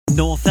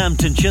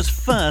Northamptonshire's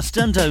first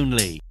and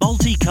only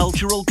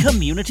multicultural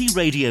community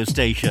radio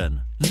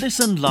station.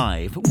 Listen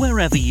live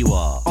wherever you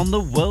are on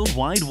the World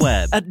Wide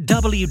Web at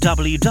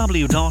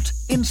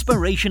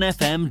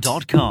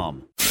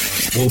www.inspirationfm.com.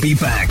 We'll be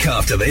back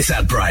after this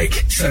ad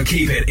break, so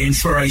keep it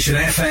Inspiration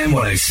FM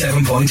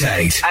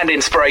 107.8 and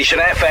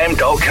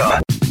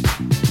inspirationfm.com.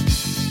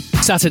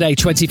 Saturday,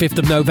 25th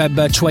of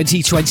November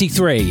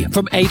 2023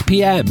 from 8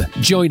 p.m.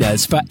 Join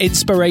us for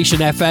Inspiration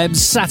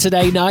FM's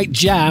Saturday Night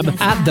Jam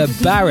at the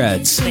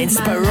Barretts.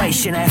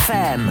 Inspiration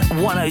FM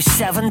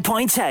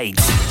 107.8.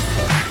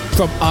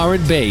 From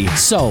R&B,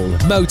 soul,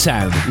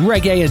 Motown,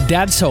 reggae and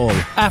dancehall,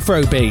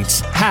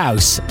 Afrobeats,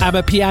 house,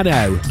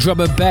 amapiano,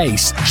 drum and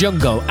bass,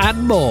 jungle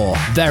and more,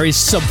 there is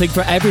something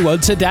for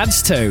everyone to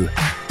dance to.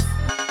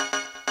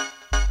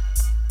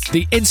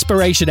 The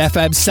Inspiration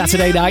FM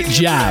Saturday Night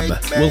Jam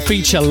will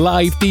feature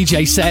live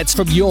DJ sets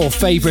from your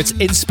favourite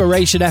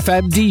Inspiration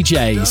FM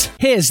DJs.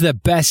 Here's the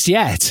best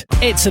yet.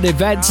 It's an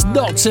event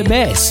not to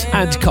miss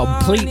and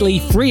completely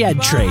free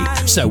entry,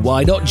 so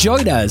why not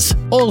join us?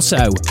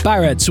 Also,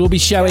 Barretts will be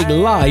showing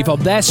live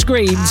on their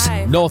screens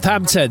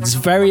Northampton's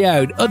very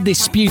own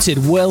undisputed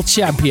world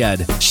champion,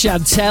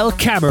 Chantel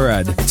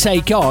Cameron,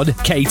 take on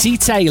Katie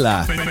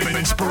Taylor.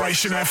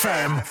 Inspiration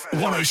FM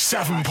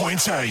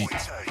 107.8.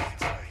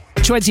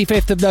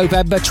 25th of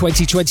November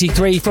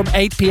 2023 from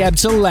 8 p.m.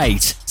 till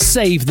late.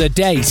 Save the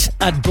date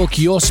and book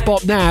your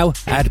spot now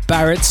at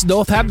Barretts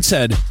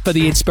Northampton for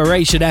the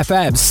Inspiration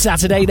FM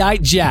Saturday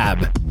Night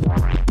Jam.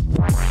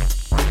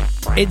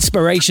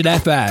 Inspiration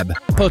FM,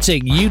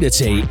 putting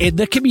unity in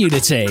the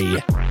community.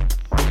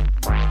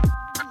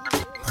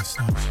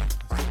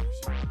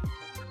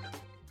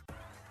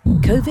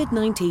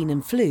 COVID-19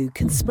 and flu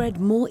can spread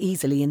more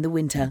easily in the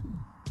winter.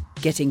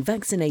 Getting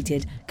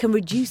vaccinated can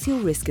reduce your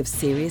risk of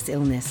serious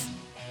illness.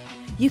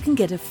 You can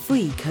get a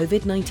free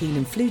COVID-19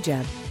 and flu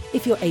jab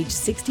if you're aged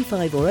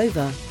 65 or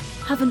over,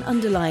 have an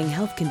underlying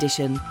health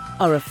condition,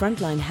 are a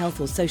frontline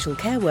health or social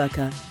care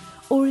worker,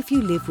 or if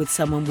you live with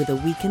someone with a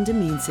weakened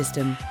immune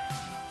system.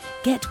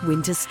 Get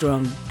winter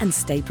strong and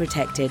stay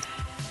protected.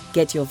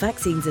 Get your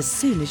vaccines as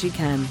soon as you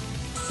can.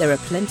 There are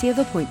plenty of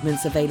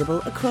appointments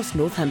available across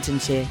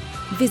Northamptonshire.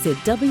 Visit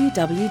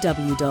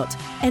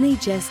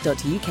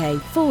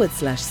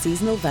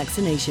www.nhs.uk/seasonal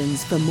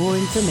vaccinations for more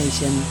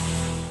information.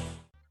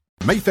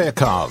 Mayfair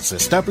Cars,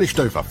 established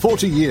over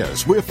 40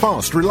 years, we're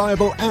fast,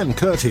 reliable and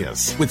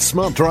courteous. With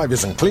smart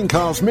drivers and clean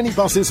cars,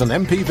 minibuses and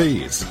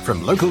MPVs.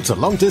 From local to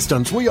long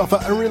distance, we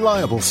offer a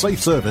reliable,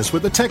 safe service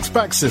with a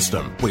text-back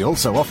system. We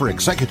also offer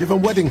executive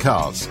and wedding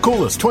cars.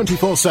 Call us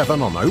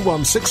 24/7 on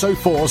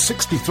 01604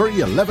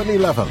 63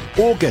 1111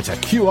 or get a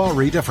QR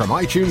reader from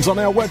iTunes on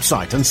our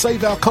website and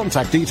save our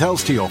contact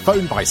details to your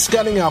phone by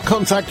scanning our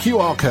contact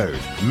QR code.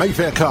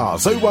 Mayfair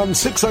Cars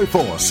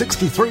 01604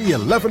 63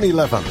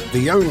 1111,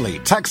 the only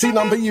taxi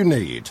number you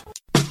need.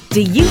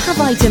 Do you have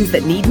items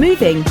that need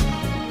moving?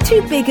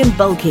 Too big and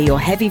bulky or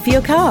heavy for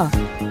your car?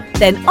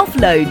 Then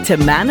offload to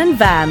Man and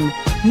Van,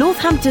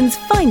 Northampton's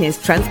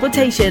finest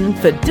transportation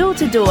for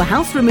door-to-door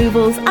house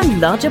removals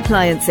and large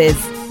appliances.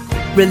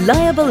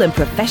 Reliable and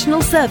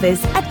professional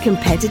service at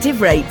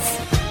competitive rates.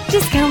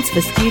 Discounts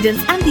for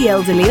students and the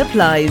elderly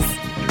applies.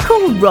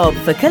 Call Rob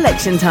for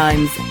collection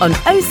times on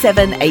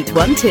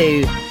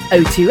 07812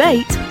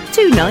 028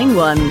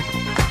 291.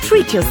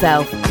 Treat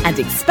yourself and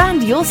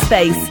expand your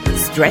space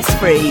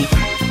stress-free.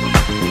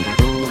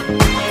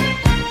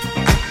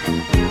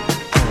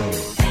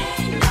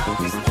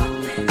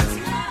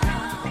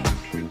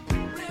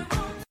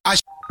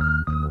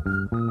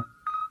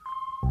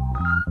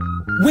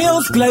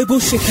 Wills Global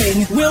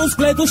Shipping. Wills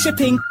Global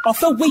Shipping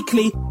offer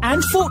weekly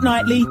and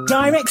fortnightly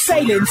direct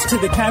sailings to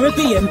the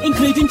Caribbean,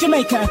 including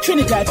Jamaica,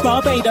 Trinidad,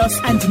 Barbados,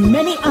 and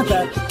many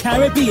other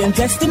Caribbean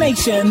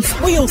destinations.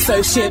 We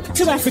also ship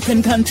to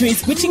African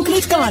countries, which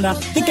include Ghana,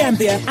 the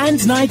Gambia,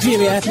 and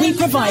Nigeria. We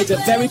provide a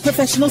very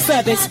professional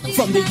service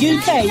from the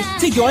UK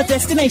to your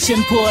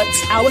destination port.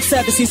 Our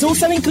services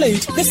also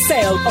include the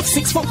sale of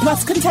 6-foot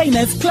plus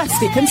containers,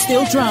 plastic and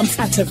steel drums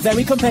at a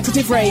very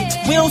competitive rate.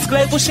 Wills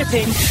Global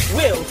Shipping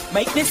will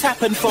make this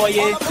happen for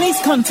you. Please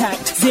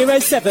contact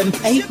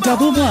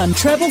 07811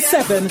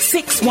 777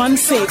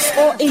 616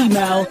 or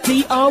email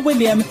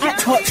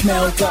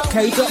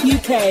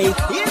drwilliam@hotmail.co.uk.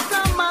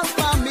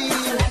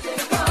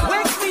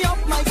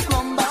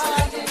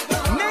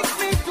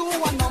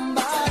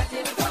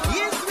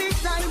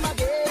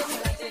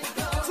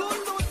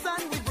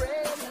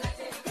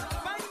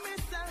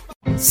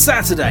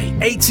 Saturday,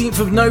 18th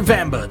of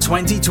November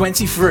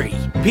 2023,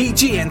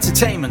 PG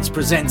Entertainment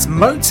presents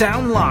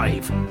Motown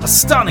Live, a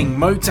stunning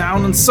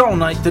Motown and soul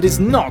night that is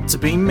not to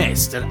be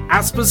missed at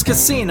Asper's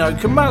Casino,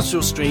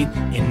 Commercial Street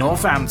in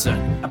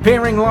Northampton.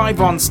 Appearing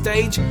live on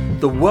stage,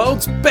 the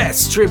world's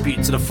best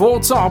tribute to the Four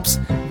Tops,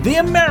 the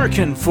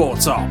American Four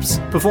Tops,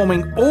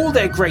 performing all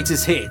their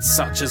greatest hits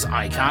such as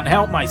I Can't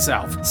Help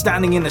Myself,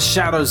 Standing in the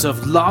Shadows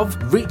of Love,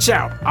 Reach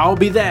Out, I'll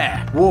Be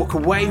There, Walk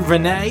Away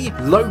Renee,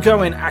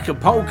 Loco in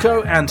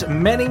Acapulco, and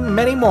many,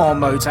 many more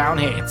Motown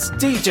hits.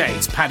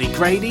 DJs Paddy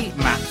Grady,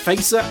 Matt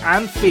Facer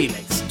and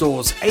Felix.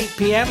 Doors 8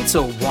 p.m.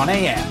 till 1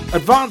 a.m.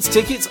 Advance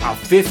tickets are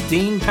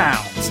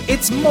 £15.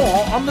 It's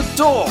more on the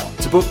door.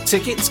 To book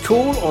tickets,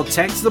 call or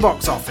text the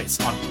box office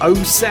on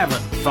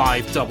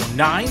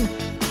 07599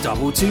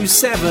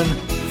 227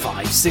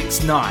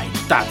 569.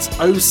 That's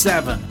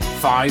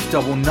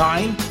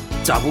 07599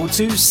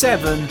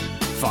 227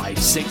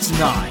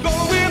 569.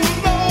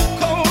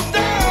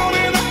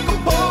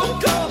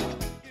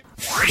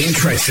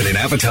 Interested in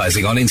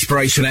advertising on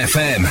Inspiration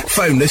FM?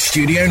 Phone the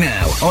studio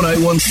now on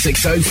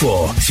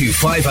 01604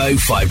 250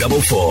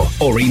 544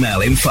 or email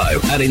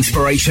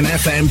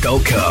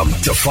info@inspirationfm.com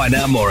to find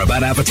out more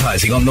about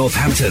advertising on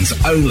Northampton's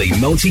only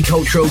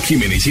multicultural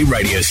community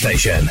radio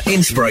station.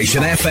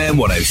 Inspiration FM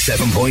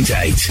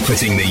 107.8,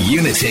 putting the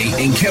unity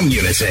in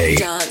community.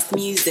 Dance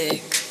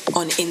music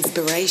on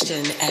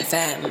Inspiration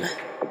FM.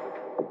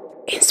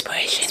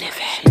 Inspiration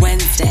FM.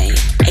 Wednesday,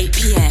 8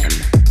 p.m.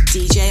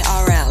 DJ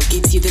RL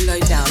gives you the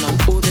lowdown on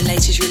all the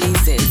latest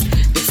releases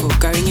before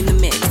going in the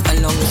mix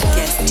along with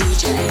guest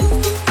DJs.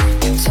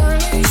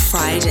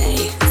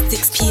 Friday,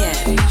 6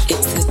 p.m.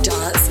 It's the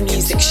Dance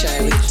Music Show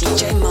with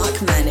DJ Mark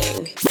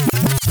Manning,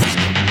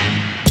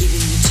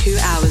 giving you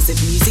 2 hours of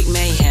music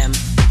mayhem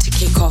to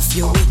kick off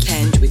your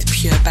weekend with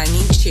pure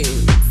banging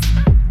tunes.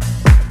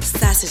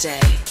 Saturday,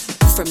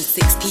 from 6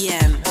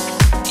 p.m.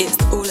 It's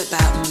all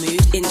about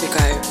Mood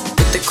Indigo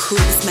with the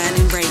coolest man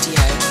in radio,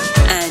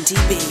 Andy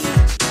B,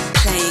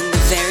 playing the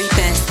very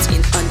best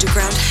in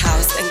underground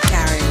house and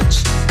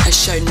garage, a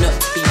show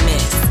not to be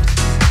missed.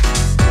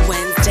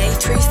 Wednesday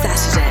through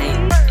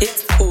Saturday,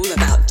 it's all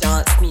about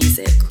dance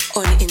music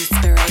on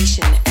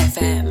Inspiration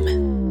FM.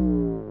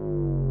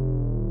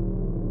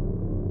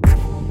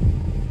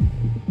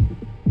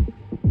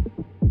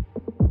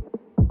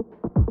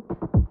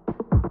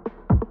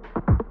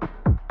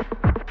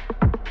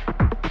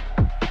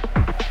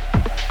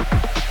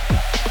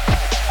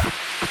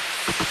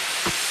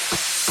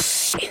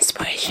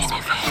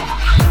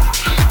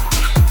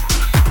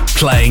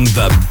 Playing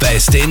the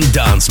best in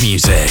dance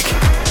music.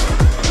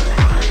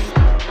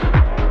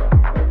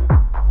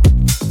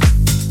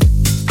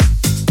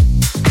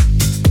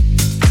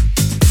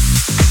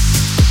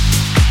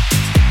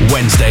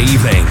 Wednesday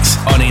evenings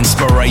on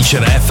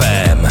Inspiration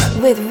FM.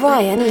 With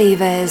Ryan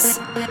Levers.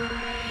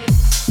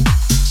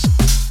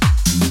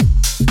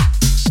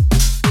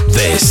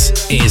 This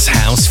is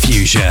House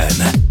Fusion.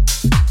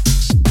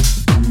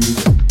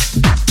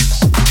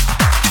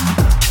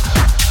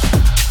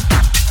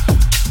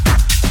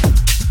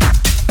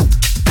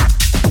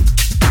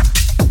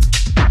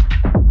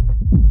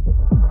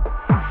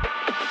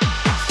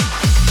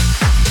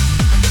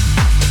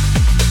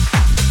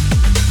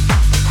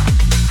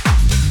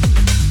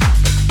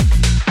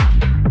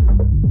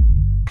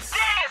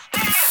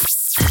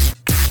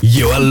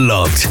 You are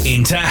locked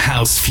into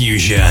House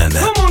Fusion.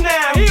 Come on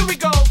now, here we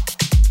go.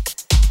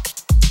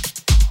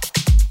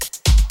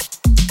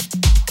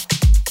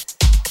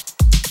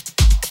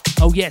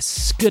 Oh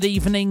yes, good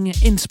evening,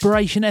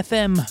 Inspiration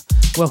FM.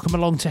 Welcome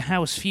along to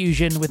House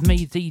Fusion with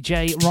me,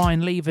 DJ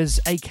Ryan Levers,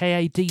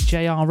 aka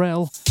DJ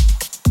RL.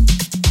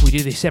 We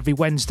do this every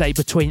Wednesday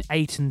between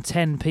 8 and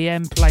 10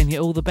 p.m, playing you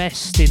all the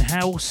best in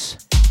house.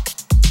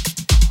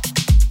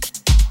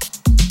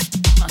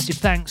 Massive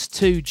thanks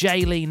to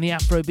Jaylene, the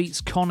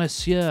Afrobeats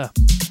connoisseur,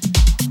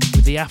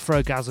 with the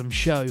Afrogasm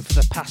show for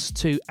the past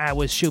 2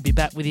 hours. She'll be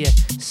back with you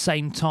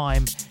same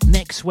time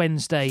next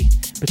Wednesday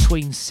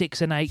between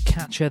 6 and 8.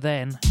 Catch her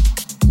then.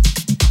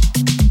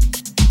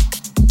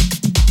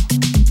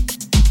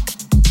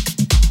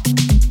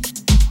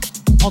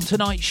 On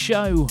tonight's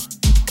show,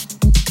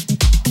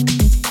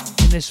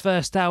 in this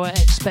first hour,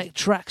 expect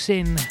tracks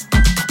in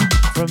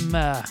from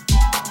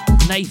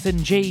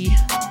Nathan G,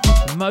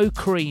 Mo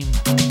Cream,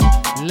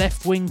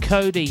 Left Wing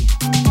Cody,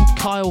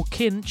 Kyle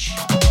Kinch,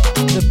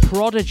 The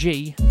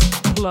Prodigy,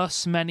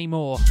 plus many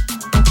more.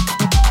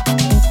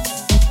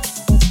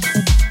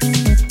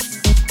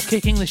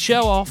 Kicking the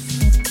show off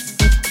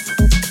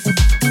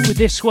with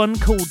this one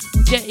called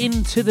Get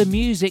Into the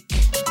Music.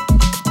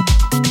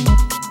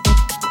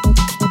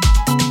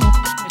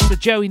 It's the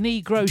Joey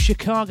Negro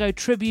Chicago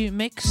tribute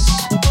mix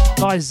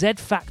by Z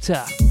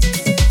Factor.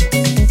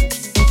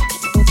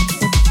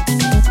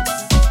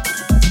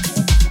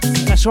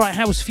 That's right,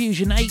 House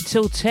Fusion 8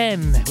 till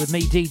 10 with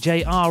me,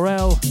 DJ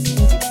RL.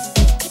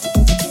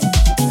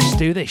 Let's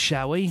do this,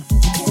 shall we?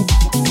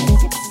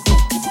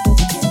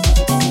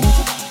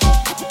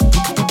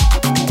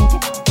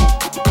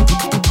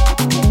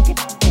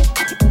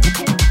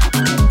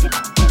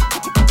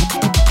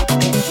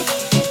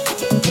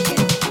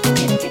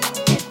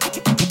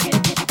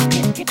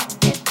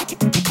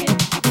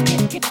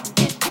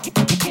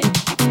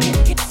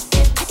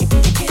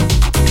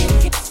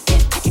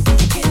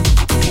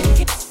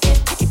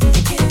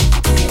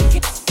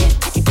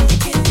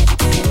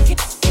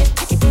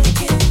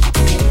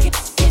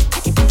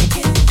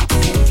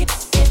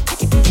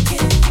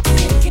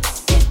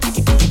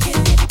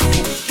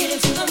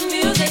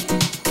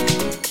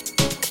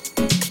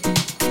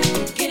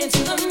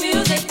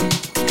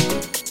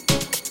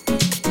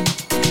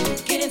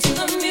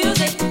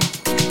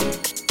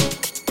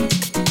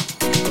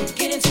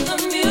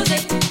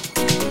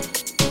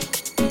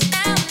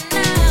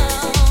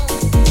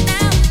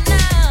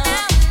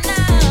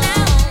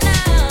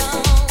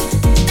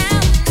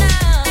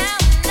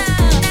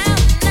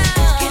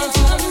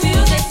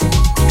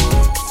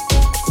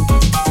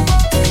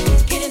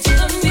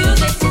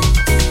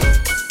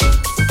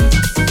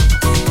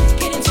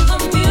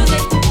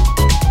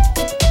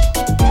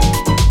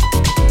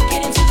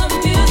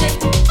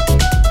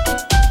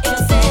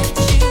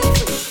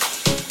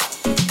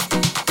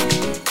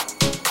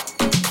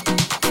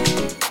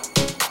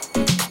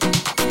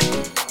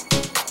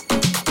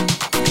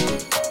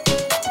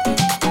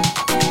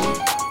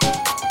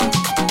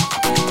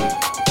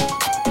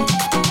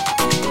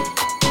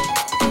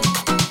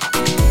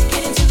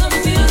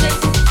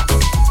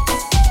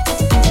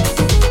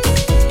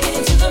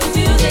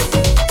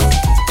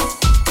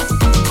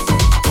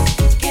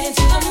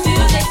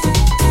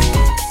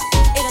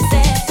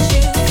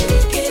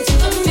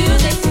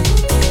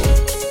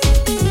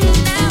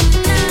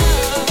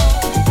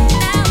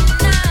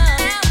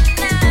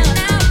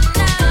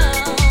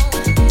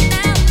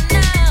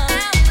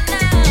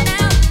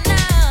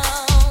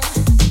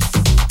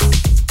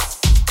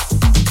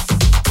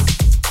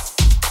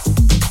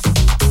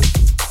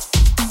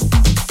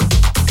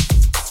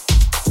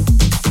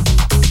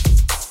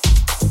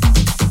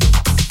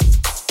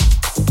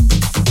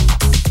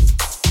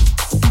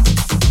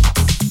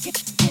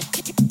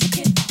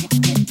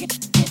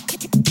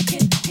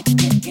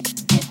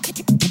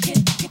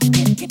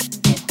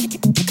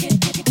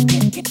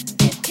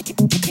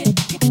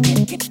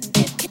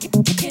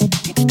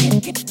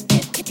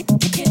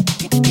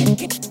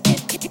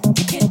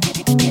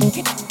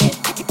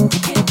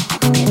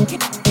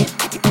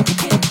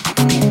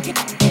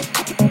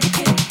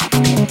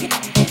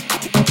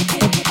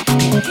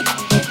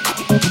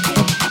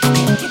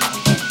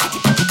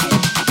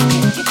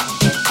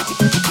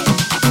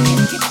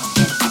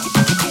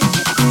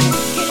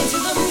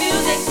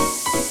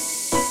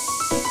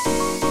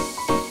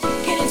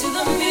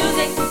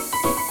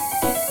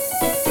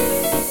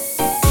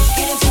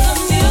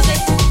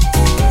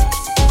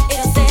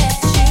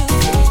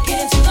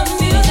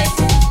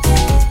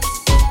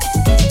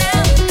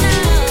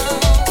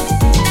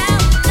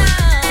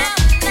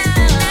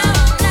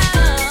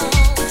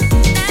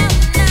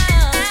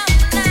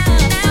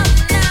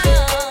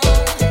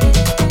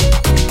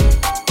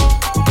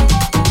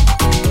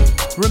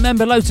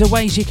 Remember, loads of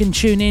ways you can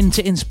tune in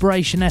to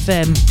Inspiration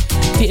FM.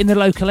 If you're in the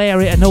local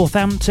area of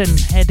Northampton,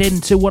 head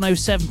into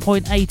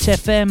 107.8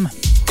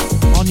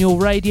 FM on your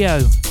radio.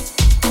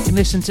 You can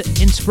listen to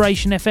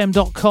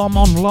inspirationfm.com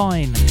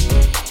online.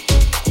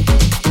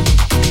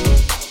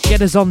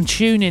 Get us on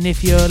TuneIn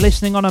if you're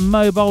listening on a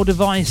mobile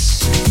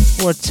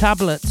device or a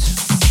tablet.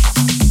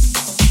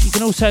 You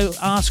can also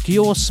ask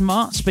your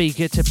smart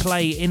speaker to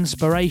play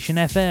Inspiration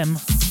FM.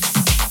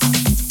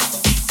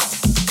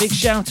 Big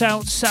shout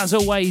outs, as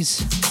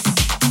always,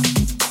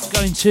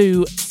 going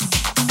to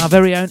our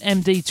very own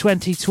MD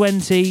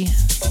 2020.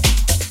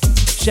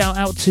 Shout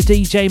out to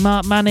DJ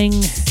Mark Manning.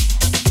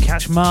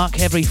 Catch Mark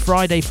every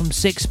Friday from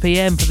 6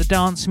 PM for the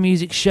dance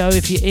music show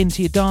if you're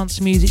into your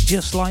dance music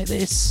just like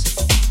this.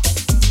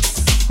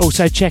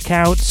 Also check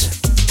out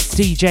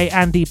DJ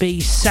Andy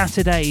B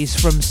Saturdays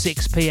from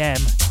 6 PM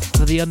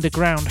for the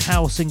Underground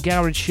House and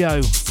Garage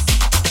show.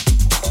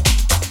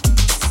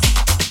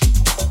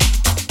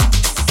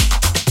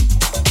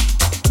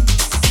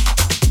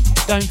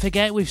 Don't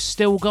forget, we've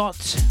still got,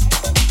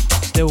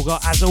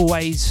 as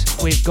always,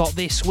 we've got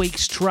this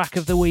week's track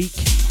of the week.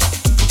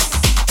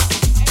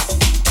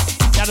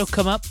 That'll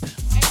come up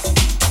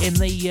in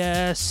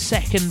the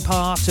second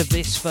part of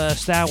this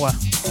first hour.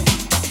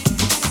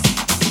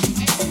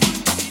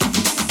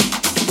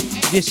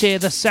 Just hear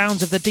the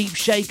sounds of the Deep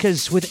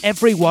Shakers with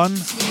Everyone.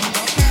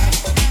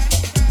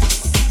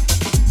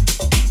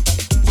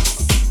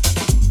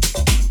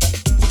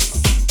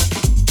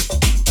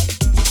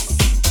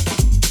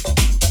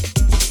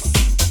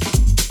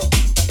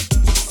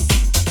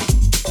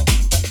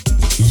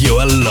 You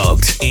are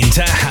logged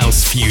into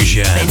House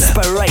Fusion.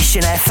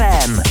 Inspiration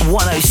FM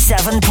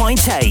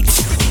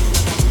 107.8.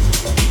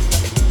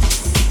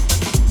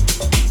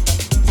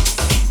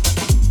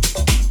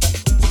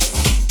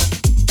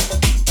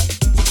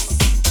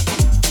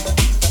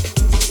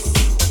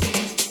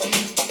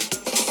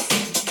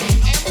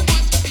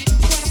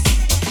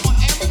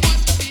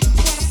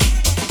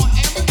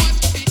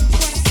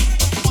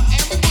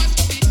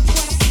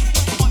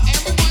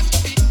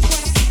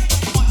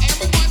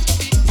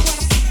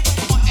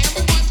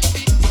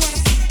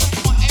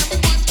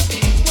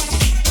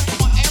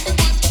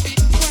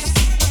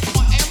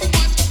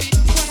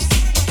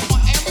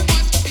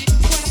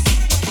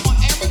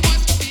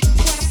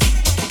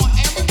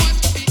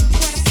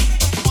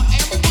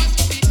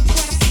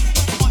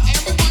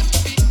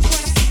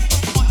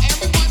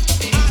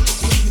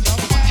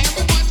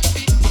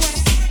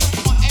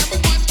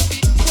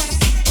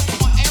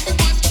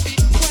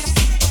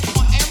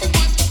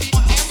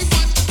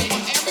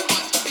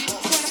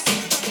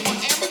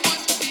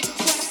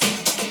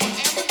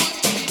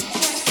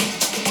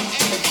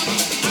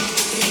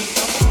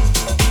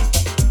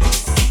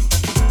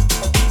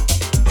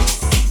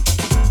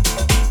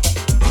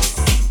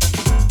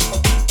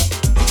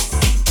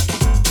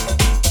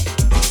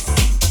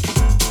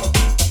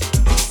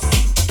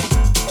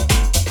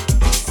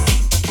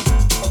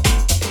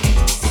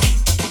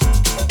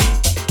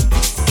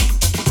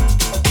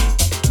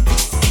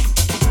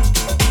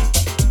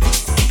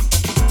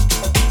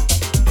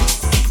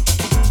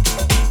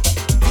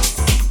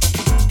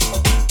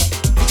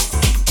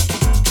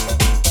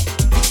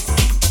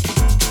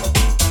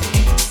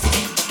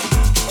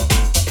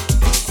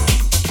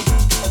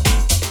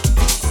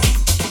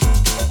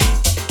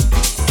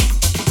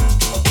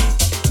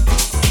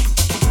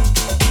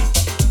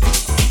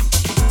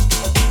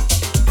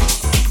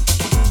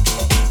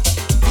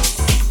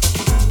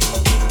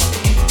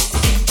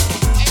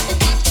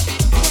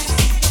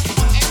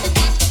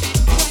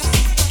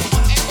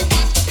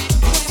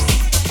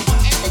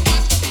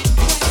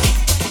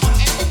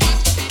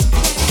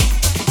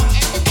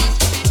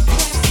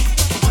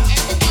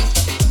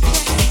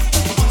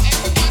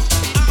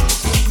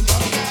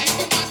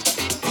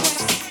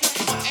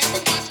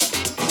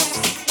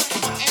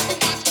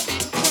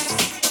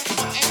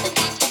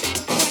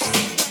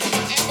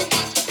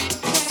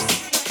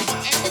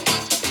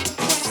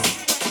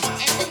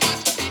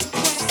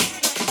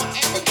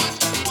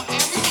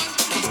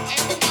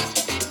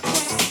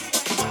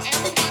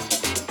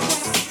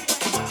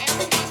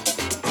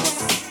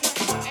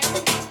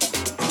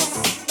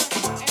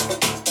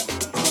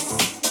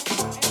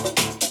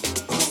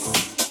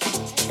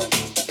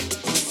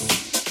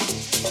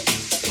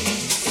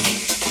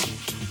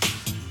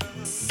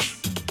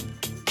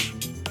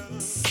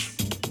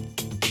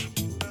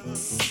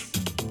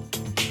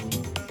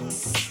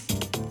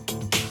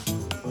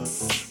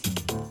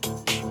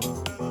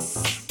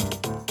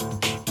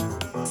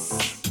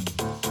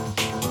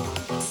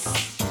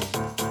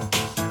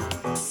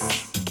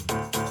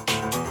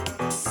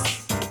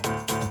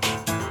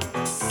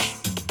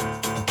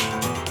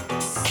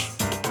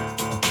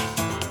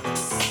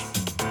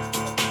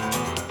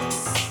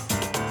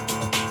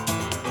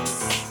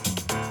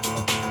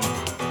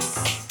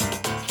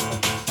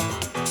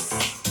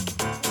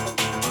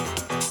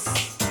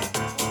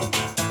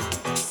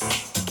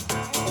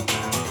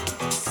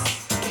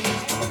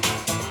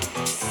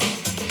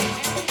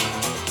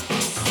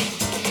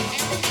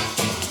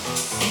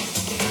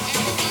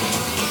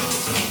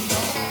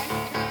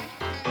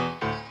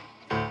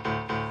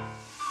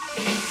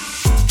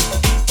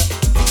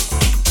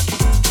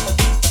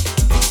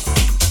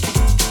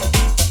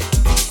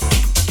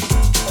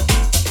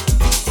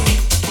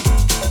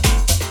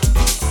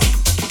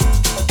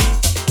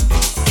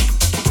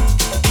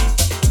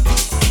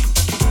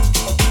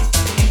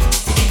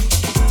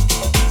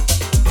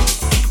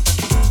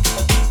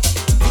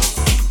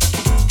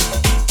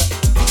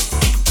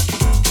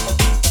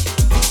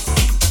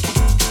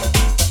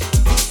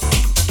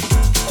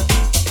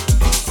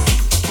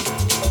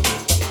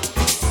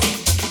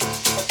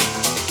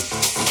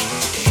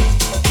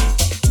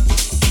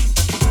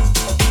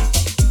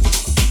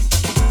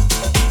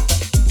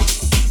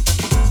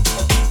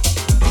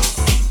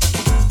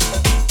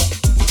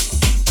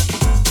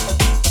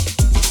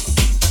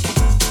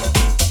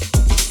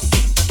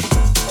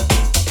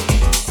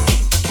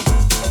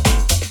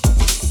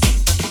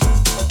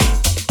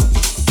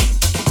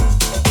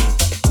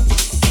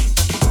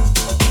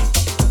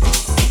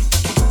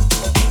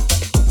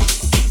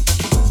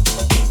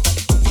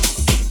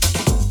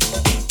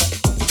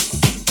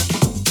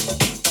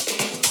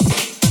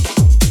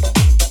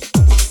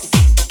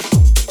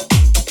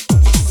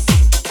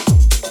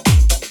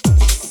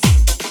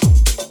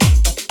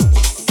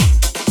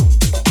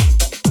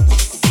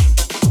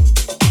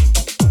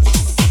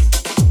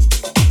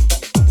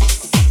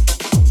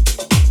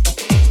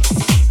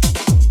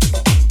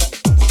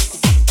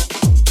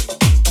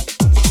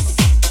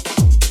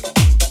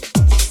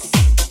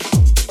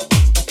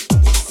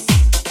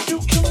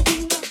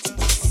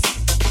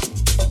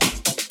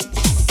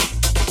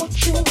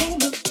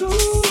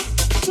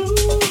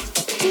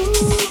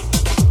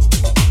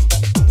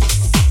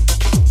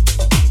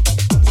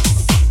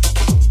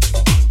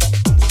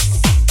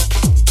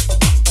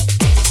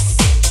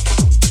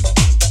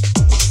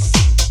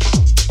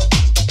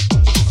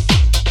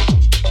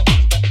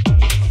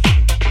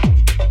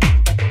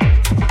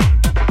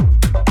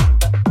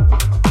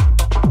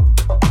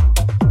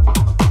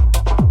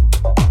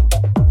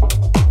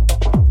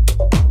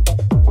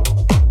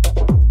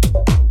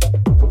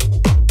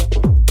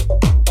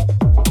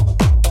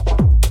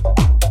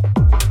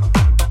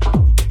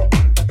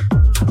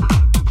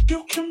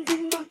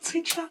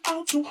 teacher,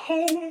 I'll do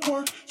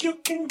homework. You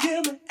can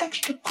give me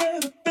extra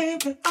credit,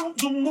 baby, I'll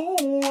do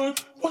more work.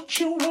 What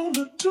you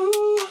wanna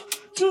do,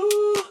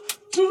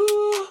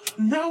 do.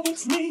 Now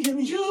it's me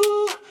and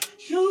you,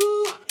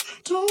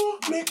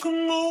 don't make a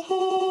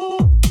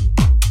move.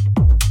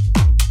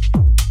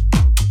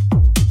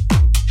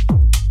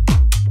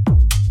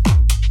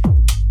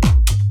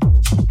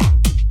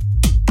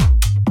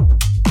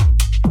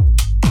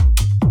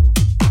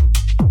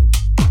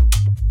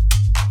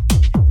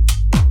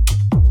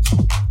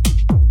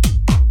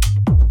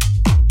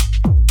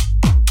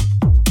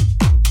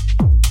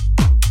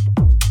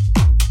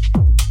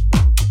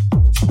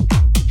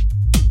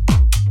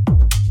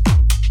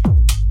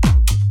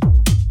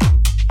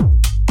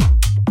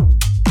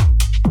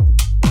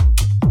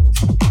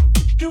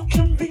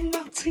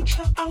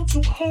 I'll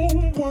do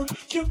homework.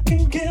 You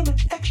can give me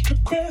extra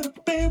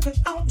credit, baby,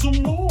 I'll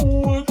do more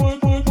work.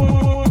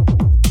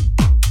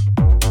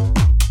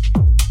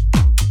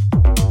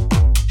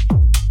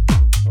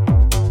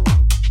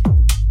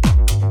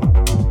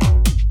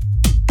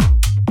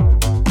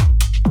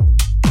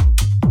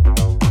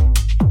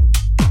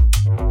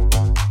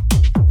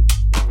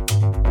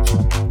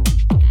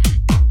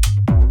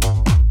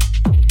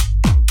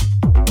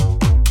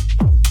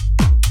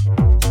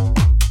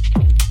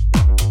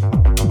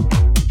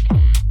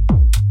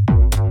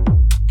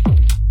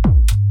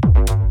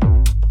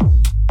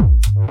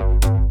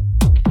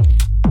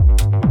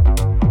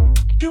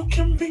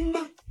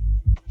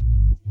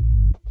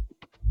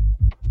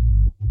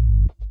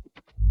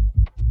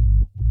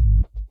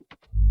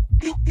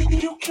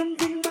 You can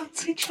be my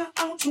teacher,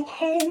 I'll do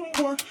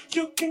homework.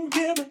 You can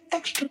give me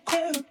extra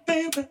credit,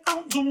 baby,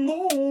 I'll do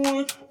more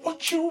work.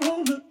 What you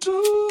wanna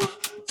do.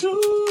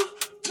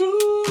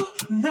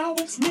 Now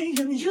it's me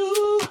and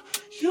you,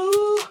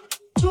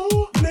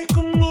 don't make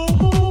a move.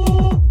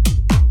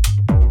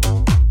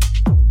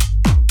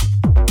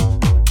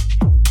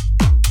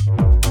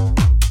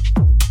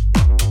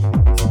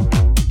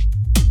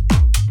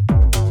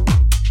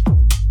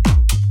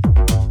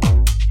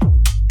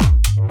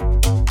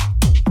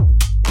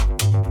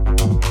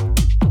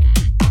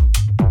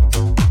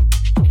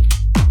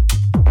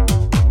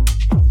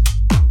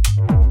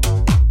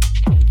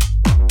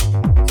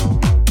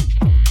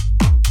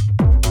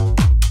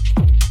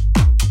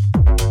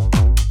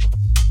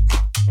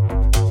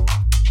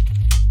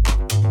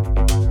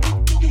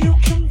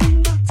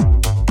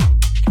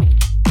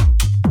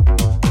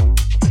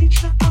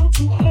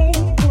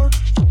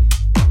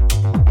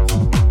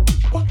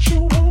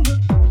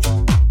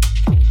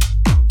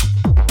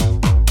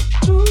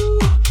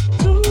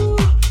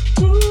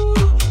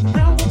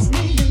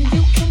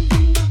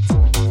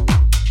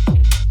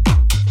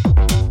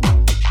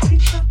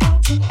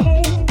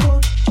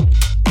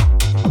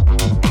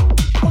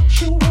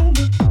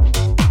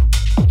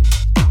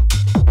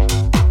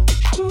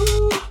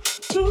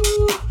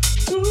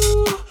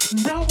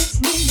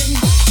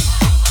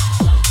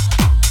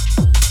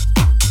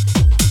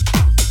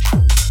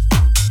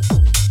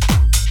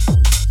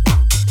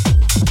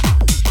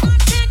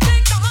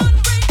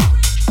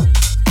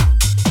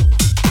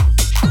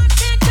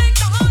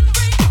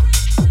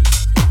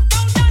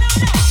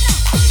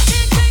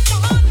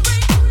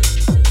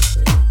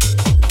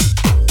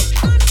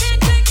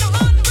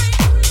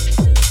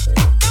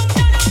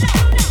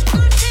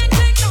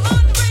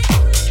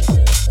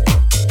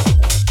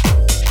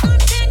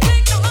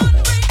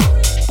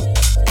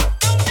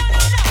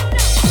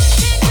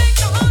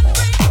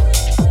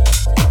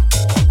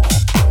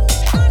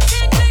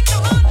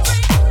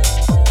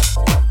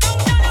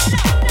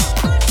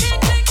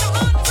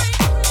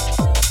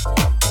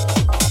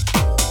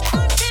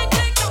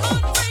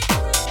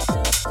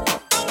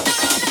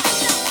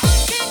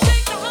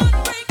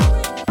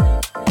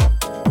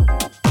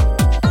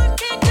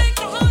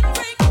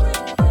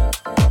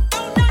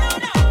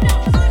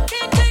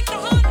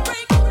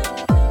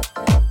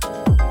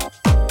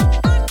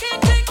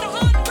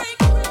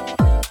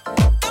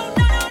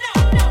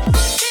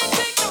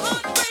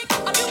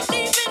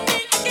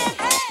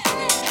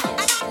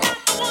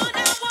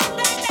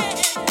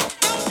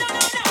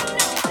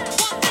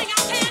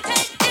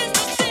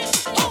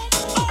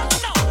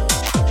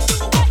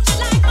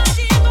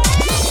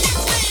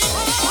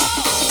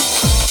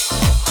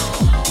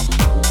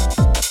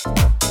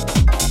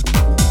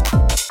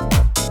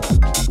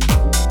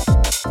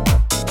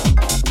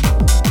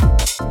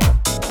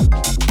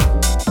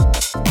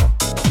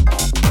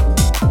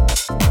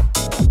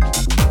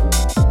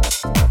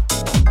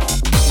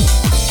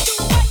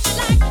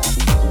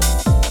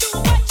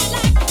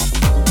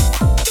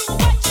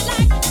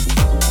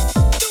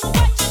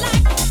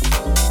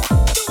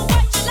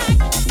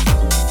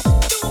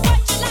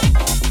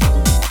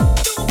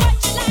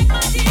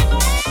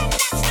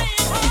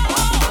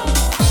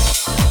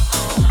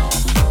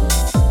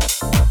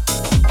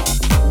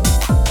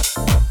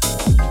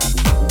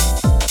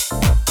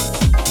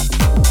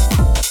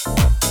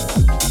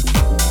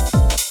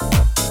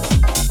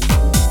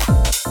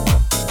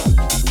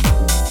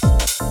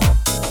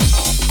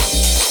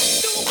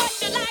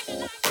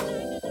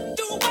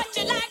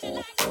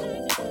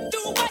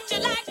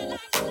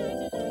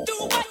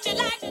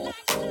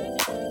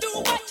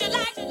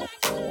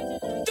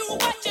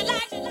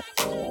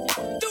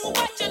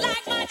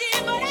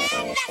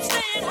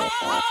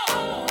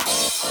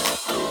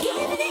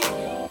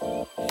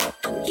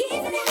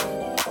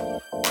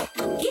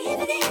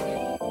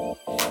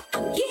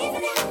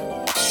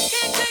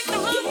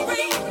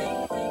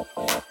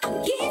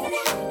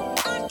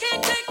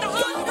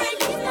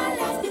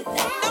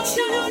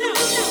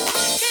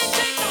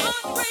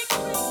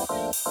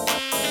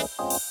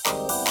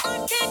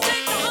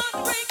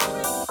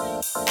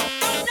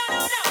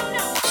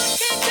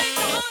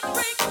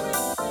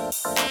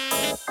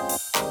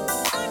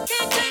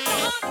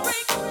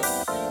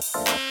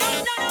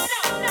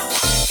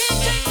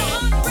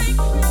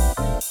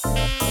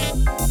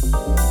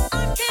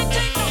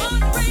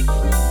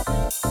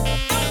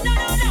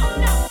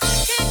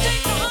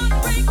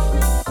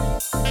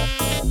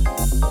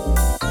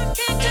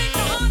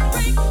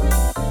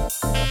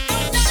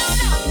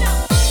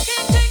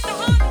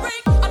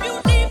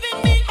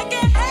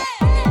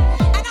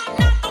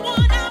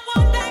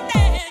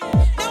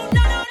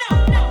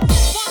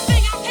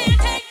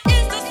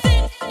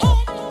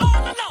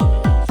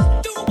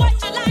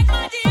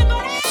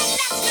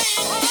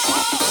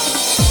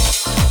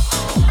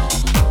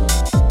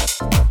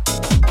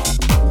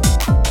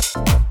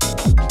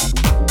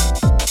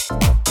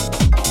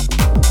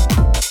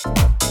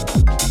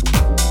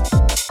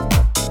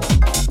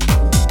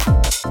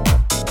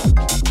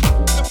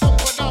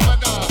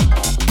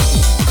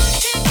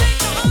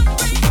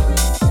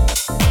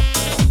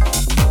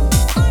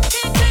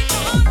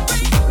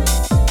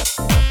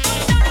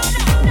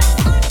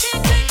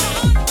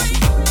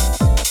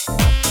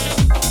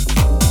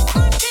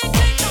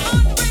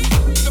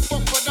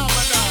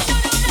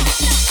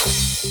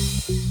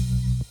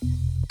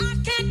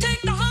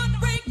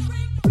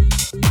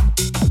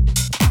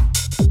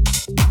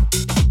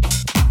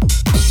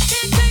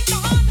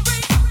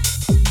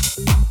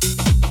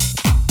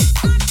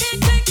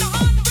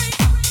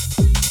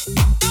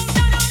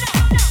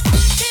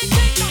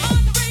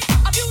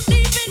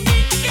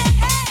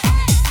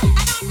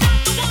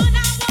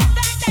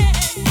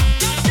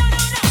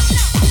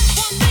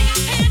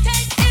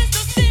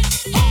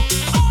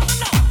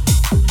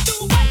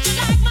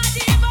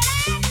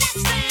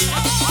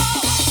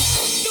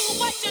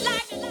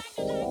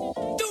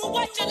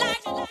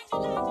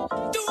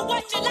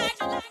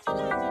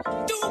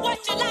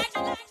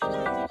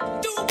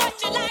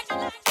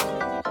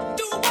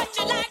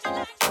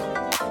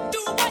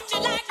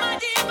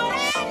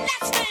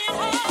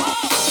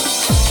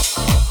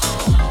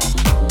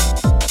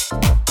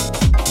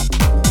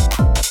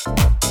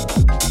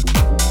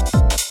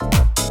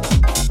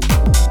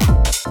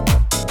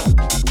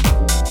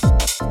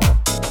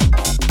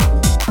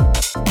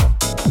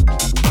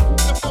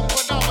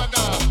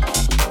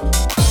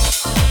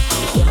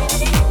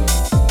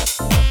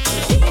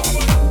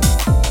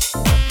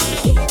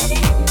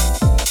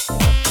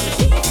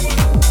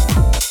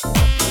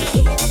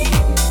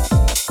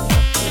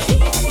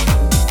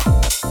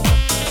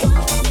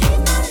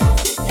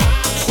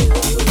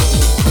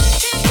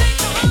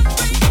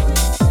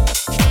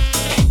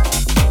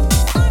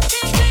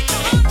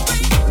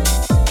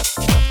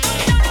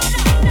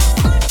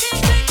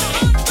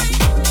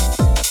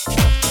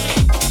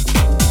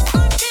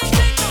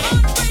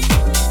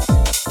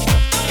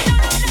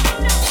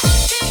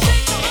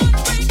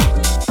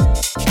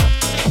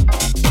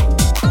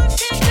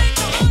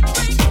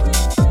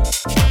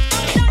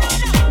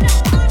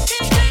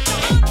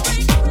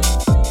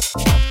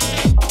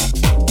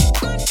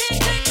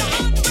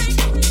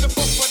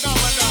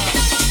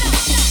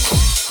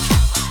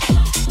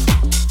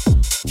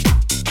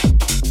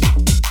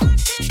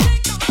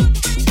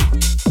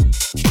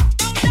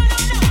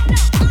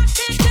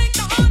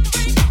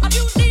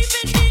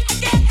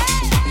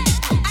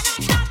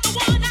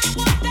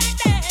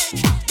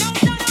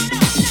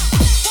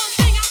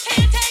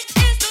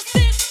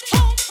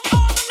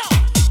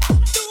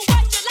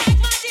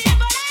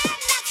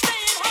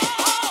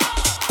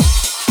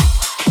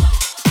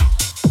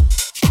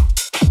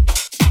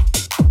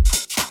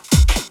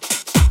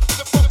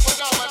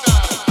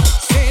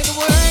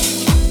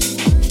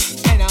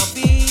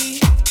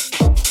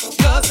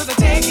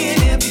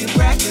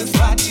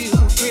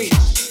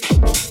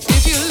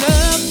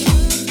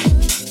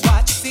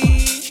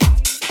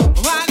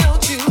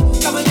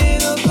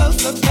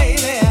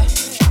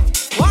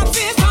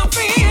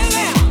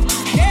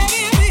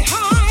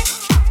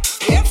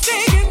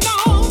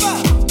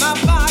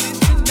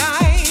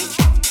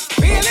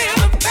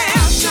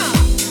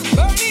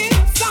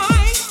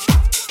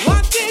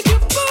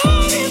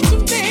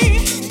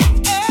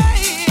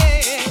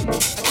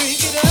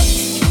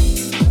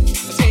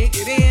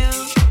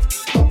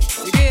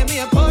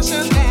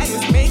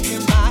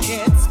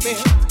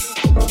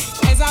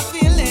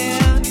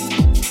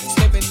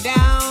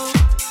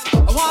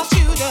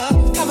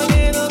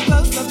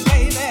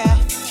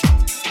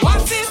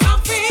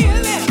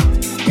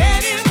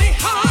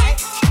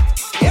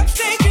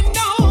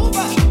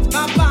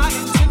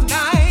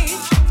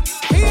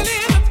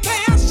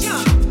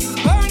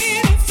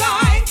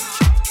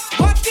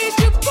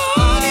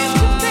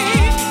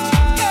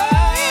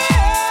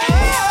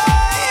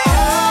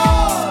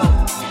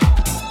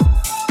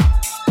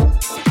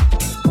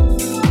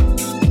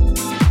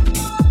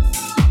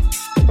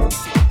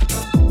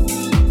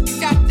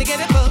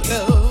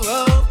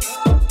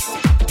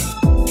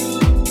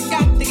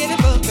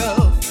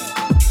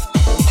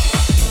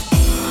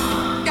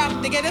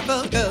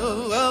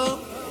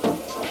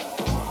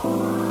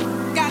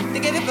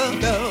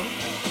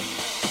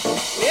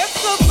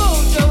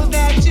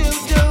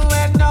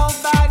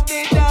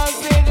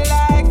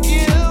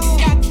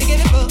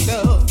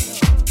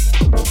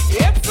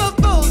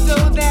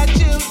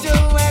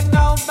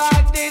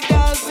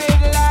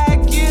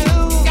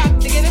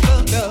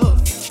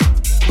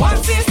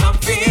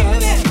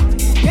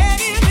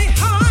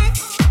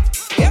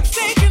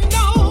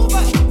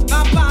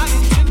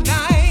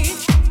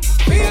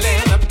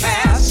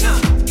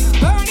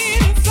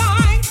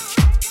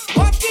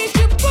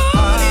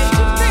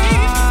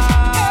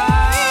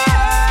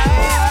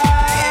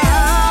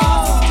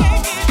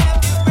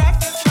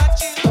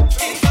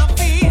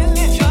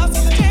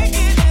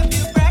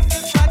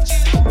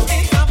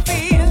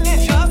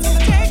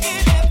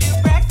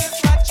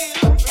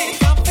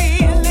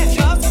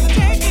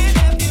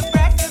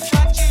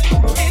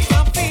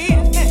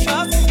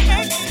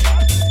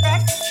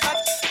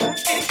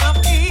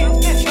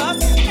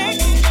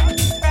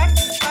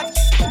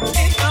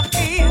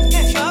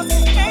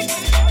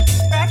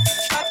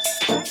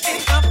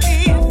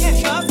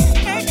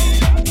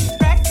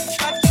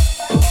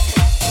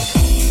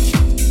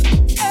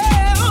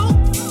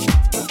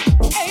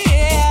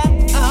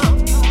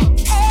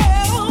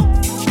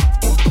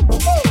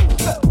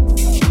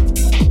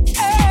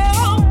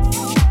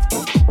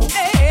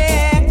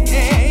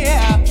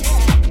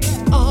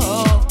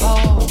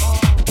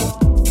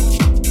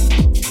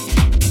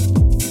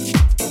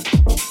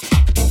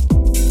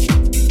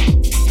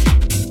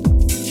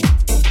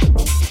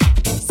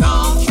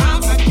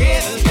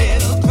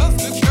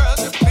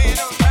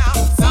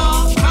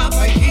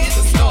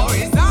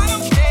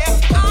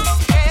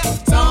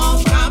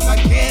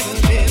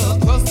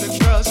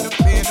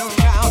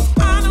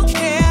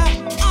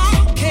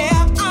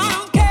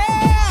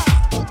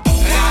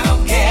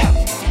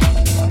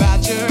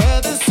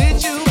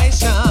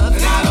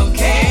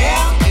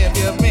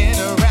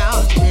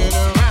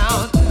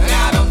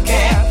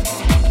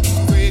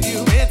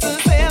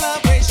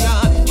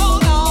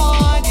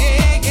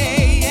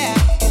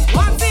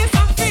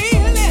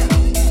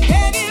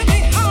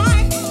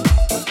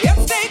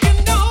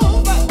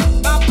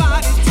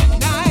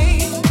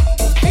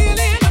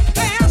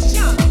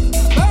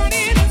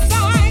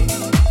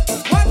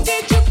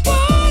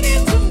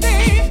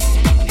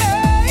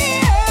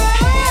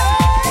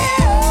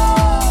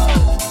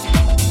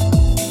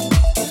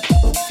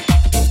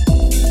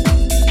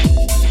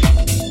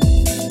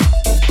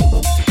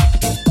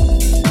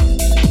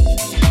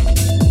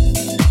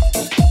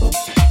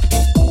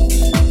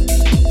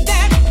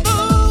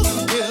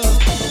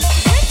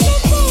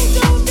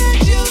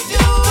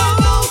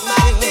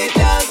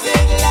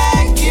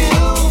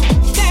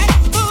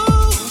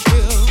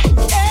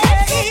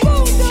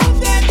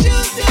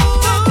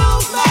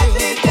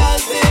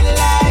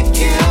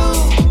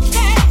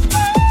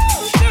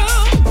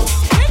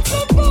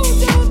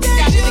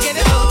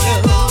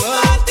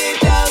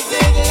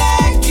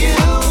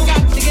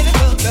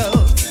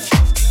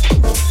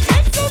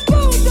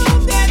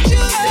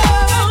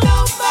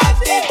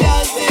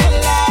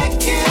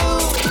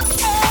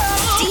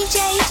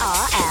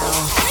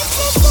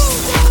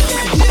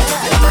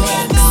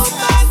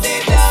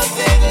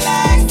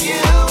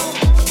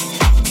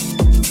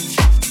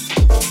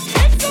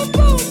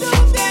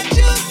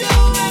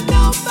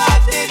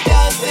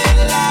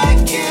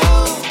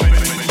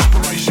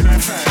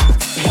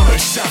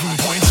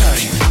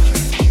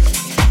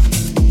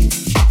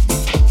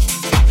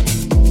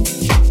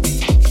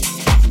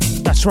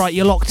 107.8. That's right,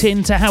 you're locked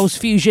in to House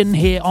Fusion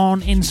here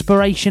on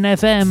Inspiration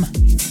FM.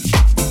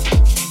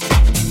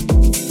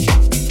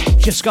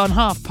 Just gone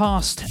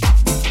 8:30.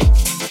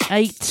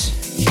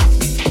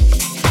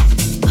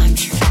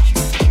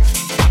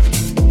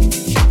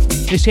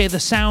 Just hear the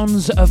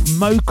sounds of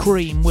Mo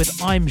Cream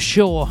with I'm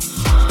Sure.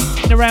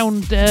 In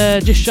around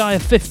just shy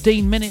of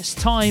 15 minutes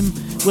time,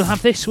 we'll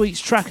have this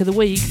week's track of the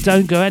week.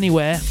 Don't go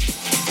anywhere.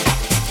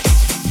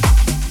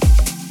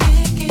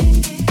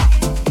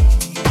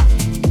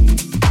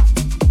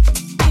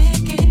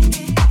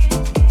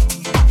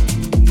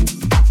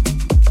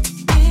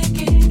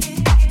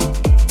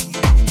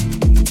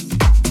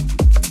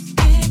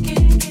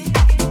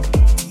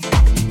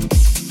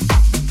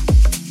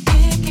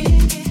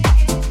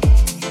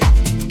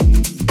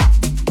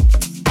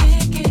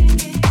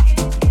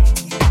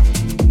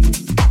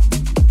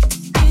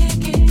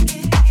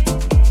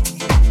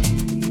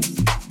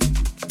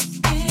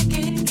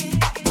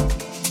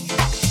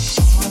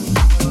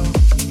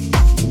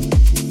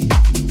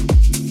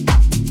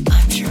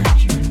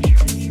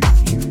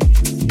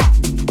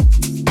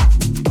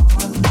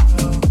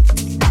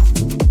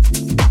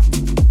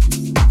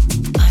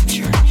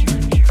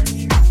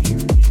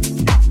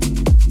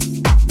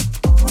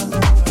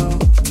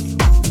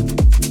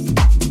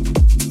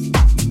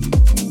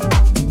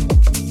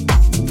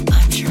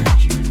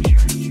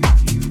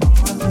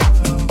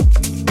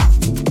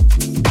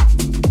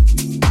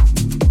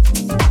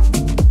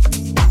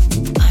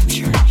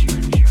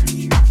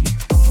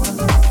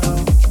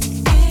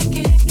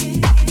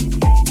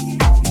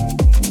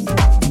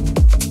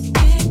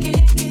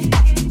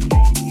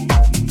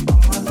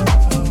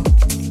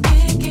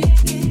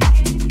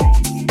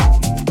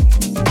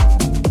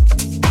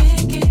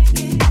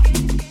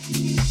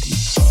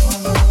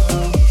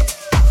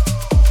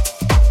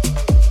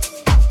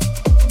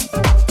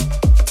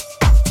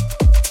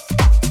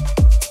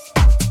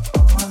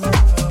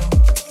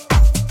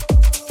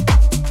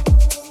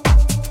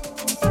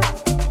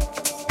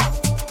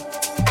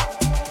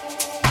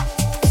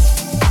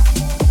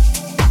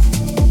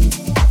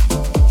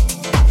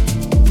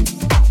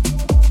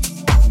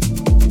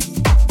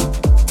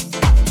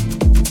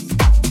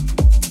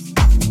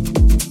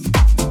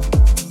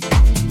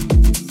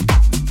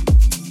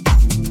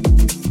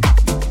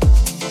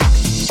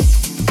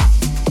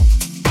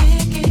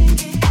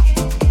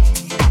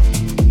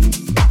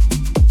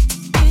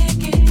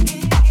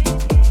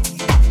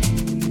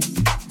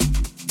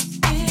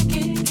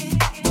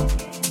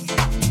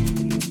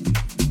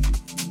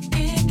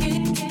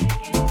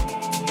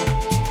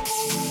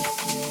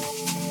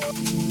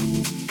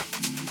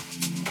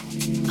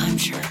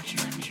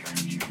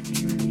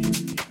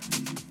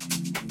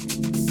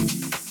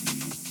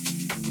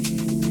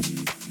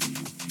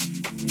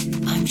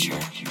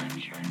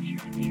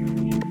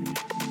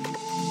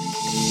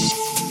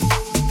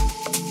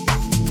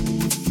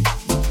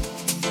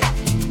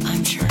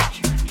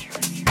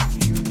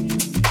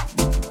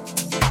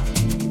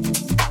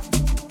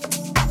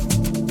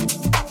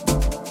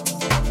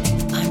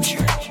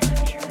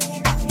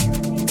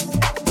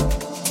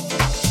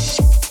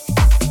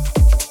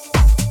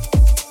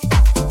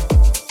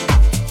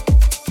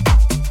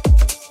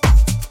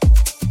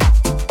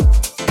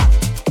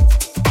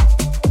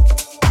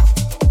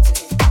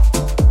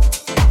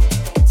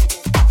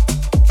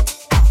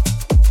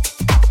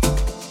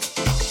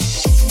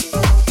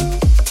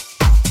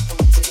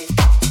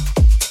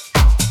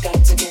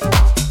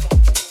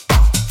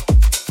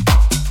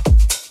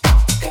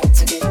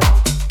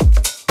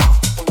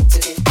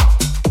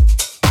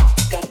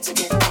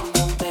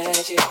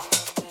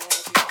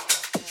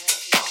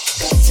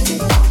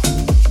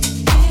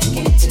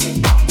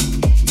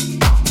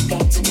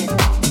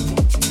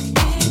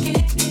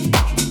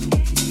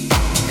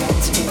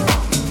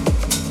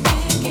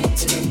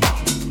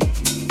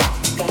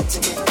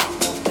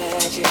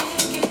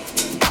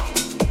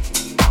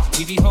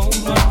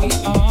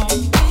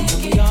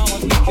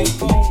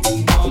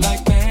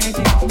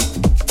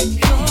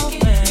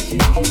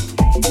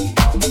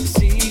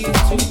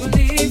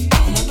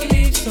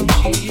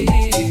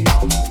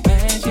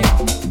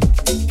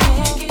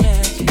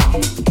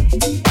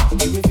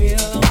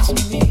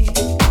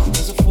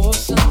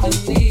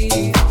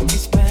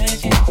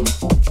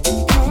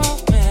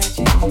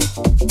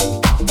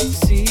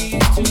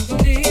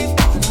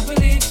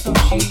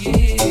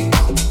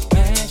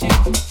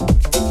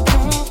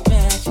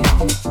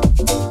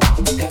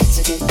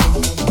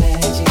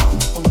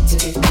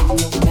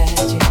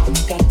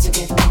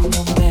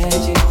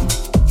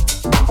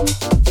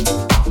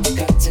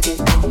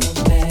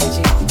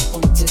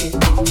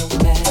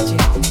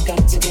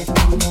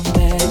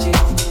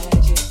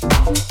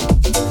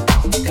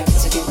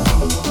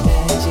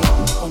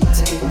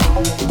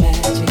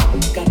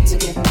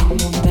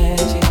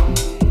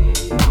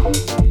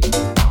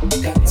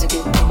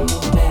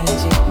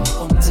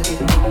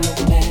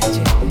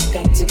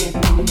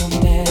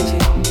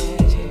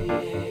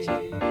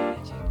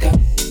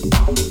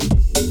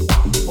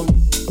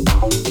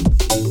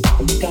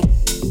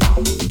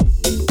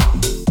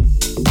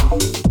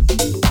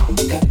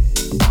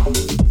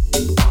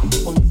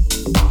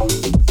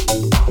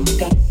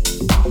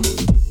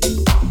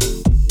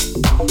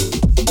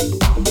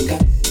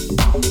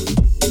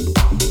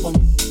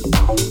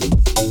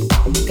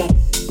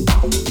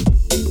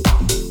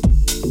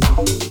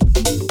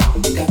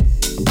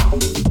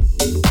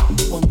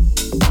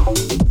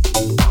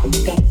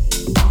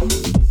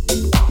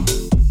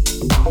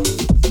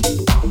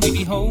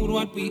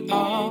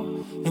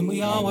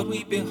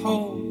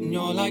 and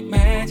you're like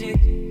magic,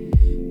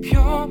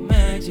 pure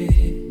magic.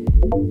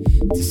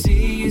 To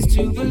see is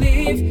to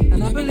believe,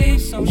 and I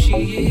believe so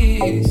she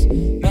is.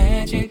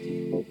 Magic,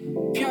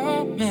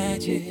 pure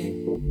magic.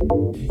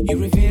 You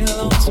reveal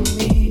onto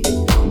me,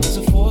 there's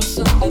a force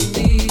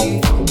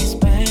underneath. It's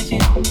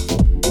magic,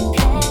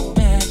 pure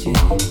magic.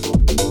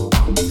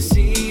 To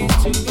see is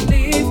to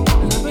believe,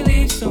 and I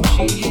believe so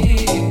she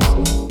is.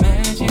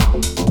 Magic,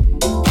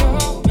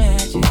 pure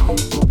magic.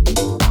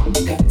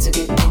 Got to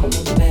get in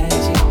your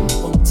magic,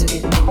 want to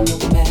get in your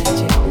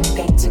magic.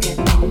 Got to get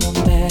in your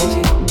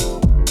magic.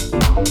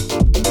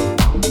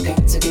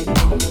 Got to get in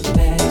your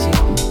magic,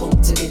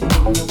 want to get in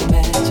your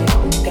magic.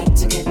 Got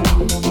to get in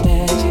your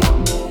magic,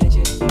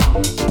 magic.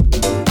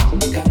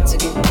 Got to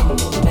get in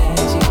your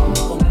magic,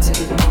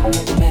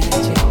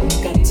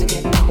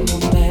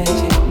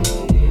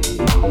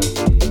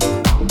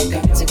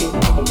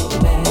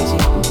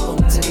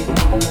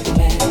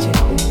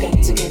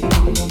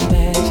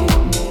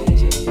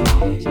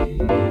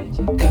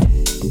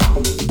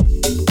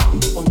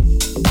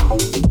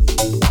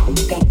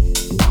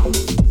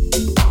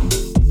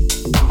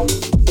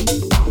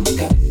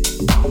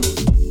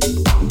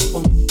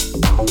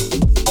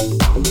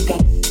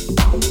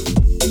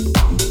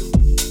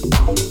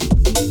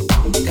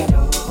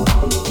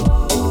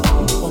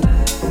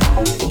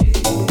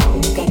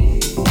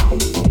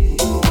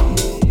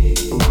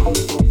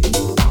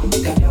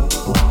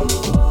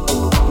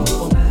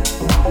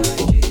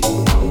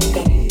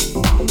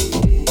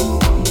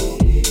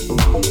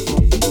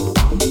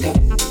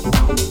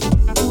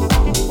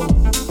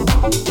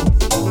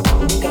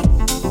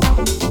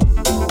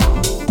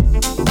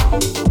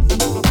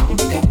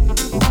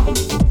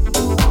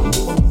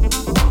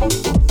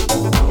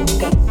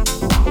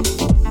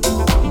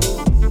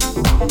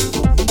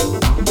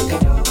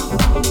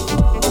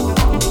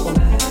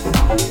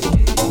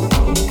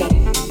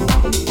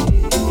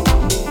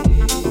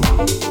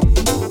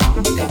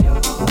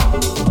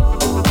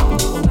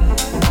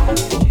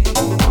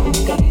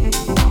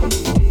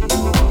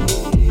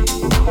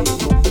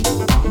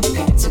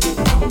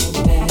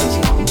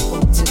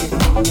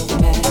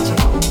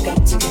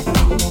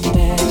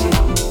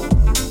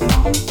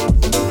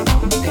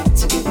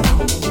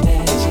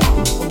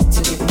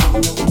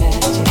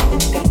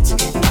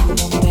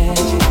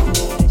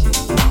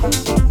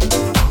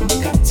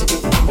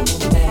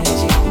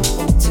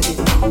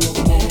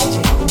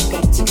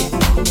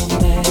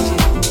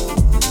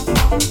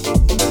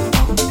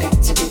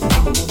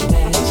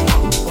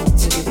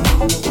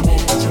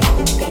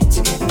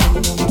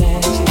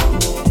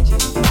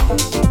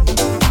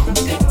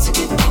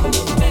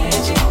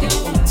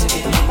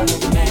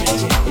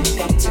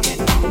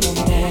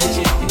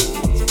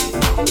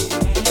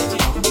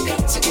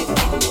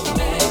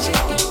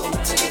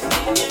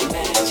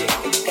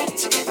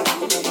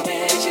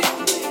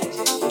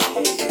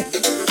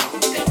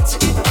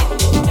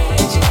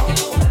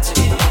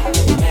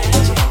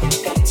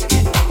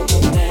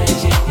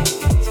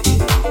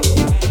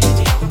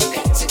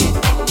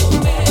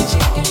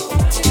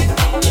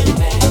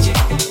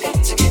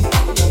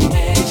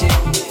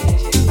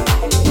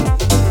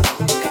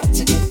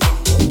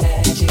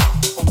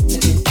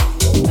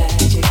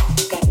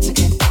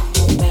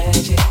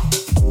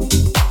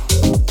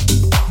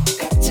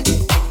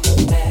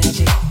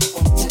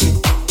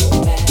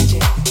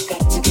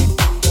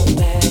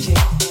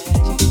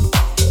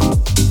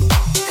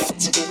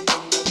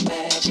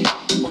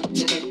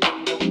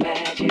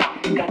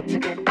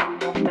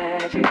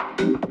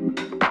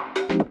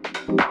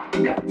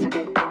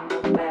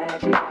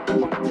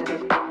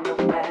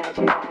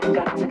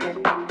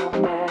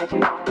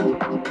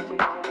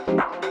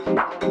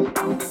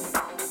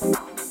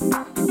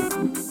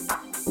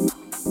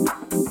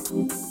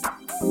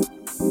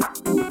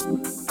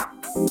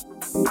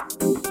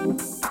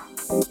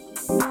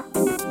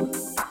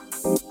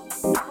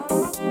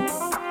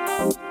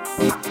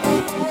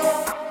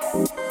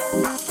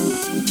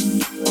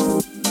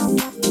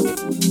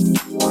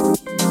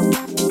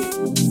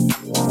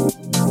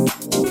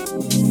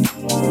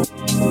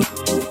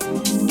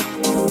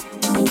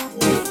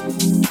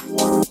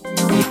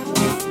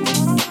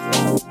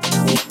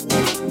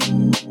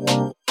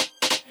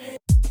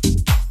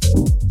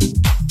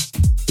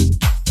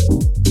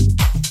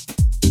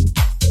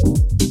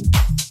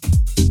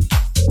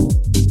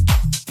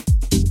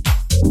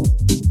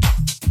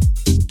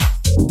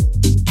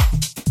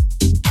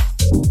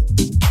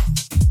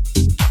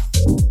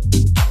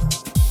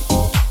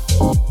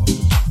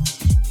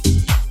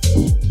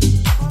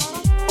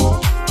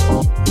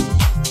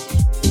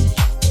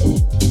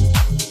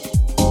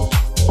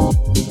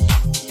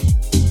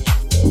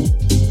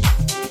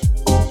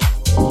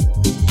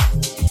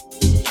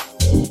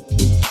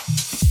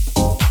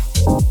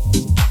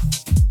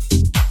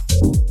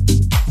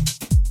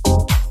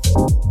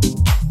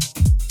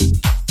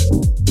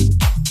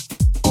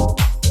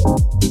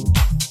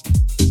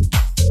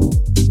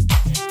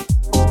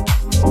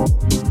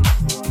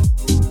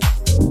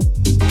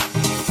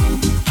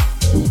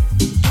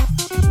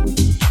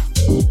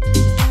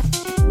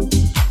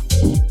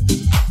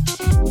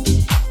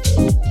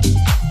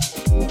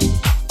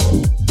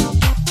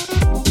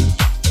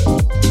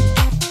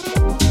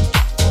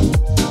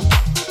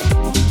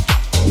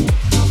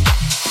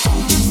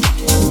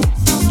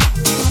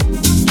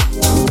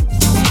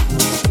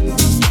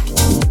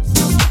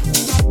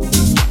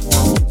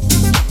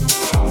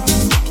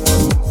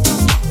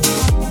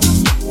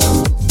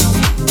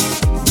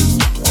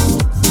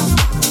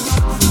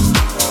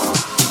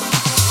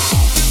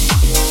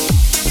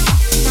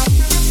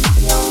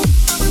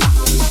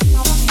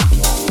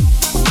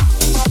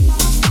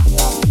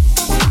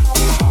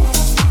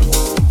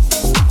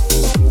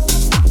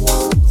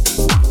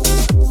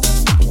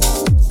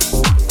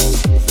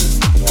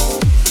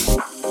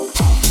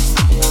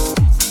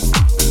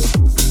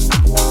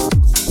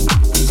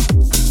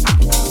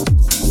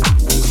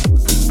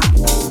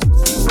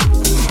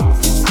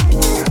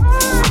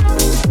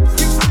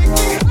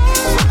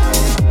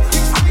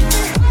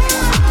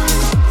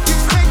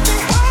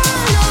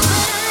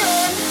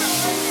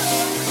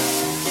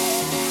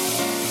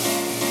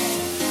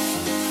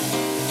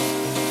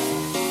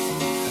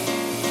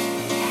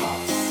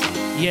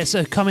 Yeah,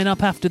 so coming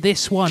up after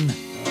this one,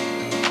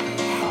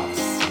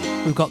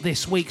 we've got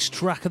this week's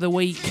track of the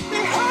week.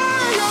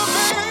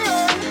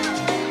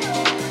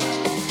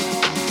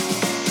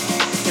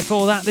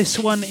 Before that, this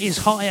one is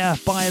Higher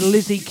by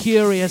Lizzie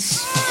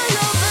Curious.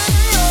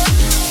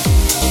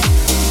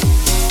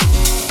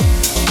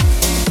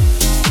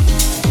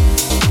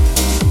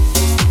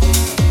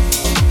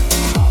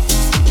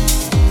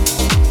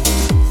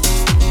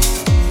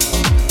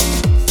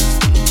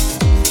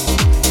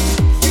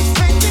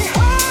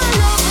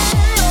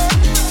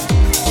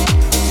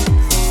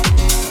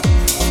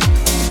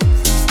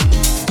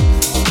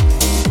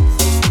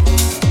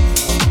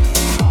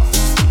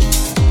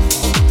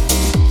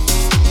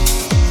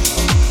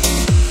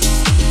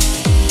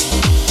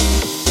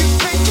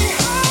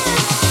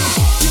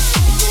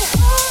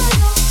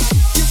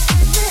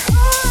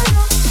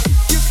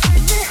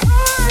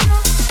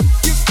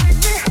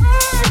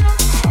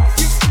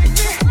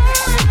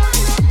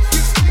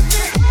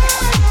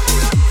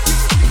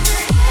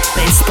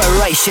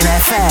 Inspiration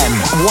FM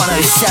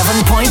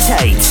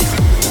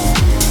 107.8.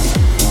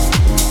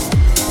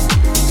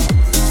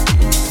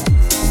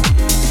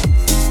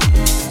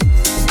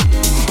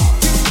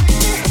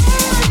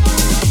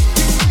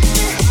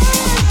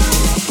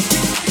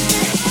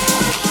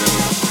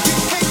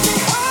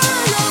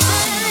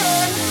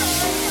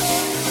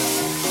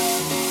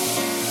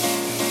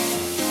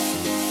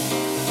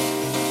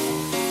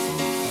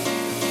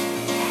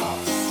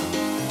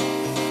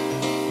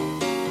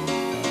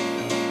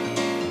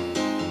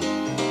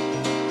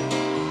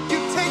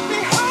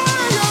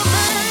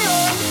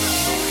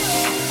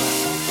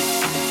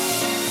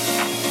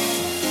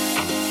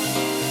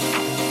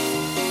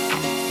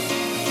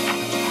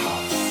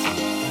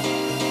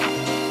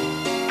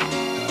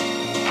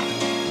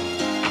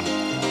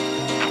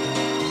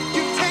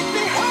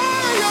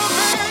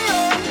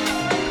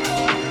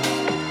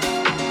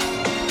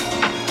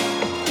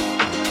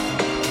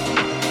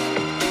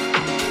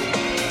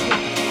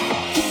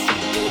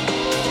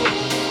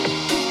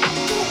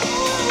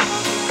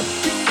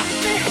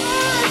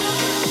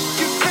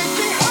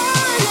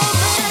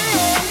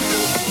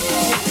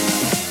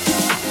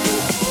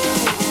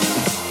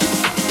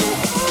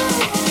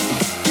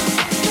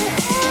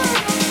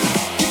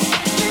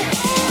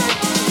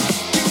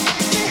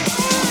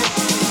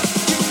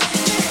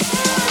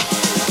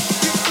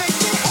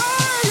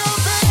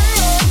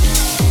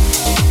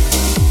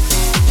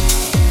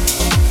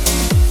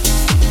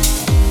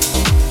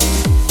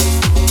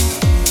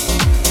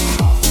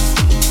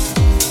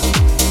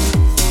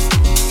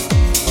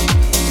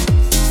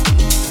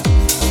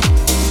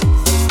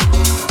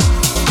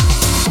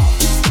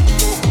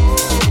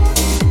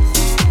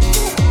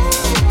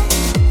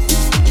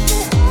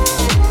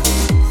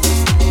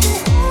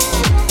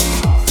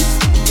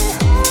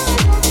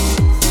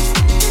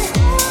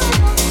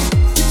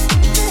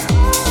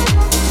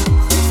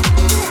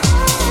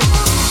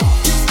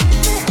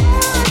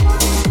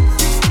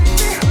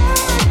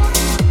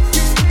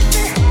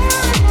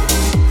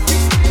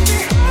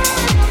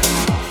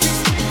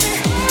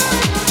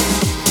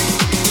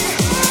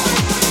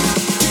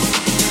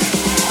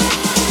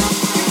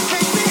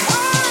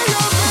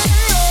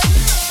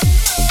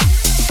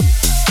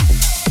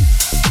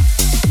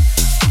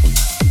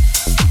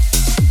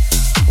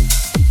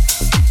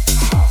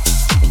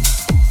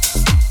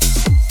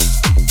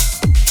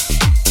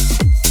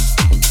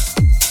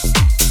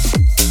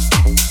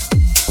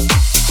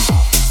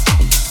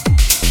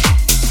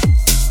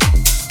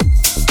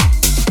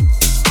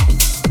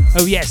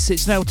 Oh yes,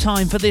 it's now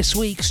time for this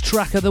week's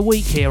track of the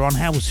week here on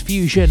House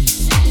Fusion.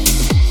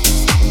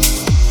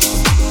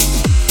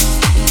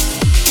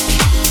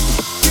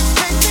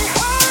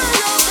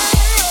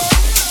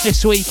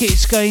 This week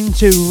it's going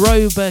to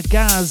Roba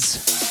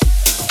Gaz,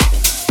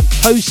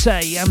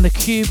 Jose and the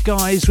Cube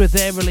guys with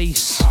their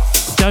release,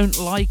 Don't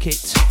Like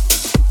It.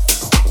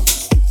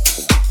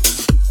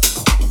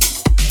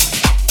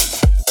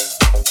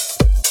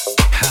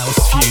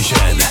 House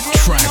Fusion,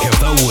 track of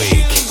the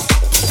week.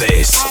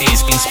 This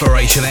is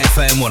Inspiration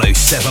FM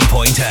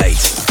 107.8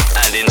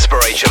 and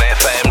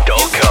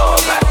InspirationFM.com.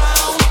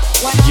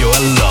 You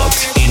are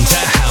locked into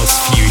House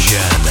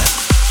Fusion.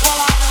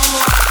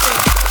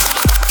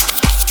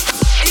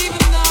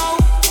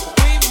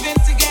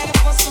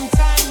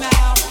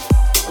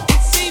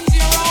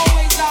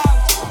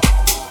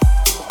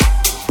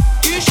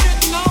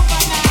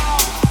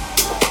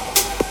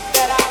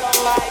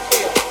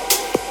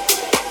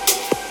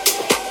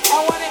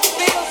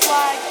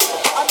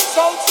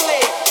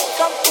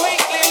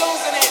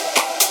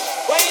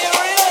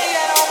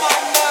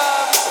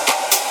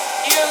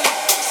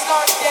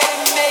 Start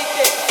getting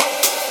naked,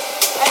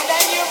 and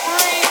then you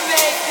breathe in.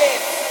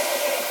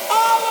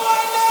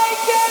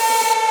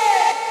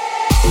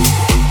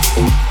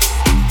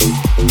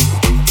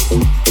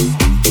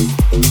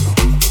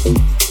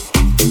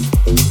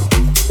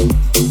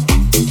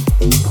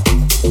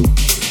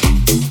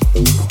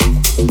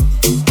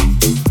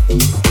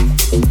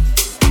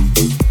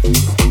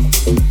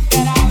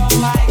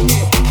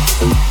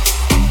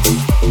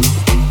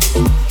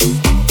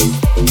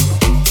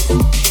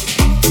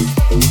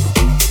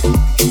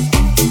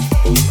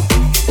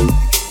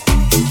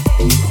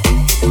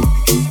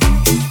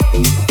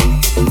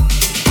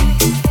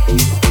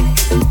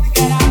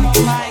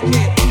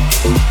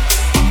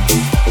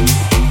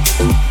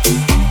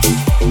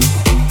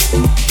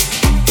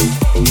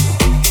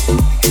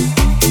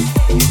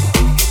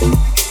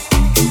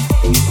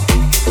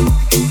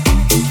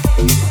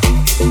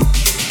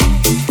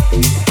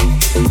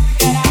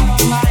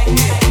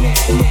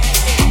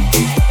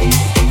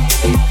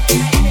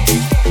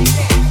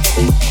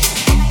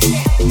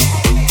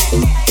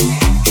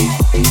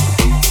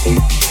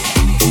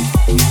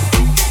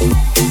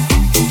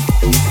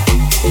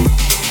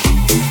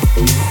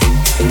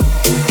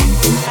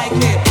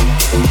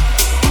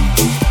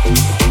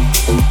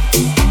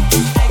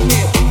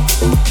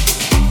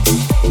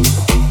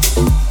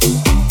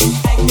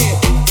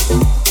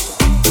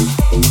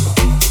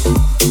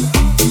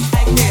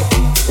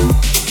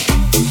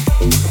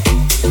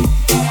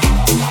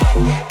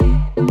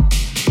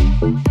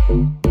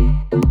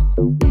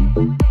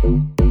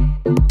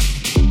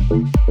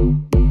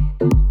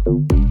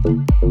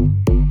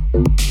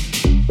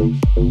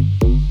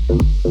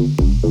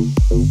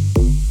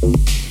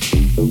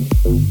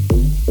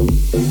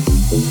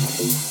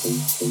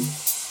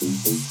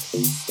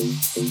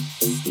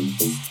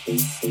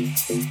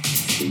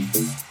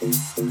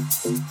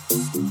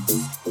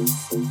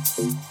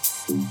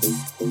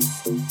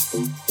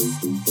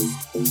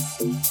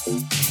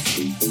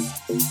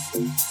 I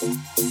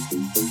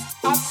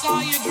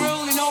saw you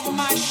drooling over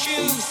my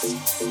shoes.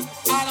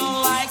 I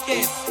don't like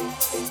it.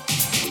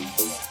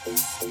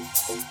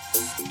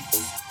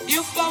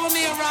 You follow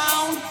me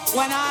around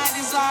when I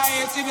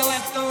desire to be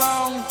left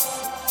alone.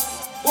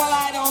 Well,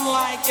 I don't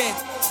like it.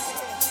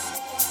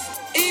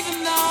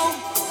 Even though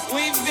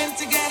we've been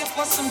together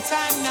for some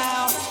time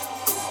now,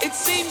 it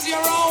seems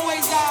you're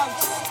always out.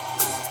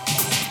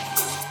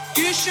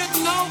 You should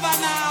know by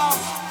now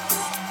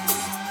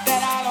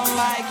that I don't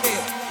like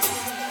it.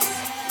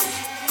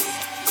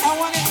 And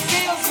when it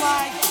feels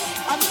like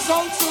I'm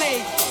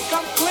totally,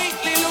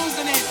 completely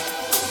losing it,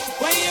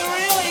 when you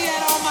really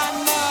get on my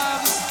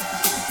nerves,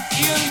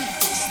 you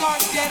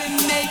start getting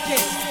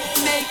naked,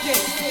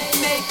 naked,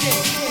 naked,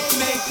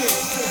 naked,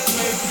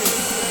 naked.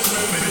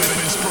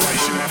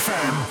 Inspiration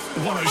FM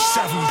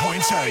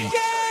 107.8.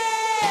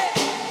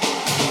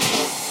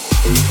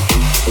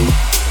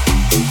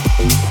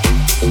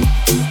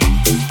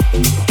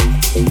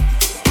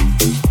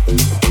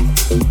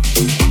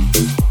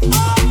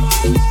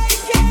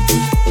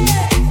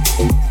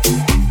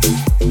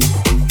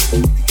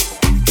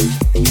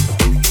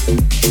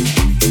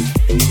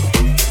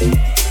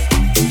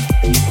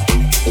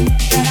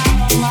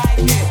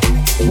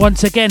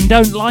 Once again,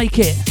 Don't Like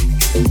It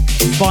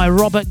by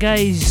Robert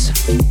Gaze,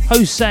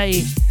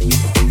 Jose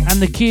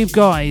and the Cube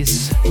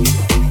Guys.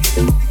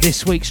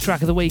 This week's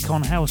track of the week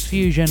on House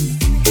Fusion.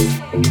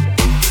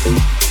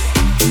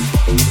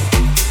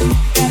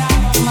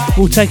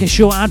 We'll take a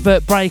short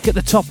advert break at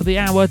the top of the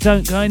hour.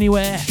 Don't go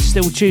anywhere.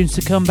 Still tunes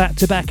to come back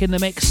to back in the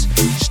mix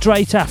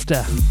straight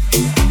after.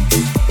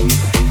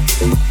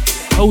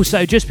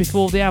 Also, just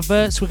before the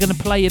adverts, we're going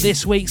to play you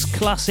this week's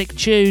classic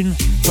tune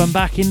from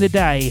back in the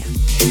day.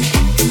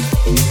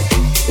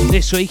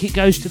 This week it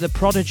goes to The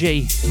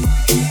Prodigy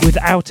with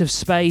Out of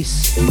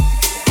Space.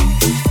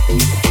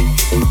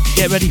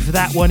 Get ready for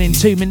that one in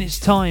 2 minutes'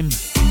 time.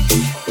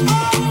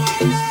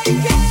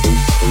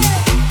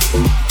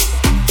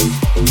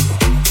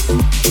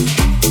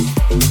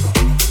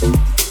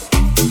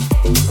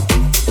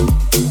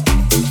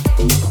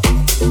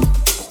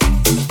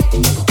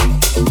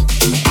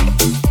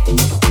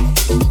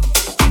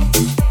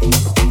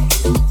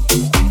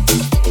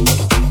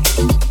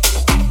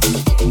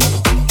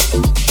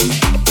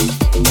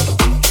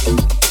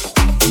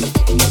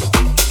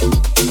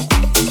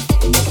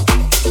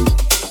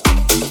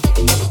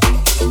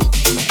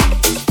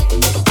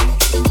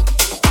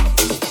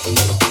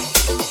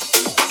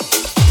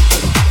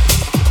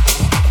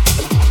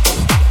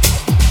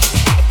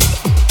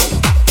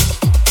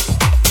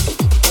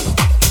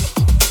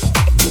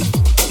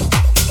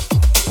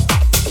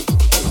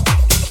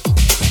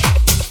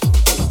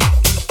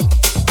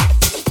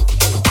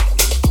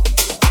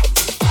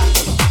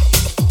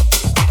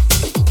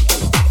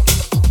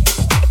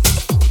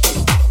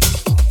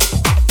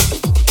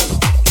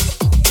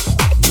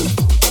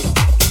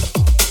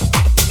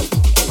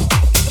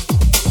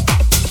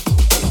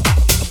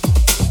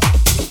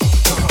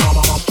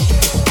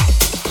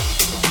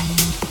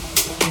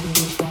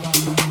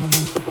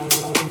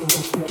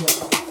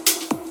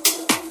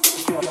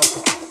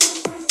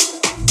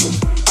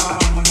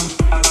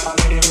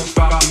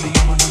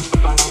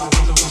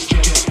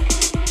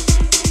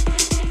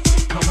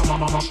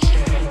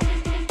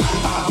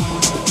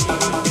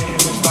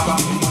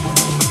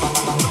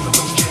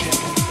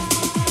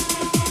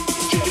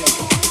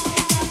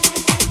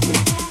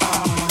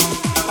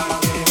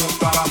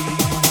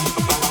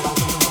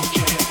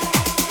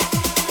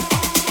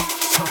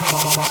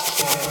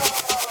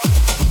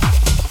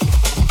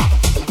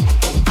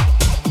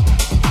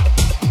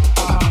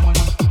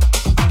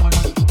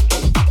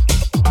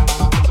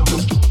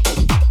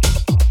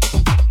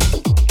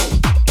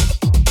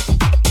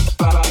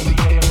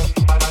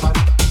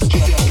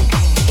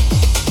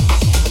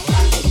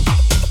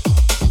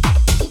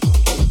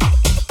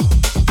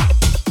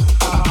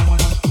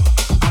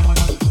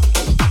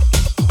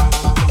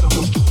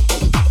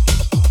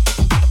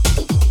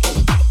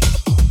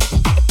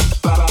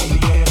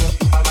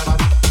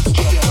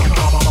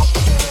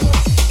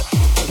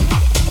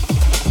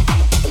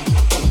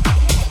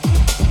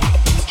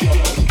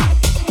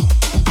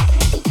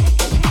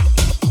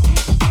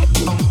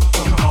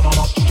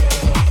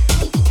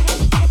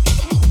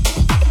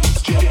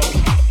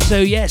 So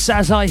yes,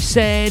 as I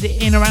said,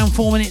 in around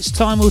 4 minutes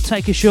time we'll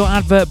take a short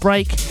advert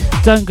break.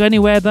 Don't go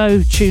anywhere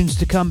though, tunes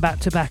to come back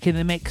to back in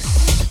the mix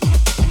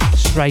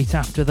straight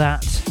after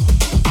that.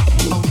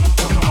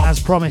 As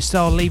promised,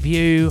 I'll leave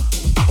you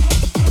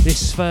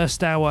this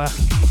first hour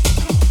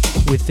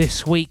with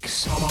this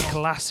week's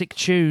classic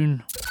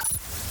tune.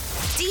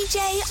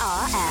 DJ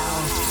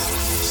RL.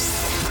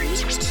 3,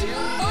 2, 1.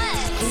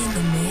 In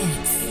the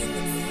mix.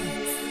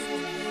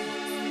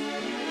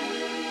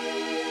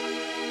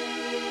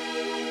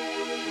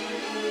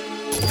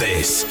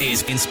 This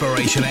is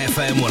Inspiration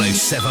FM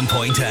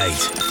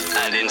 107.8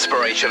 and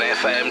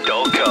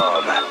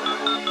InspirationFM.com.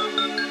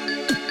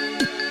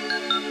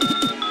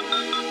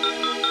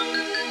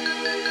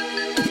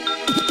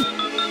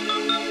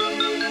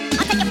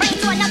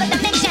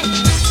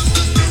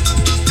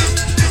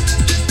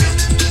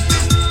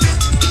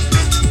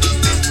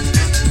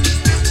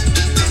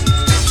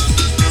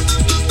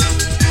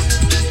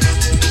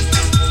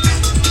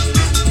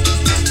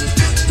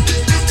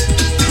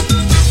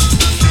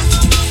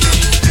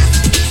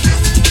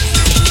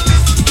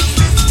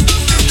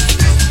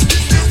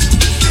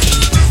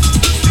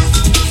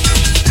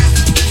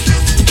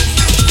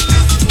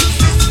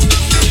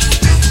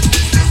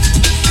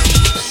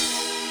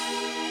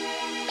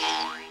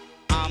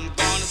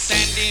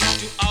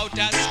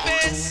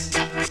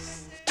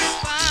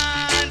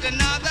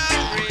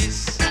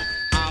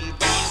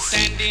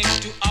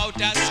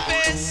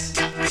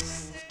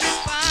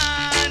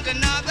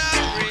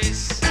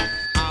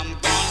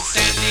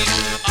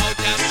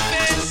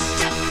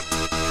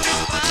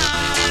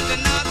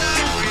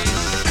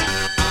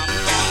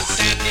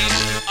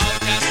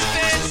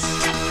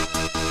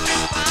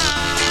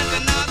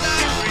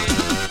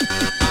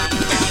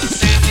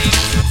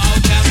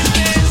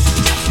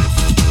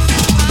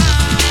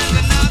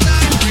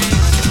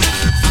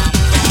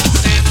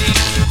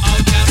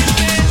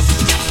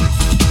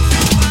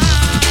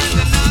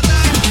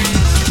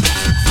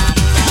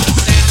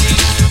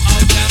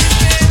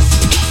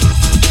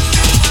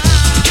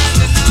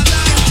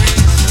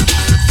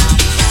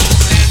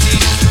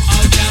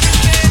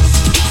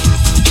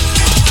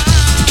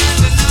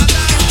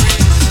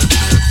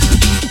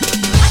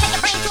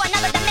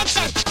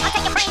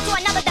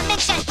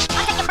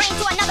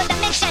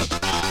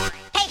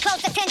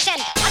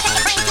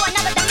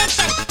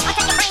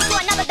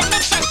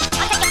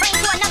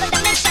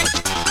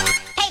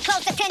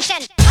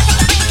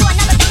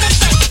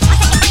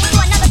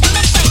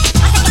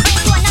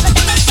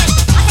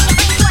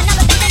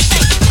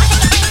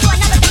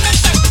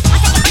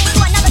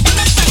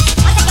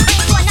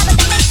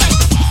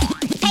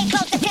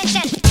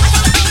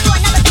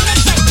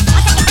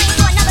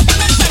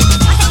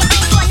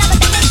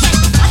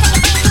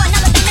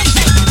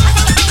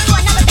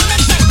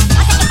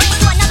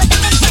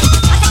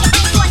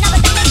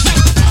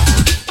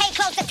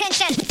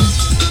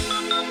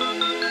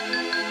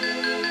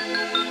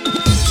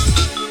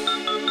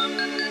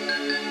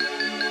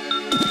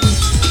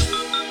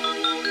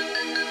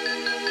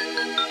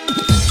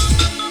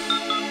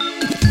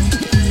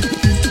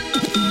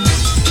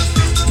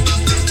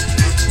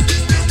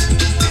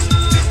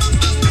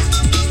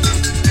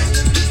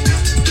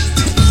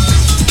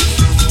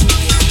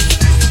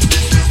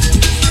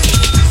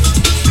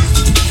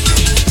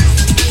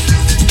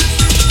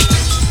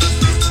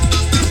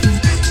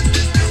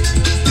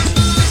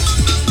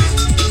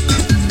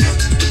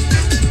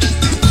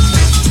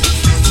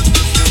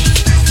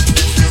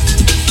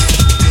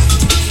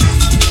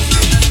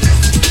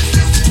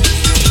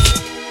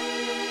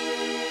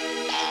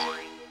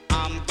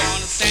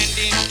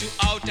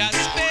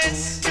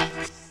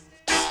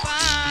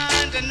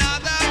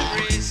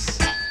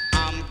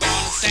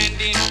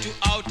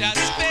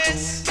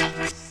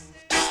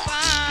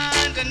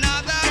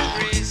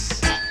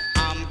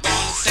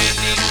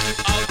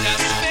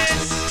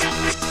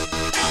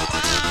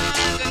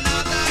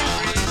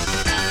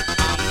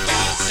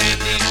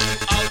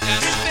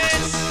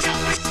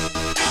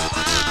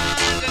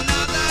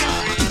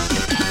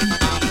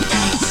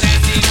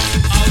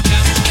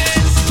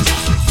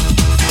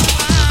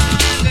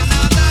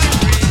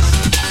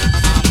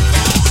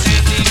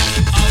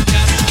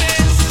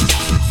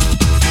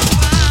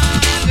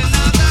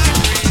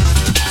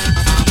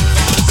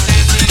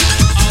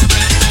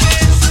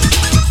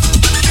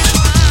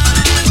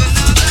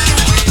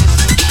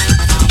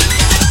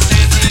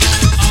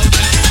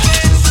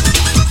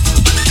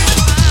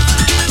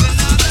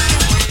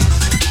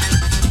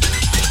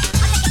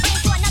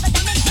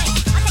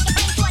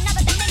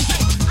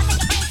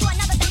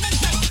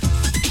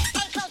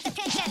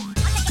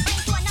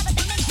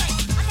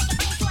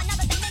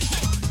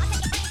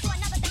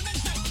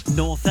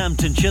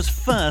 Lancashire's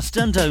first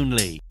and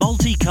only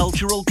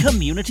multicultural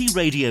community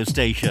radio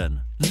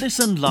station.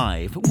 Listen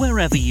live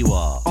wherever you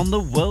are on the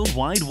World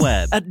Wide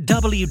Web at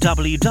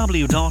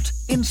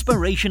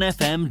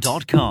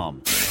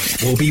www.inspirationfm.com.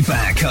 We'll be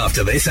back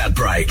after this ad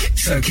break,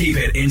 so keep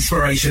it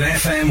Inspiration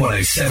FM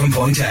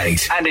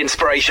 107.8 and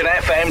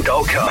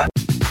inspirationfm.com.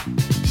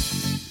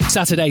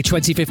 Saturday,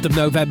 25th of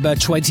November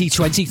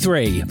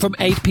 2023 from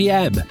 8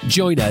 p.m.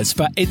 Join us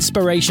for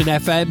Inspiration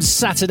FM's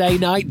Saturday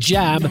Night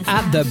Jam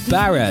at the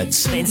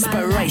Barretts.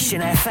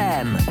 Inspiration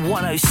FM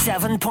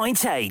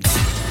 107.8.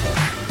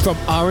 From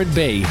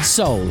R&B,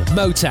 soul,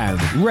 Motown,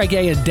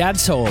 reggae and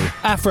dancehall,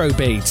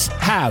 Afrobeats,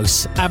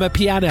 house,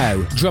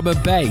 amapiano, drum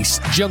and bass,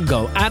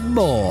 jungle and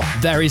more,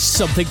 there is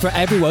something for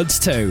everyone's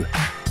too.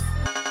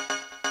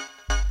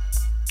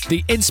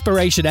 The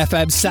Inspiration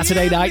FM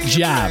Saturday Night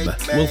Jam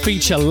will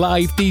feature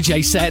live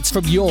DJ sets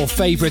from your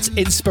favourite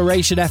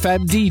Inspiration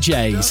FM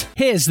DJs.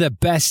 Here's the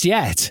best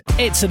yet.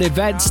 It's an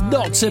event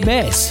not to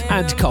miss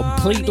and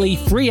completely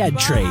free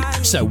entry,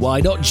 so why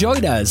not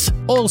join us?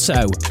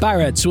 Also,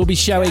 Barretts will be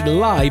showing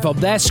live on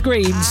their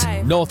screens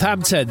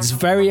Northampton's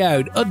very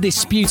own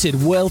undisputed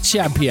world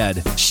champion,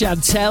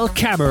 Chantel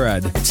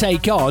Cameron,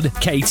 take on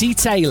Katie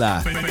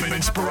Taylor.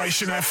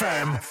 Inspiration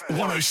FM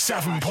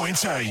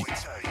 107.8.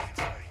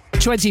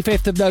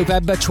 25th of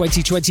November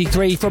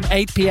 2023 from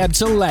 8 p.m.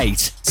 till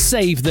late.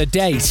 Save the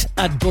date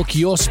and book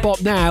your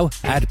spot now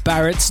at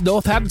Barretts,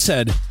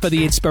 Northampton for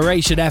the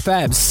Inspiration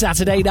FM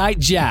Saturday Night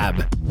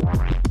Jam.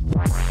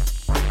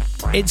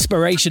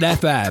 Inspiration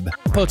FM,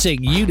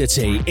 putting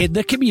unity in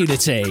the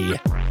community.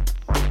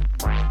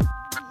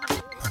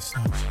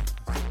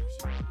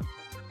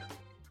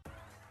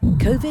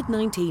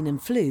 COVID-19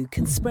 and flu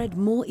can spread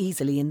more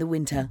easily in the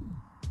winter.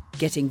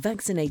 Getting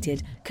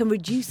vaccinated can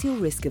reduce your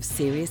risk of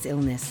serious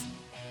illness.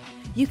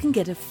 You can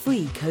get a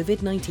free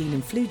COVID-19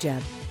 and flu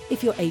jab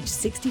if you're aged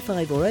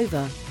 65 or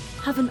over,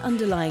 have an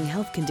underlying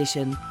health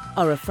condition,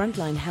 are a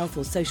frontline health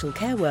or social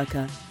care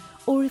worker,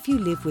 or if you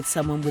live with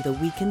someone with a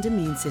weakened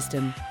immune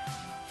system.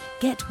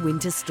 Get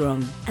winter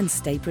strong and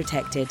stay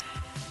protected.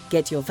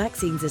 Get your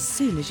vaccines as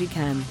soon as you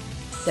can.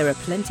 There are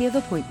plenty of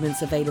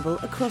appointments available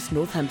across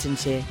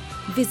Northamptonshire.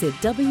 Visit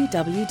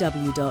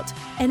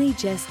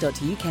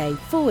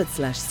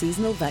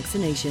www.nhs.uk/seasonal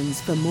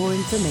vaccinations for more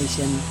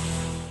information.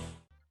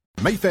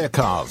 Mayfair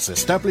Cars,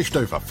 established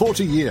over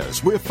 40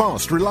 years, we're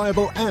fast,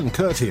 reliable and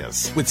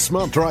courteous. With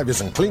smart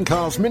drivers and clean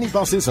cars,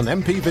 minibuses and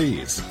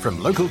MPVs.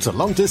 From local to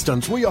long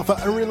distance, we offer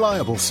a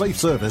reliable, safe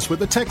service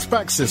with a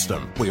text-back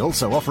system. We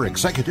also offer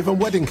executive and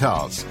wedding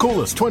cars. Call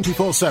us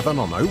 24/7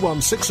 on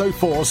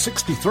 01604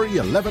 63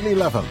 11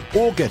 11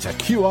 or get a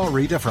QR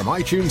reader from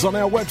iTunes on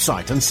our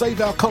website and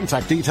save our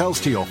contact details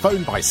to your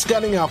phone by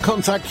scanning our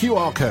contact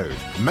QR code.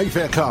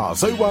 Mayfair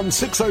Cars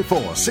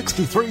 01604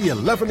 63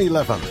 11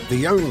 11,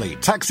 the only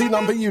taxi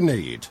number you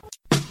need.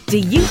 Do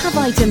you have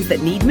items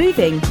that need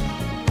moving?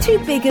 Too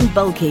big and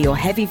bulky or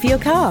heavy for your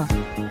car?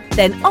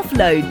 Then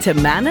offload to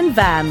Man and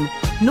Van,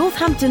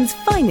 Northampton's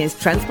finest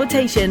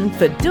transportation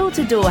for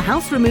door-to-door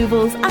house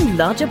removals and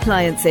large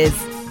appliances.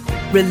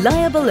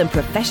 Reliable and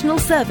professional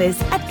service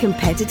at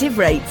competitive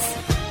rates.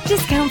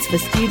 Discounts for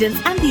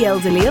students and the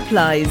elderly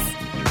applies.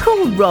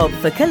 Call Rob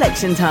for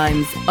collection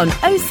times on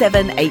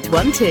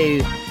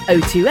 07812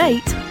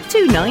 028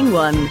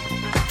 291.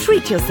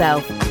 Treat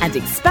yourself and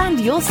expand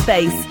your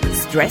space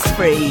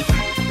stress-free.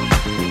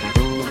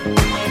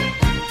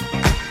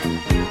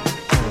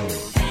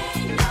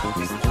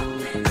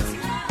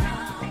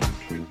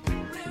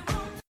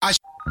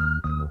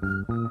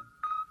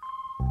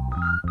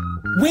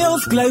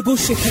 Wills Global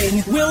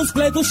Shipping. Wills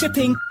Global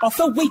Shipping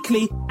offer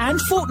weekly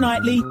and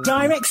fortnightly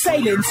direct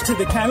sailings to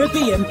the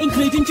Caribbean,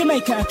 including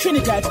Jamaica,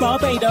 Trinidad,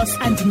 Barbados,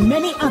 and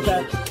many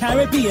other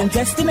Caribbean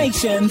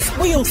destinations.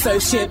 We also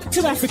ship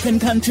to African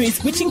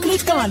countries, which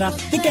include Ghana,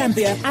 the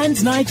Gambia,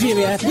 and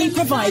Nigeria. We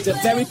provide a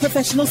very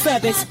professional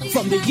service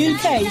from the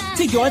UK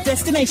to your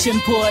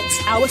destination port.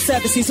 Our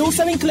services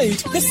also include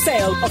the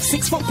sale of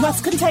 6-foot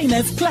plus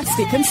containers,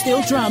 plastic and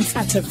steel drums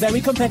at a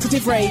very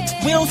competitive rate.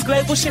 Wills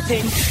Global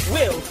Shipping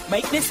will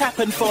make this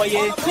happen for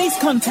you. Please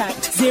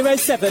contact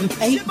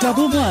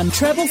 07811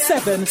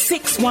 777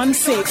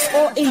 616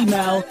 or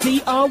email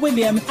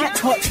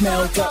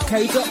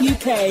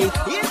drwilliam@hotmail.co.uk.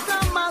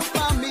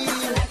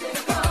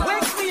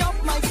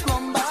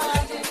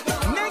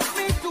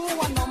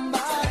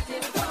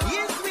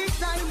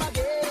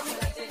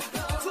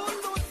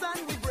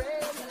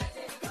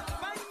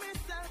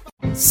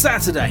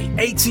 Saturday,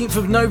 18th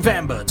of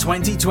November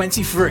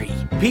 2023,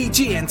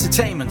 PG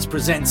Entertainment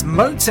presents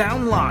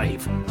Motown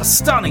Live, a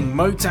stunning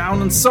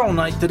Motown and soul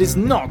night that is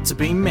not to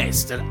be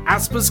missed at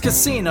Asper's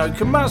Casino,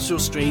 Commercial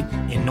Street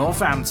in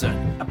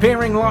Northampton.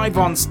 Appearing live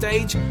on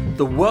stage,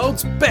 the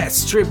world's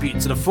best tribute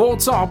to the Four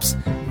Tops,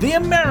 the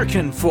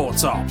American Four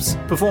Tops,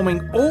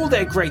 performing all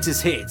their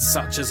greatest hits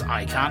such as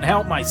I Can't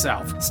Help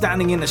Myself,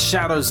 Standing in the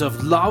Shadows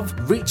of Love,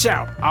 Reach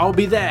Out, I'll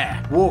Be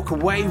There, Walk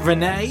Away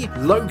Renee,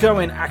 Loco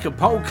in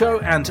Acapulco,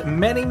 and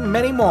many,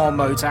 many more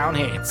Motown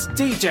hits.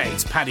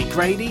 DJs Paddy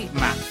Grady,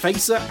 Matt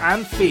Facer,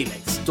 and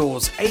Felix.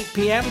 Doors 8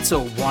 p.m.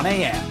 till 1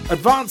 a.m.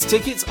 Advance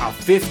tickets are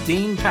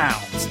 £15.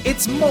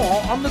 It's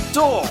more on the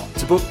door.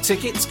 To book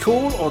tickets,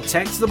 call or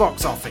text the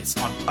box office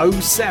on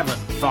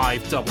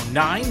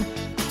 07599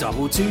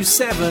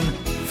 227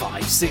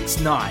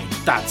 569.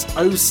 That's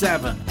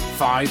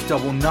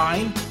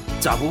 07599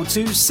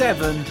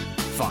 227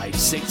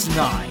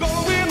 569.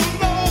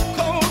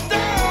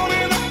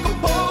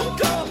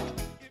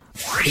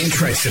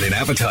 Interested in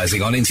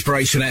advertising on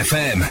Inspiration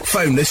FM?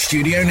 Phone the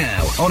studio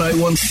now on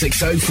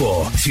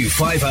 01604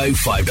 250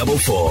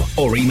 544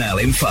 or email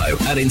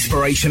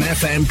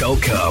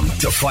info@inspirationfm.com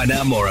to find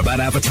out more about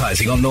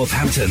advertising on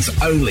Northampton's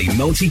only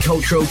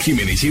multicultural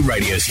community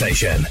radio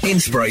station.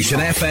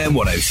 Inspiration FM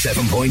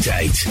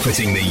 107.8,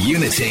 putting the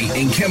unity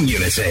in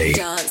community.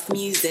 Dance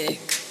music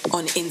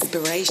on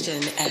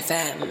Inspiration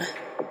FM.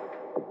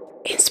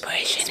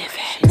 Inspiration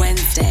FM.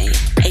 Wednesday,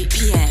 8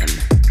 p.m.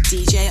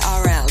 DJ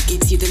RL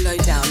gives you the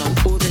lowdown on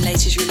all the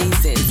latest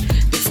releases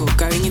before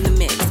going in the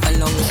mix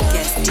along with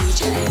guest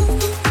DJ.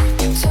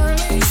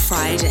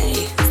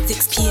 Friday,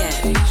 6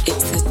 p.m.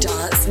 It's the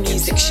Dance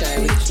Music Show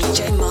with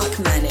DJ Mark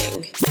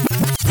Manning.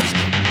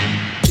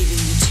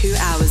 Giving you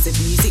 2 hours of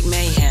music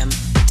mayhem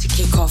to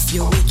kick off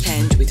your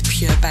weekend with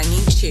pure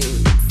banging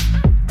tunes.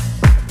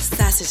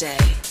 Saturday,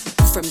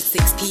 from 6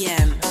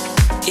 p.m.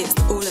 It's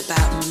all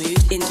about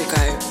Mood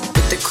Indigo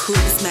with the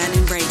coolest man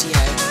in radio,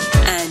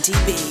 Andy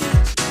B.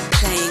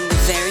 Playing the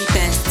very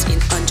best in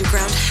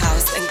underground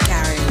house and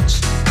garage.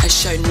 A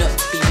show not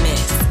to be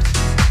missed.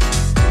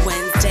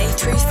 Wednesday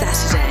through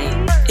Saturday,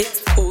 it's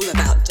all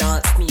about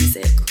dance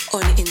music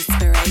on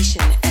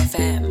Inspiration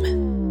FM.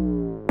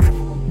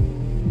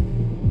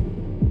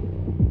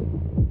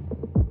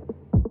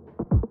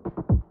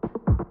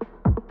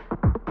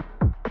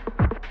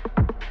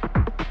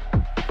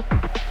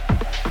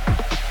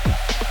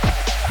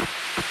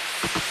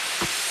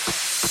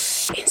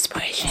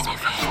 Inspiration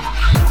FM.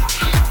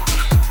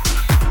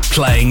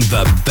 Playing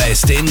the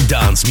best in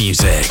dance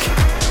music.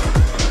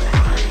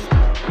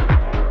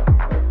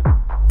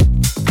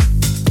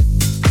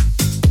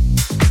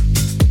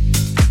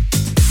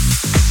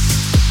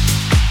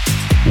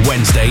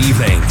 Wednesday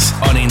evenings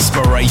on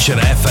Inspiration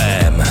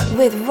FM.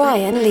 With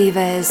Ryan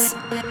Levers.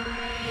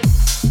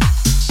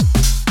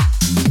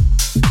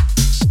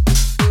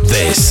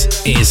 This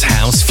is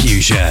House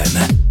Fusion.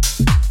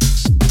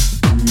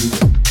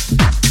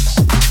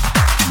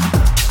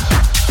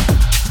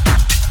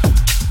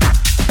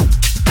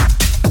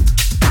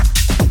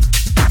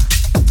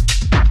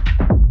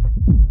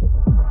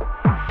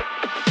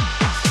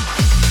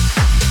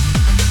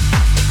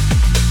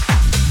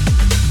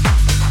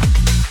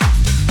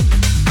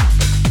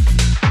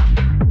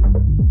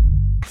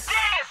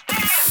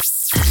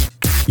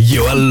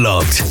 You are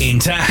locked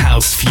into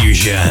House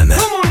Fusion.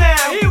 Come on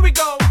now, here we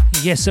go.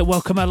 Yes, so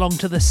welcome along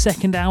to the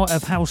second hour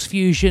of House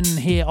Fusion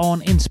here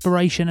on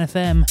Inspiration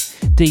FM.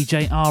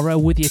 DJ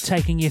RL with you,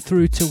 taking you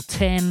through till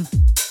 10.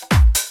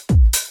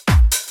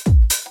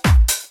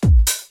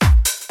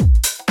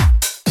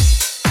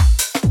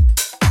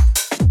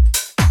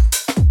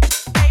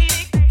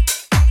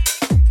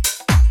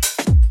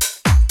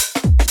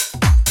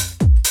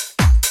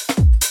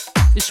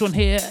 This one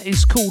here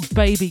is called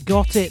Baby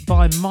Got It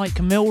by Mike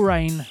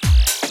Milrain.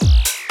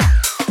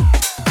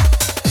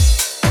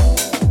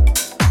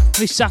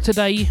 This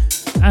Saturday,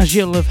 as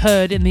you'll have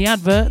heard in the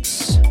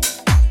adverts,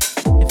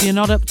 if you're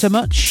not up to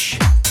much,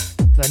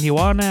 then you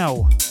are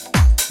now.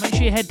 Make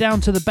sure you head down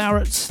to the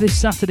Barretts this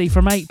Saturday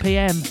from 8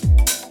 p.m.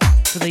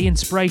 for the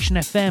Inspiration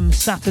FM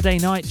Saturday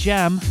Night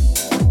Jam.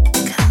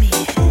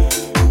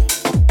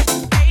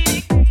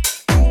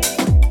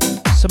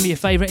 Some of your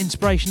favourite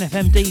Inspiration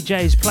FM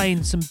DJs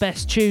playing some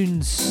best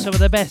tunes, some of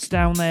the best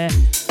down there,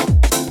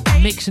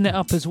 mixing it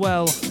up as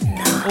well,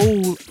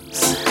 all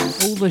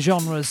the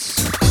genres.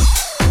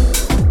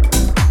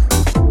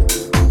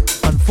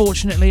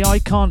 Unfortunately, I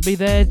can't be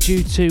there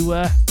due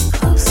to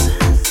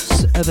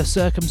other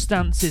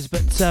circumstances,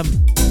 but to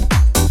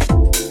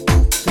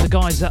the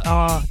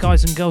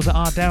guys and girls that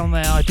are down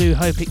there, I do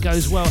hope it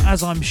goes well,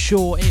 as I'm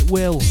sure it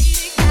will.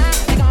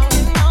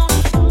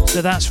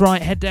 So that's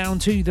right, head down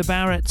to the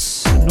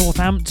Barretts,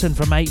 Northampton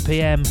from 8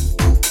 p.m.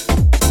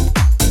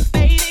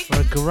 for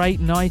a great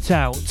night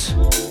out.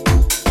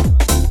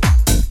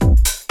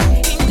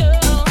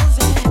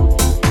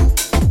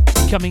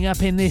 Coming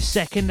up in this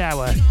second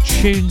hour,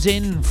 tunes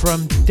in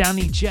from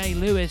Danny J.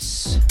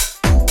 Lewis,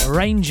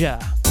 Ranger,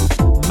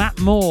 Matt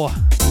Moore,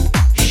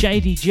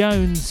 Shady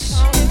Jones,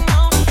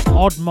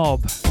 Odd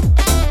Mob,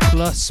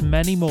 plus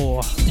many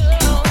more.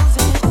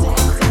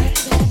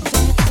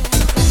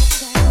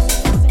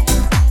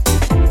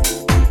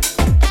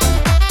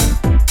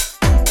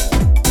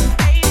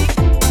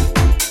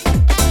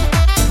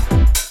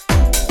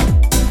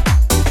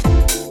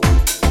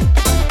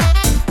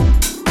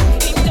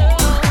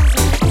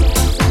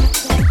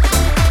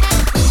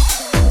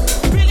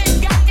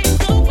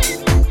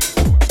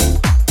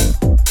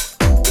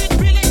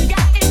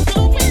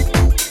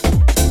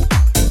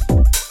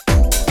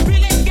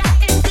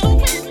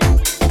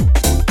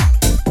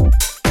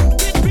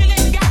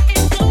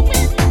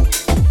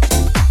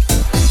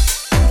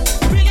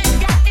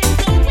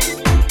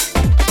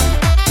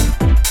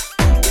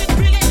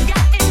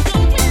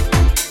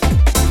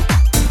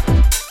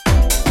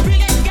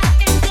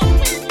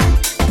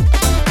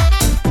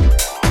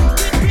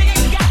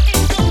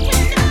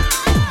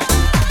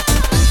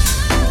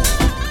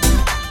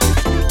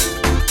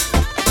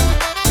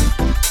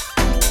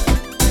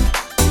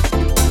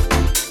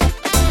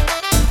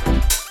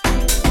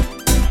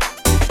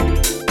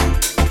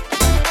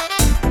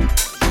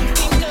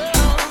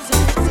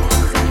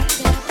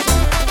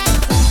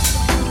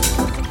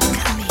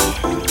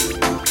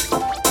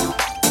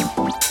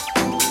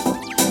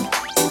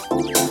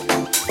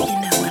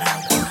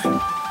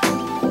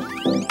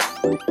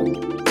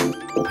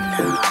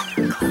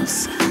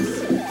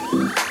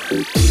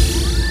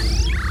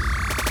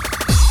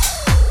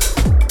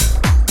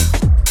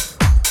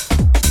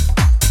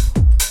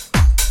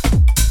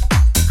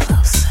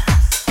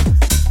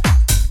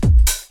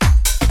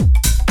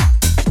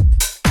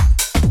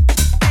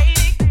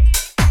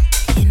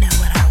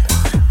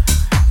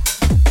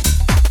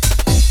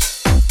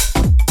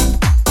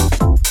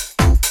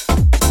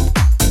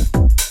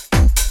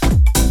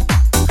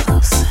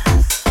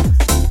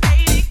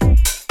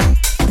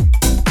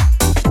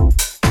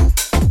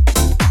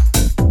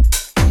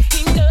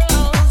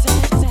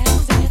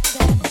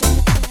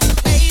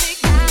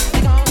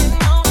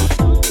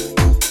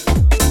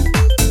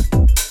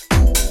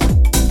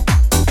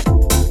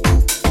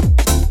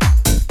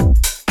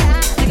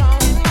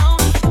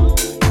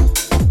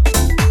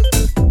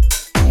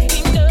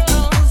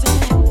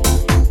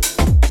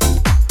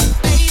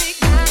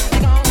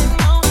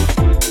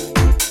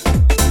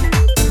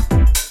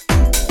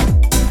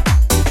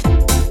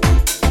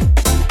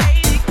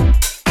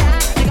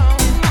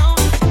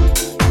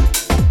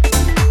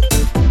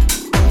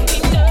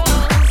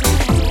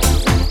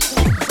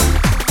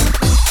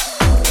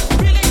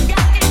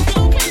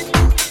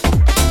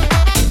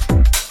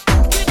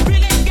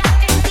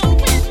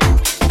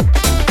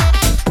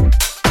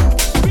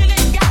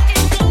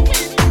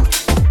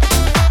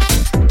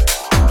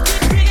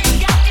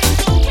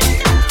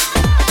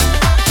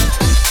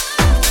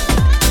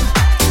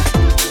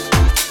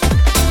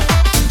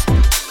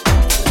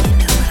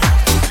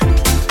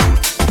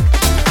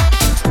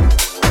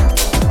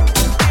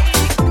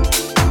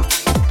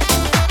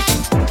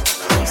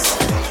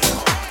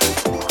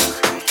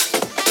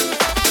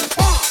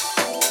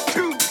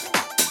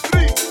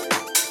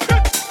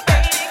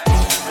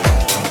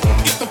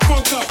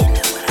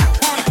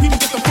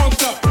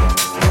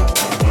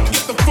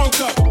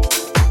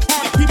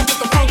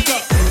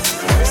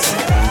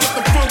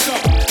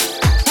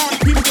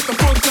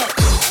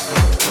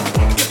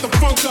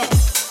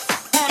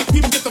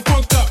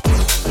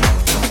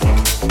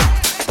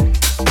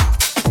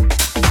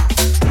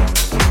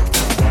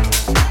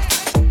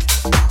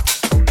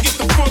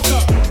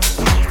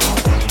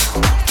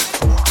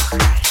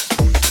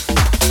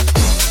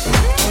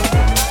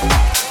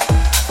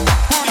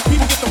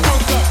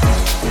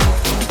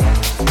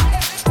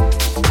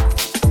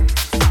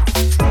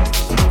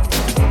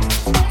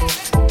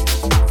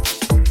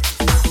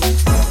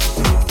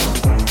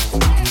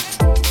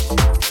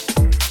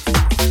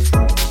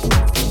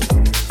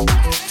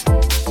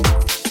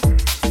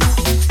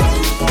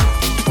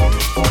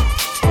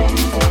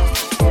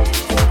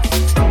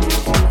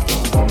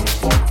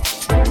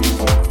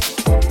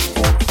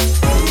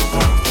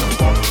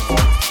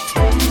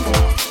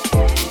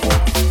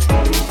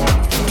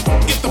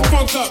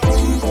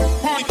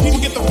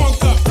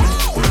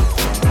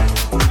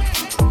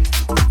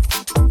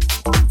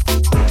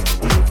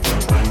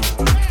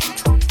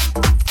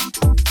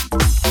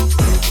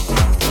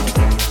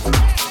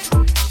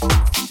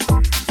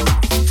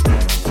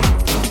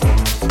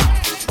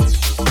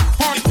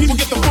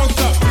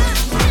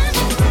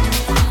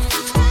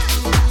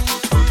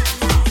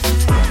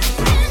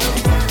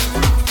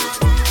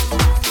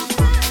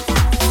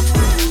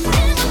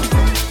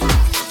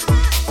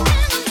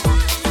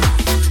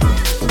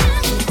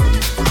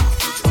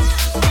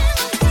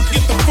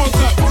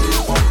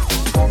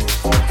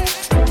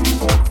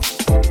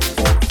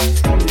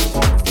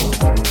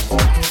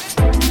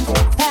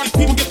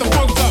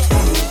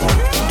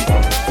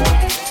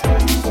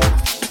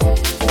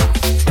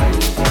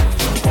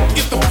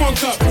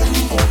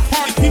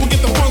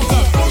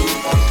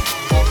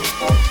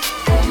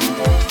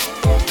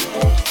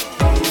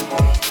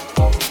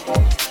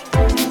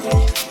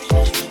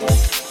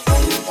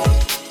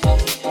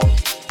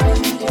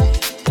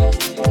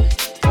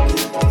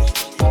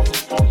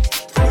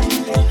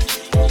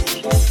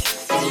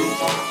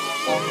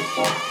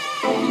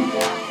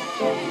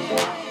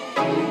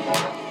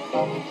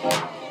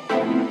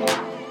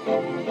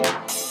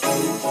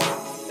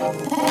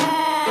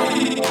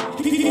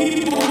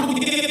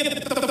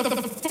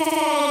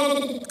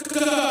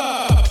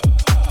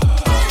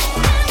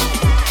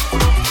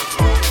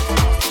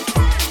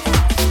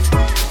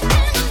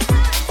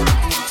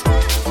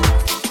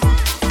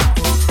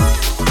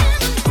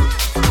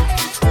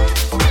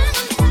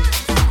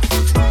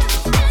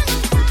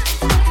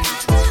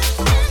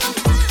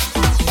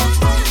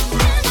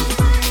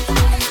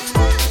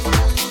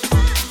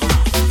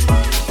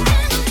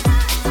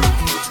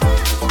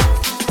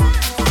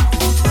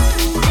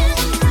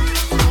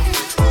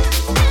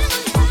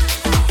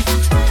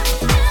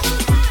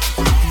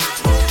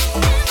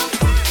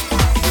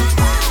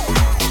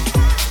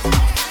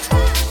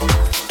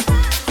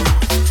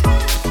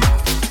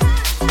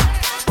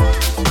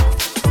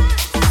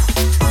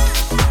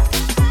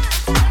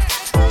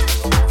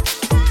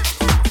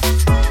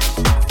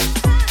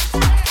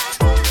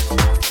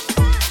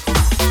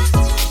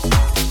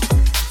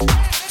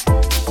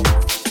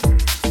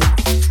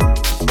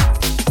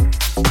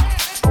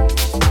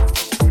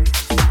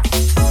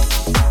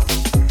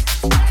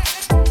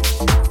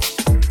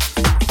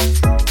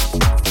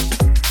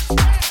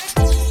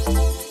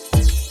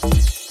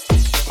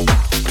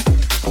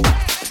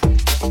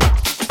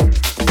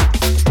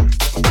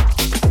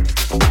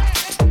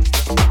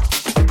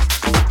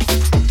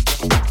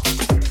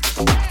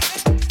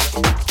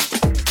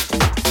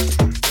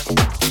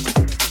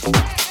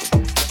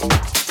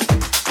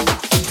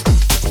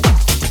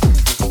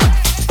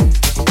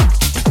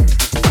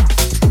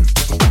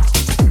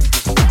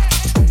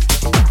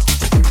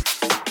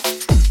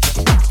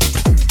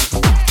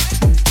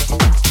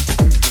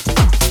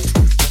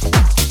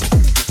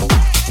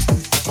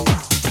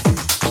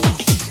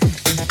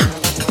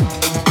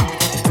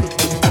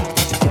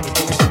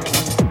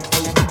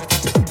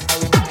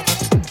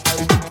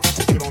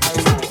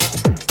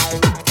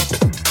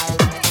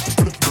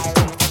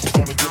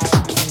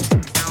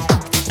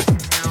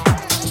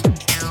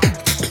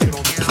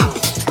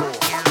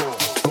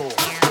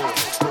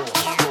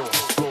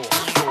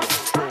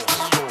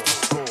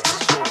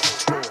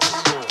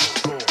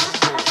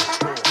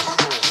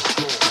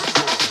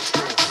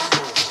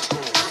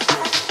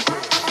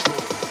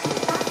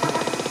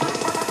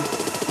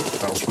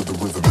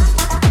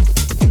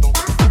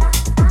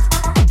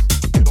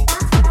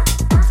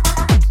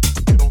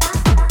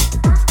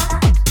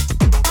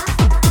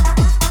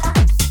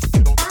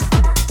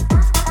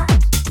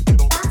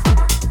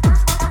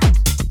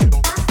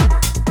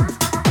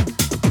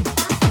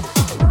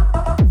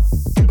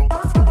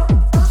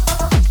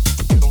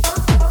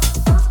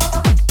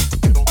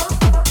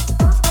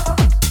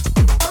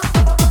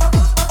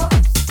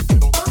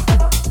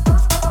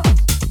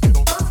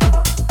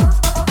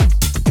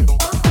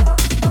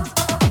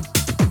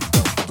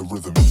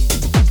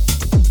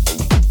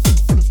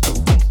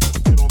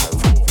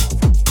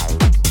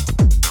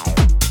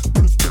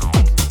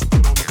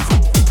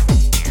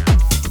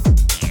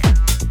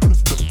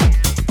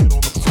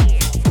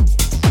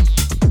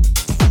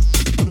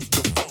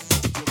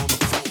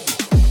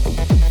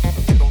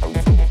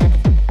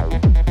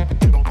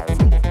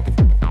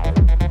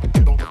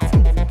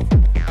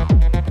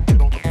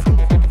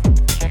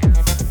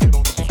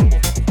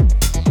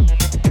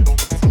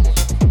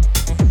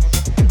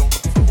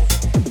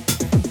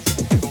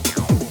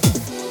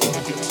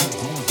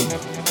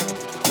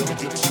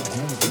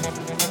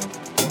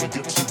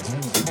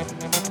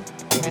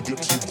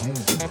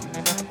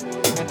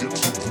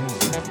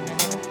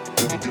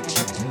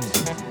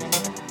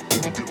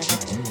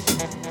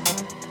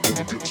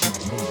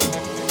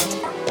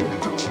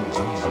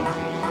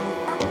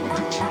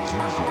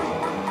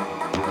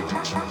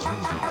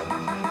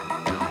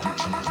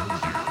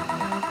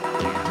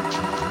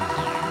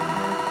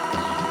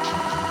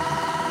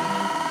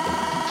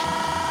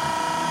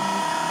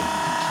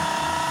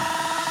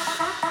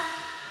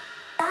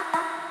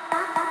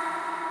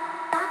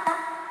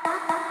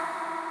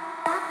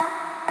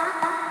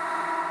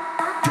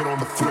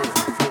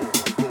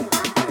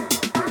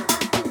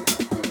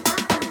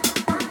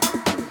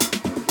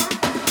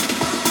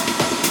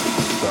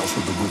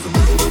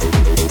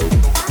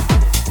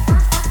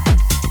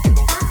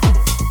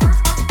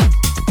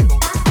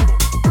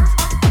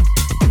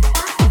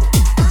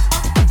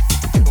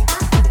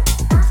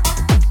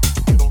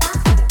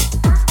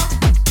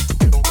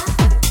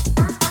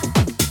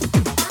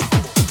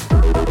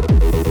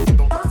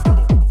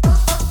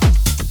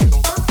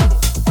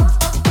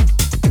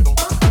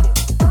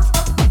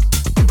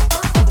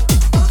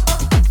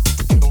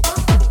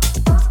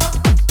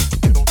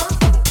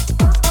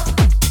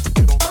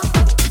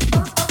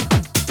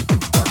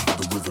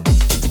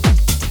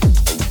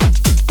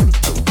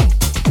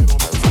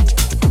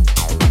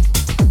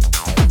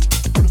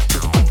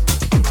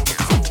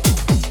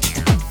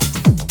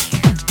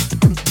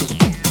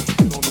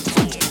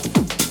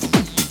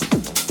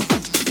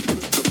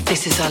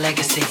 This is our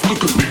legacy.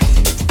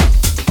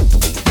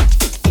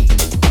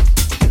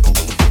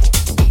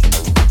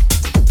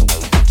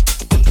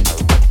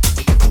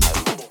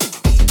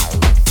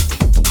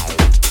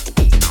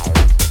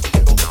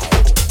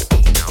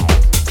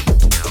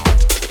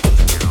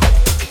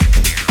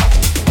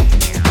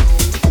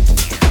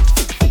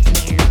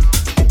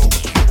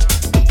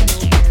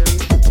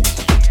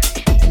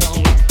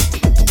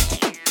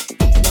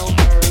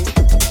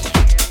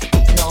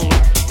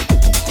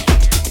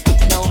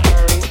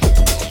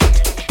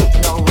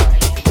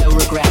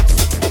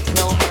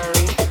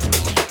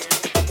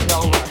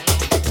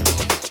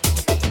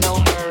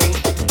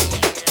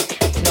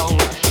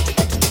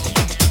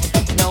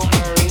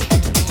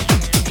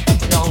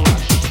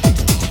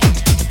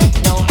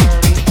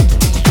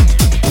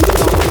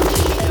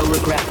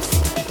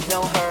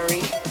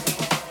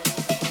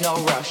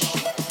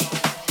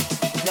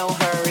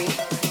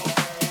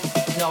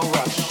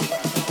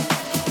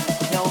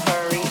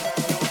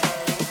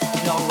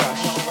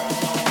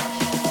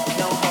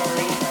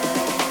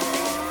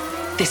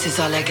 This is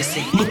our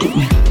legacy. Look at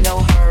me. No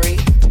hurry,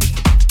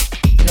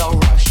 no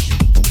rush.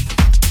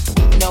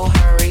 No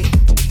hurry,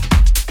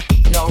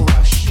 no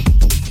rush.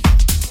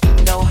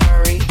 No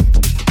hurry,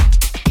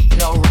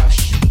 no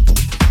rush.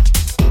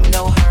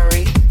 No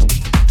hurry,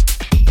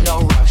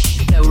 no rush.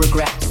 No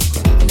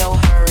regrets. No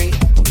hurry,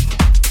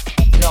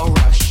 no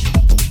rush.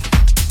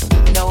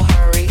 No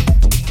hurry,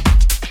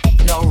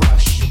 no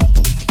rush.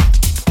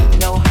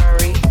 No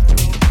hurry,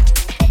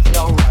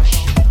 no rush.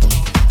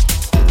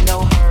 No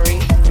hurry,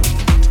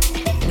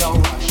 no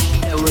rush.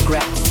 No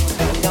regrets.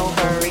 No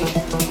hurry,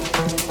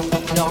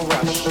 no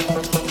rush.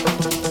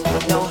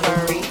 No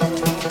hurry,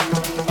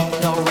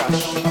 no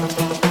rush.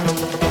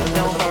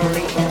 No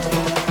hurry,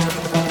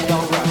 no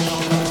rush.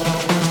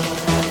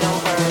 No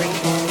hurry.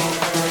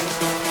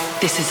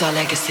 This is our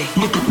legacy.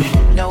 Look at me.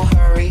 No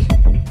hurry,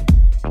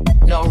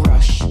 no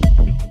rush.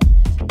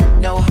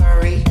 No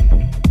hurry,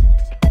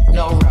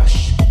 no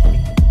rush.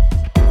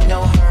 No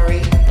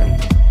hurry,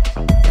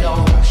 no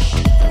rush.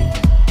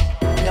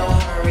 No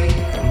hurry,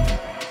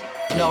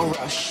 no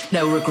rush.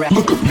 No regret.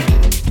 Look at me.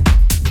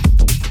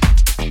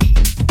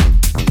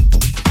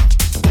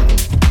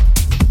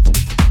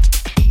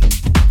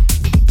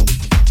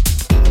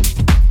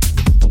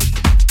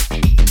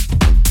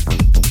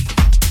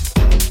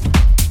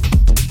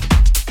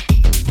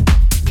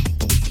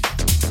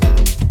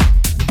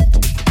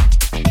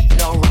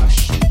 No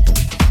rush.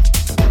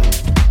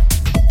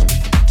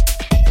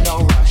 No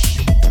rush.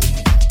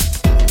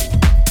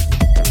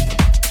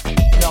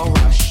 No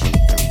rush.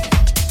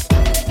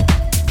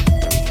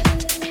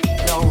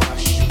 No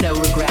rush. No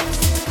regrets.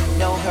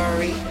 No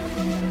hurry.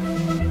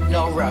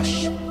 No rush.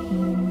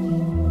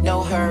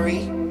 No hurry.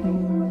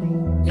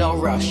 No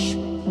rush.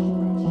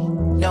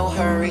 No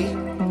hurry.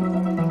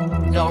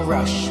 No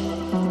rush.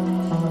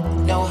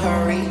 No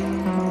hurry.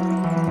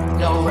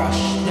 No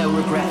rush. No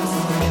regrets.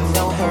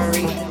 No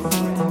hurry.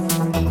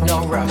 No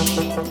rush.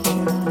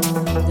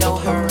 No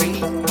hurry.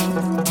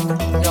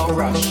 No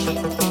rush.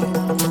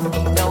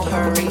 No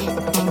hurry.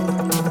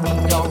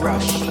 No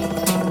rush.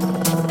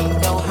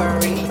 No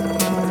hurry.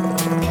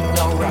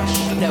 No rush.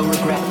 No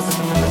regrets.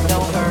 No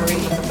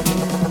hurry.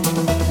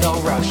 No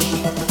rush.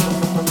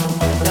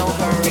 No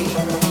hurry.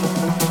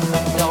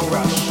 No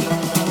rush.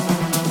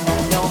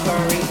 No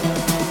hurry.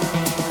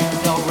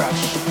 No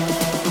rush.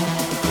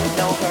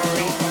 No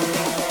hurry.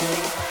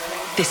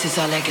 This is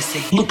our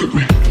legacy. Look at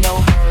me. No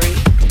hurry.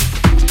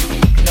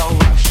 No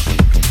rush.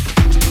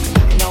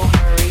 No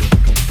hurry.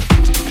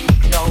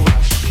 No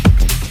rush.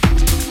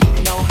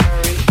 No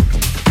hurry.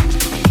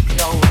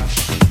 No rush.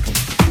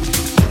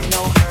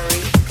 No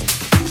hurry.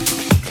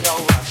 No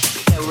rush.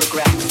 No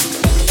regrets.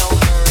 No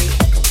hurry.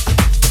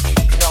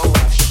 No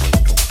rush.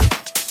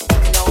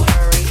 No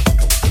hurry.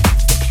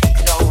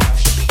 No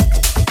rush.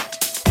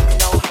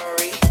 No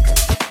hurry.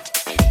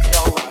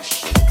 No rush.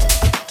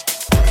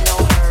 No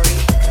hurry.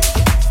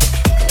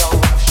 No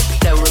rush.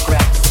 No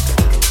regrets.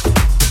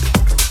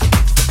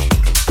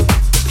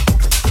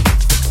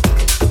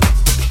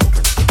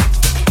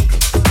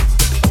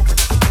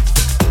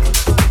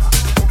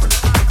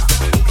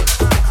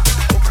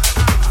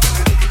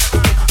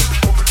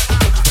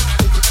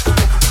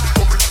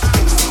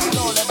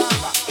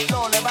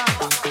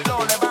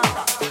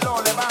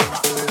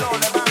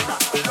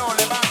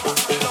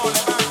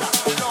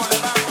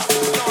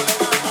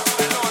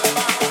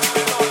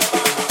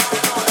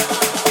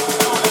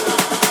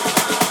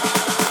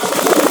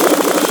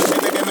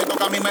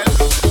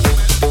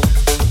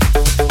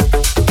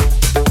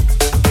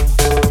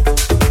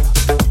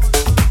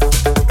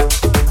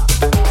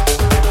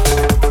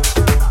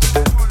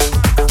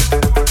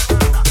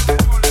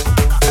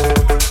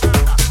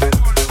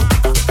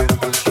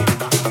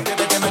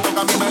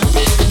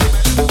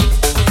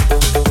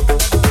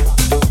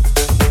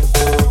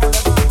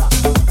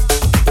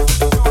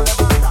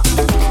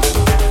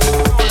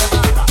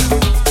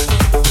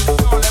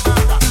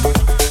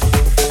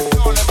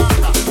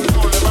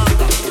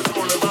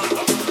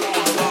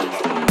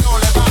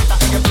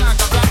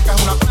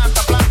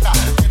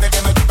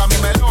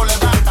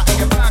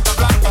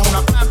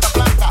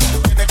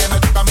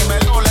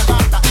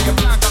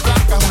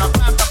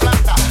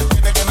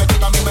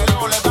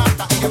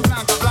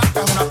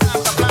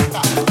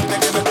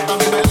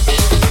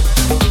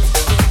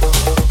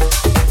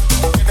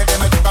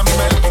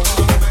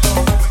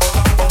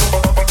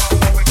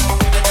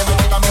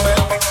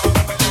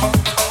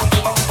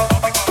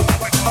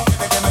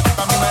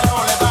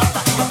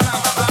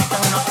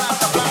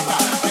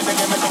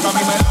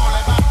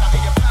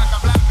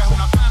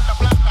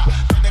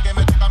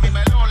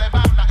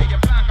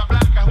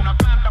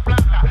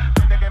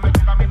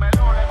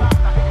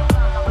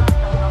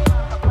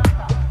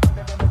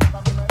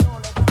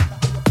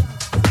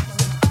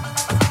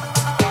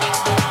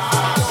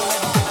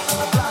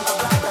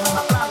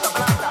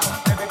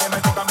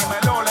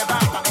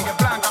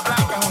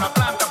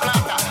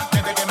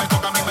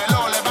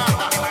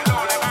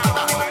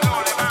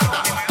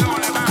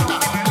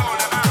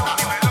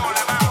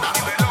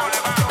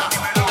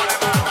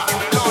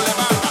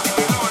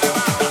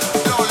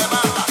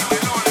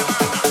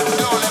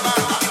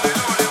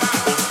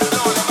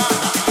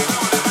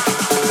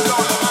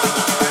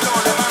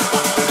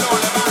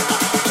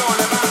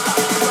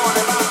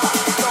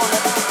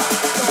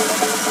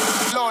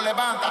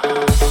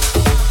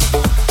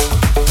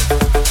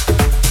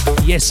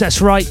 Yes,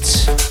 that's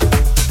right.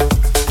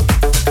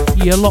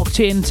 You're locked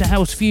in to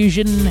House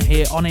Fusion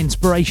here on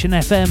Inspiration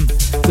FM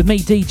with me,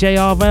 DJ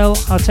RL.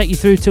 I'll take you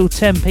through till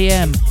 10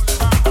 p.m.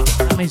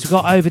 That means we've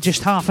got over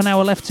just half an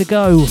hour left to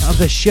go of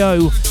the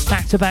show.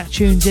 Back-to-back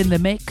tunes in the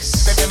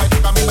mix.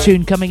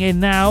 Tune coming in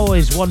now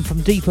is one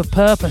from Deeper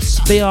Purpose,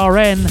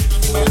 BRN,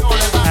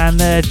 and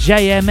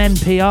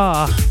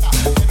JMNPR.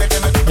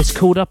 It's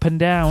called Up and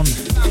Down.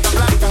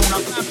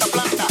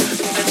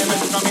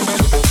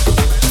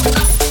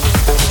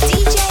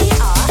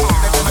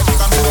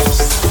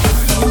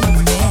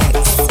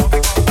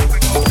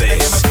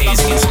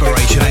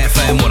 Inspiration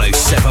FM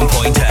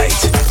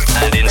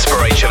 107.8 and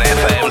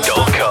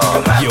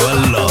InspirationFM.com. You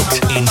are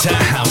locked into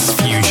House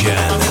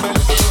Fusion.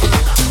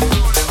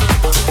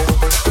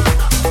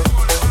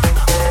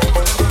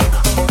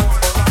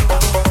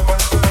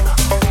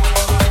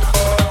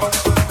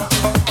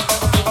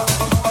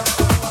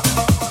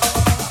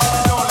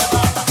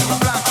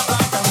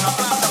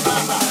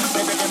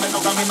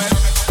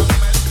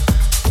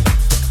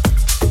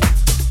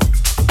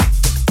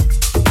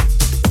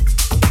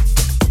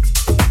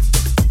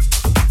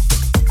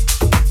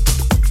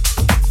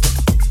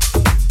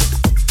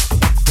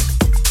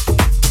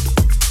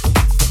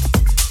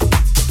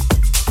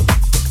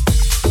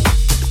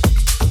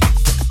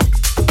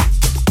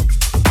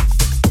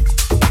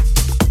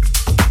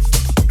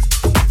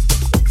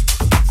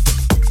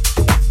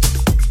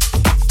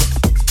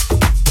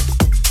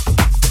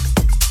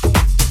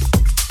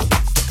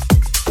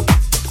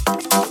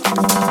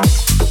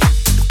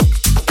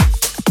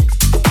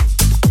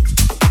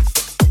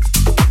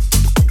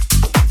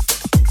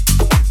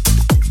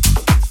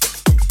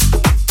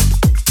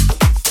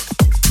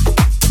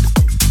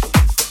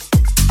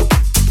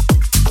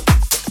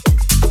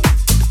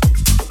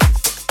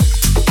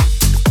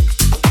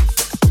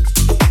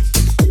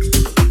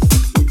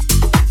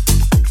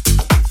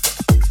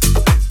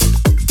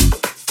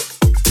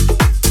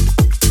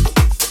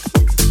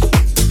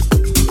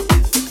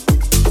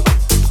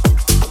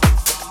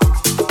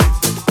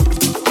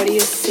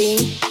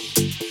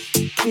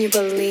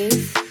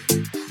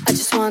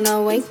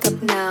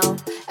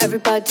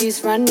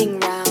 Everybody's running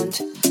round.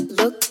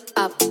 Look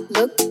up,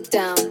 look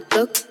down,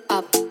 look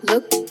up,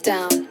 look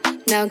down.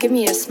 Now give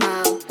me a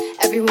smile.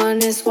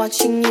 Everyone is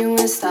watching you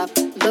and stop.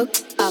 Look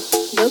up,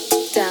 look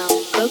down,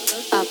 look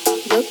up,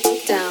 look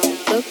down,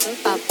 look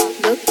up,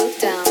 look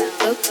down,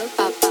 look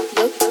up,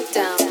 look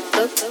down,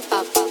 look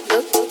up,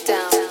 look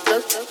down,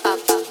 look up,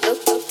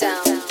 look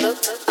down,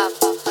 look up,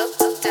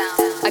 look down.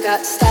 I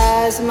got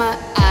stars in my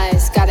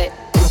eyes, got it.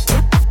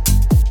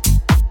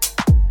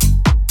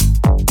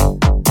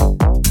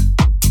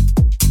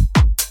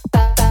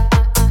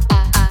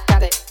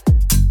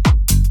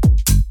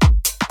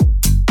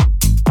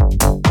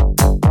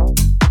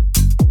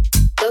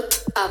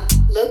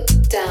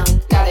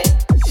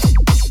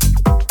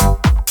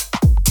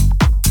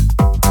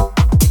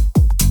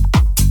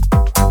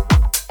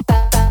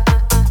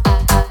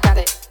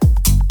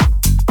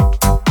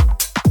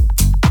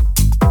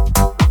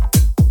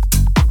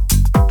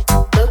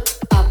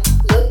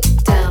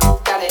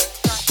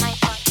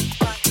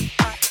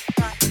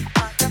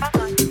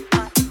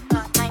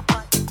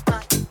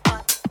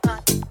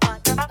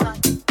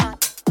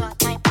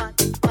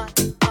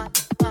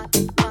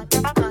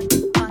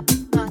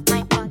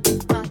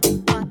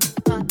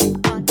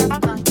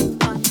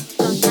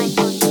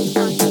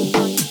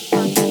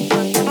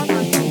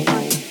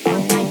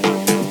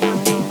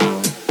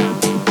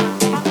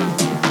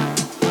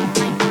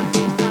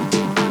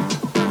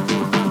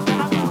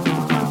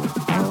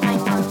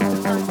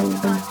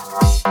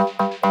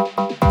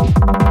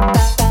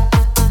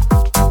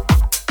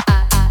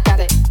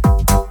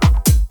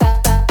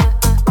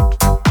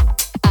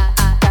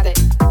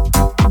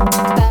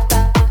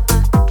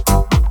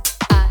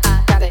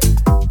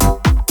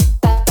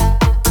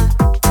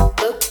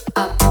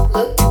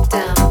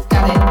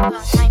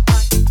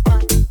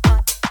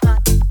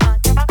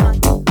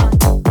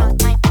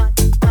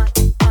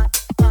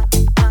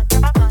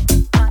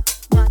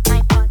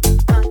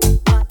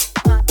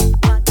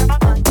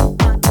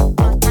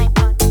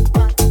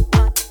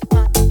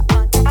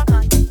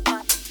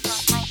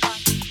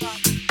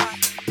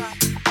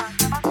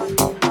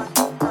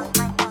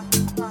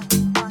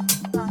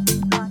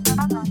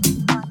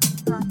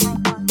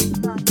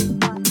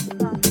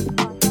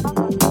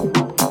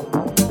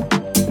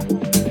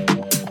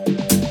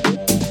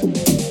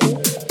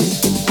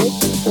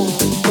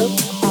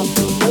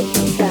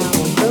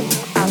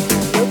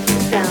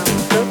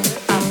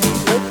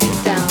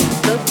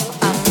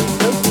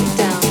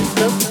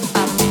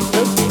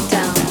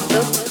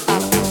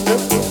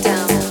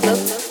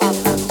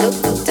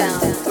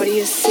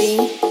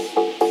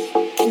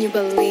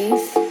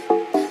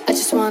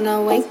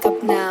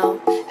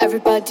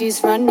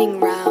 Everybody's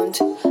running round.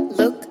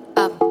 Look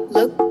up,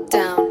 look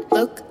down,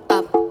 look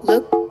up,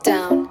 look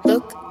down,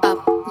 look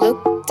up,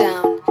 look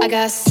down. I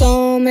got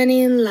so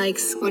many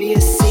likes, what do you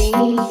see?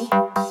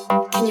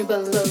 Can you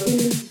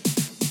believe?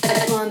 I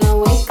just wanna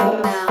wake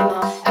up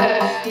now.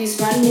 Everybody's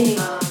running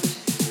round.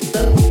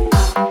 Look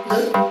up,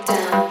 look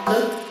down,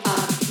 look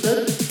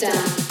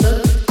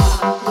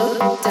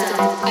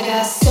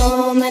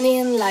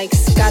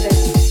likes. Got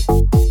it.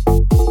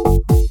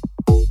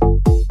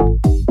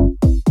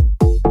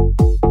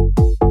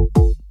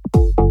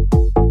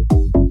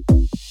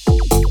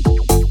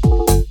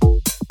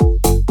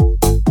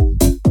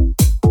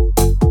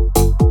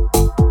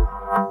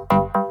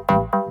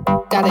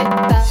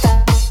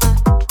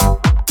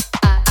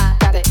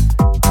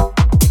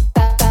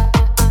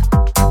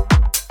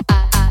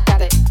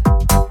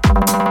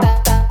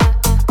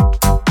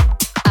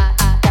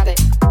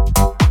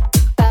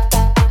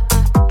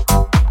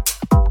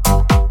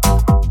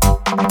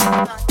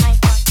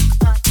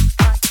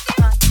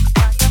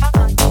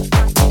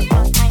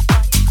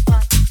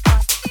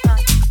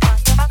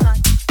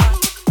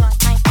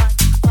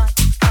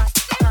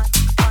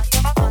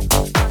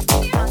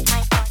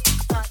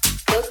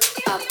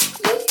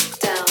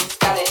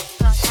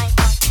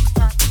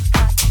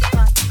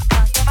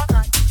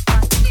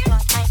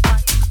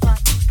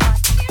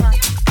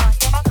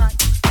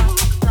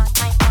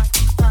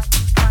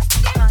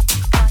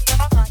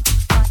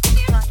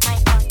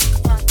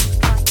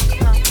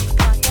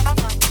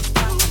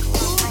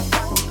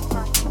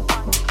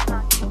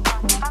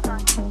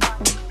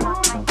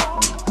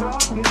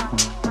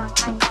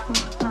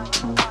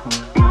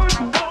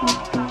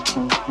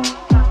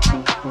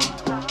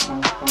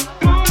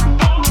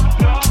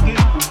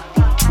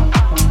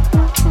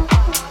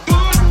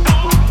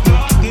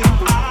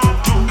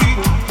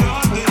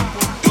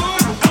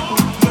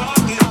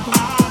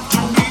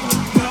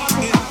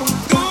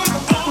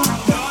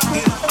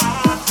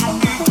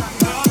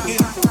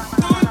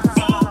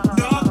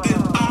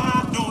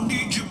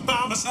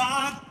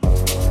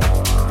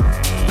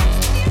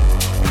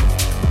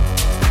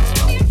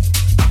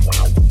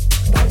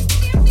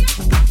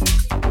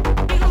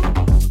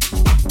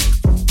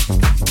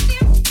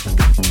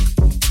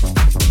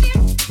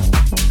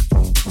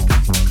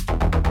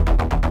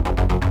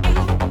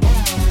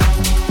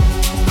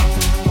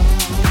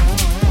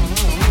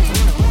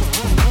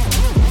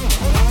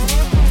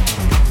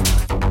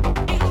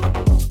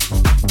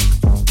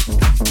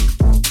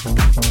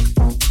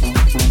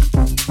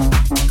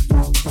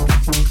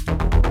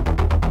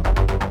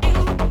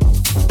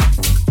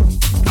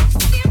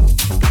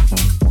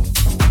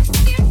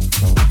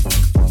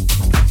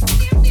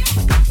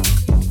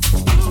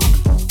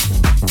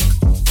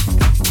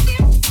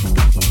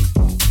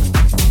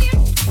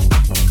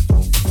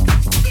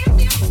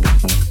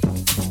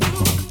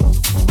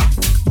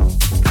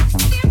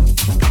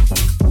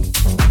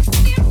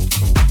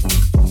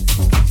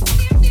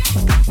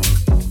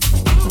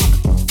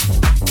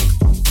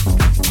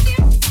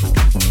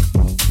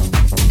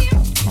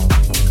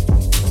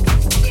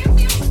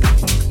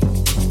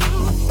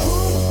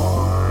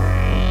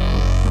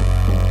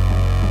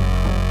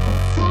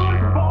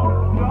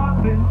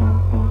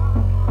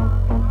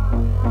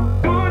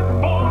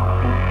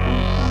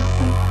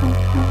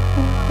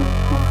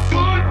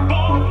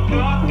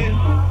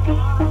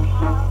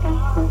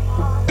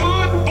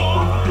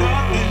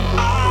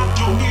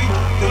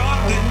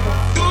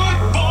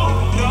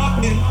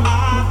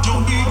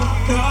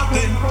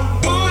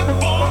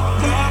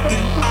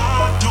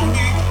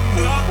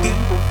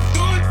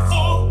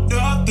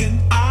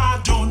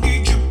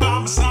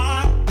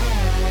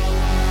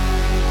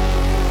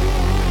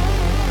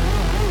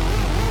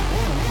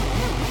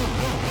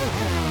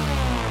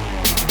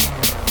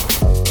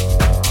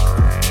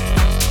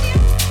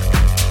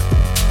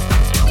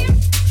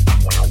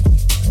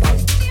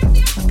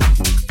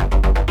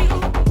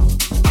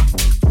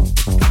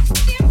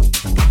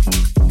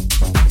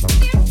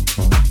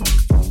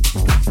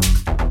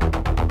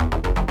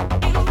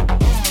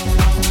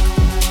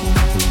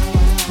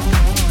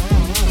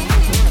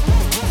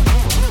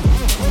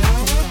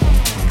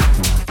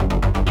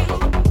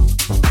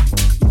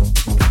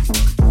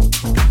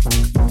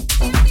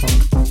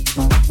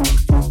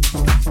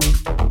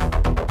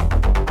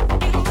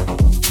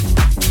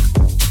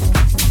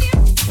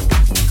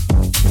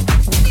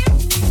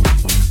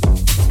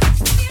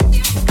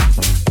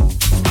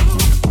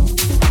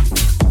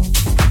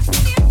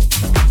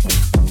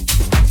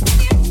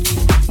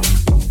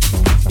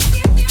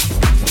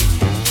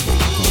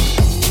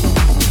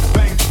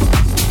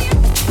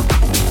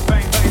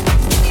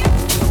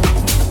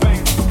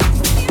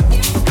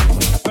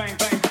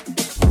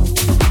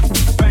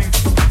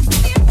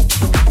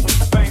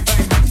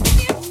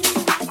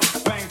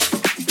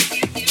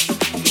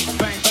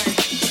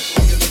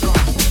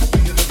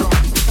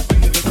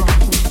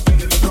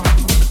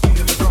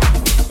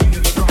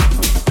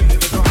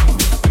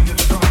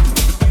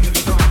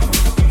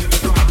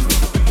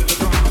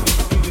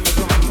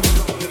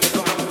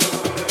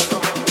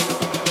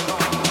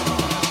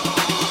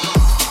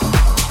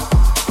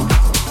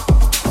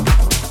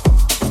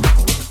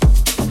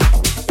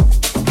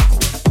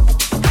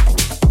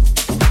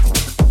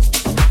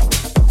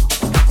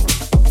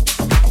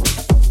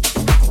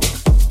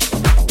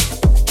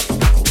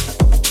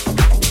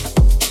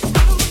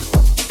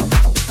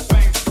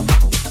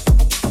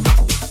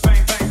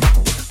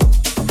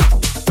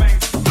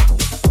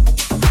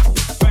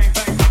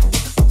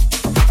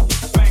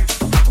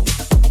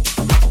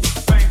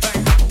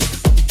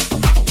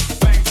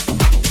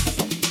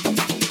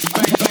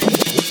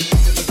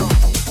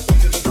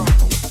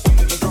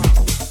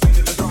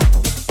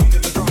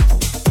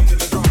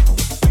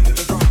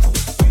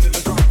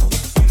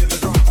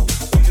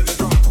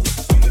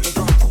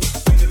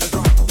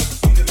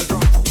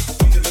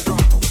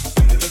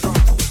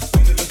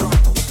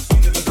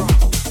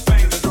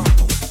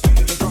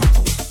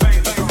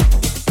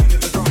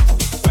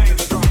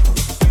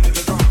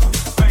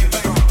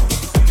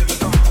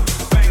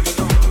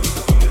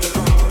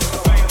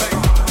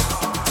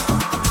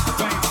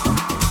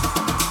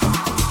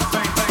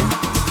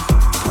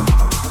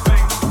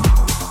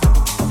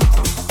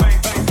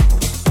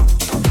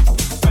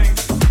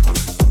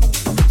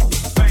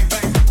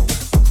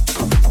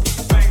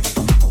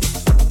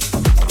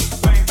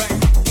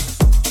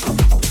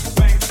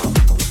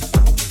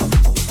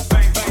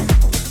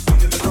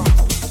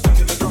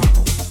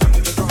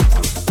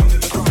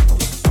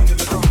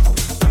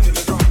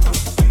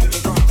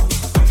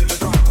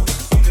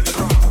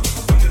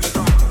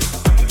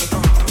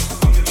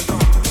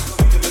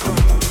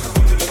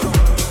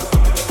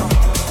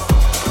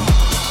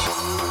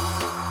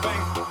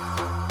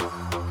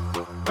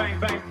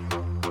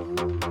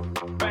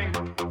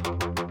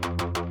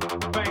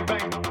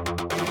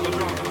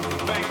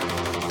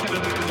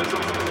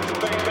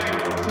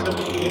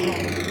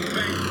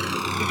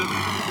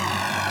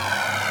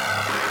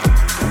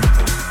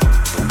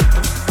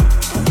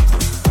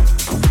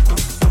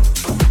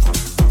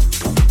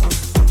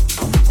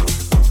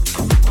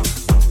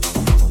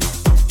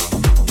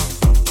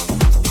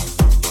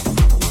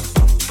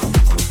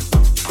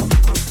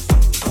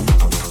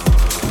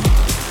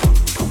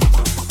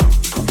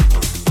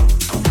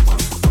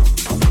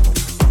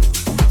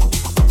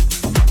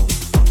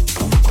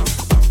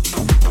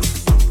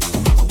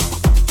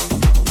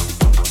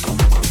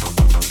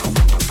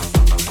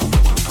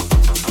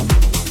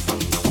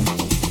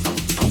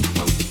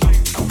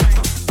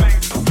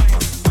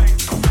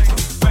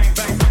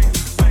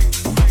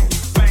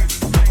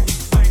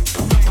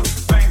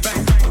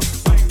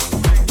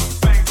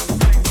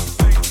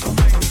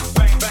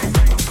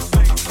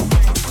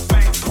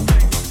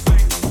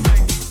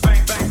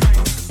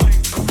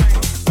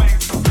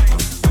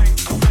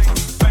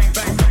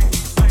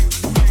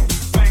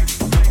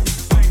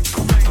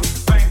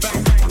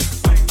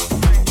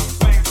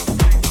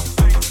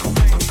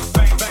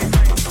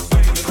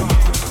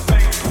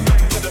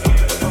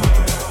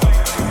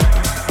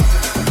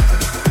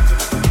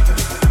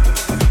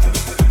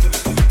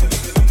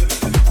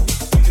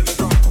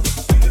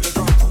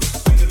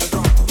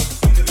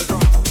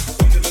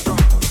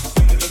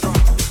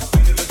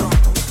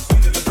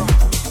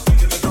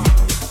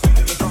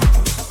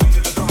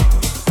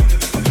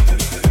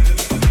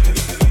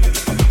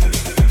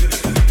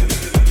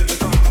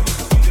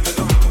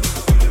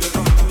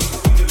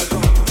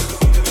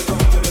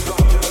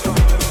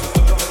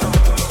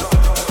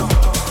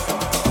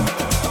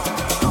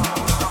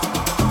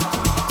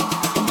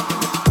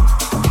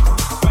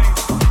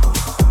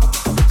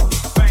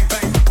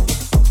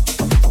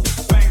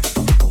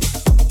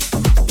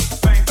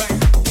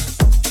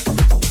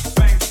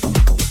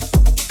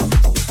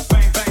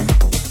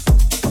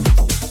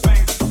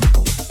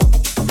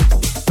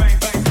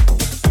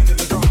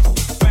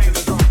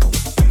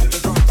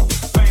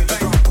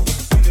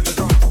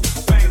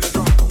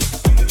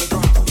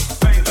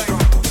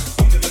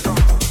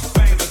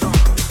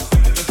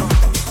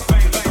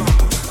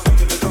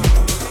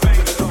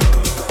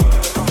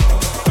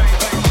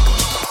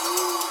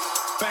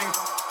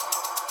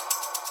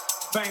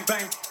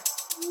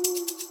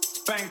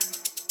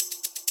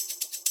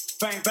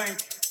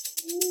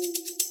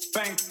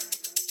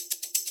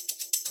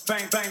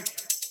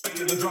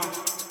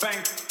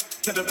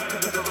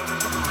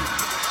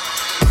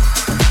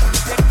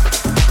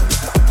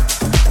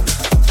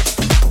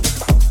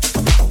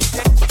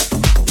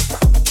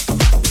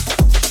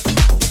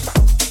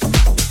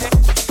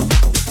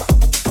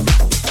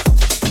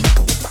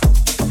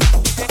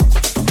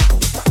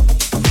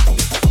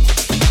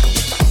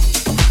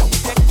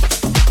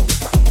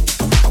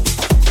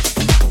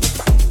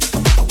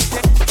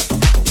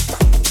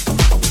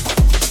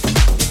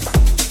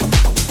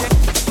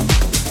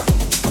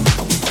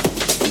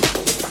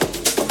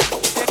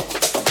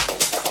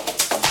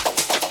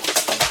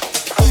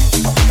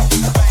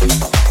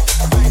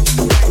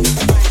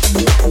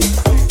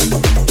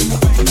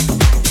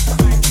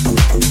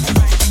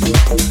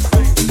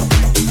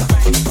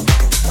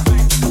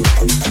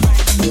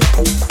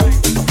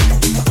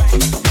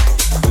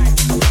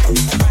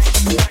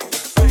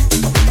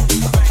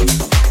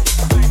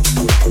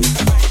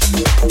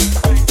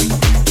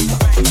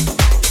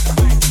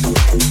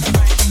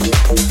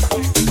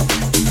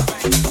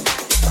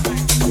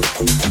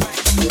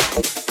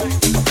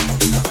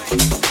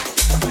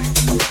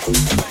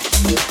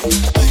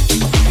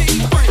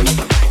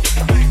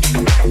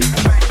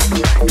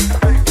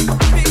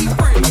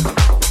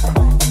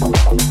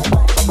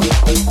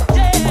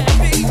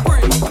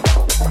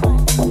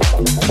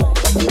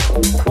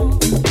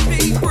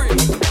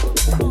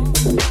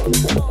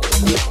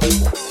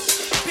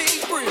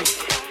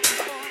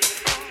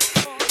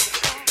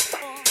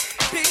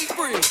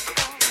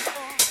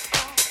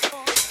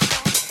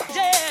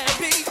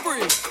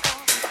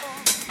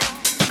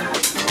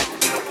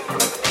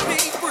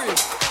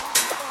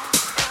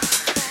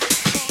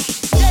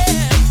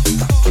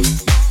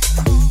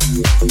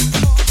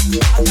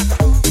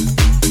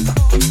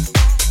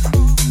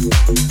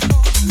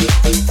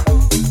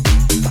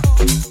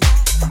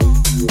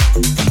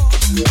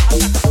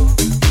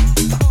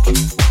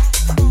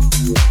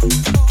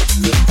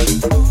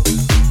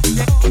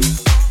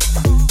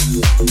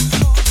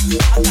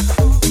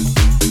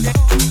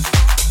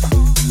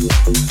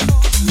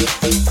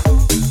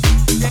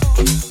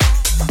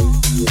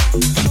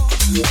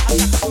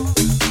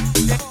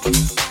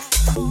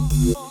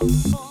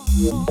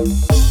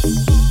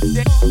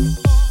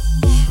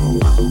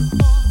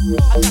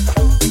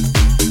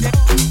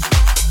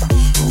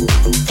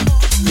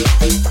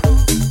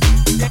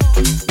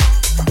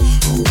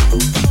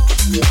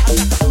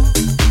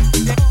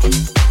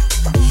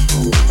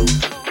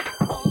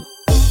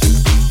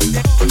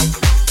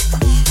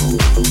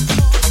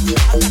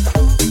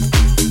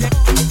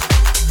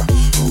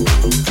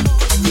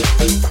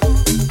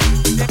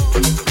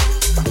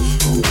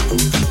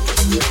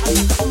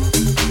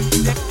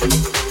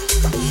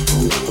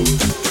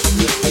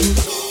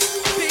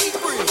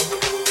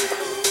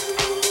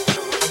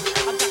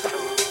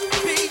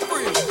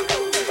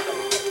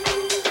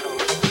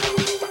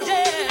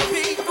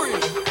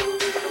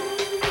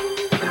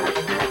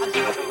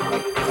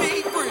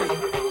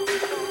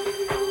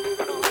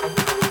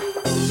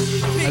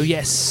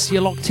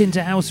 You're locked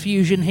into House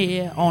Fusion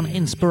here on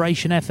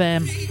Inspiration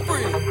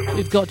FM.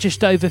 We've got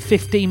just over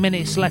 15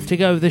 minutes left to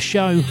go of the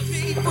show.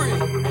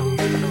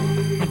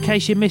 In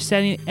case you missed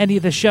any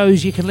of the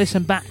shows, you can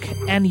listen back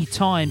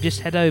anytime.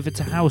 Just head over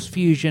to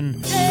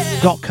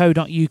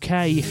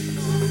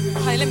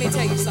housefusion.co.uk. Hey, let me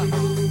tell you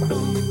something.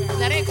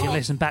 You can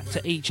listen back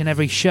to each and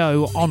every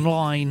show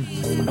online.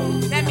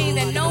 That means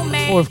that no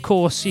man... Or, of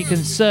course, you can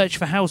search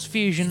for House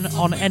Fusion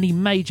on any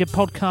major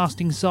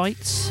podcasting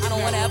sites. I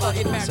don't want to ever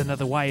get married. That's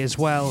another way as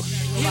well.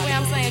 You hear what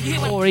I'm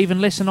saying? Or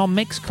even listen on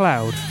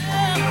Mixcloud.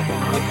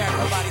 Get married,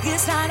 nobody.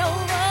 It's not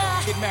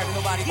over. Get married,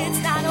 nobody. It's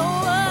not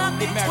over.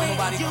 Get married,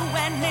 nobody. You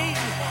and me.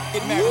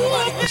 Get married,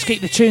 nobody. Let's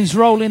keep the tunes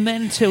rolling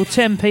then till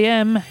 10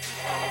 p.m.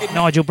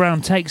 Nigel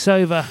Brown takes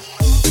over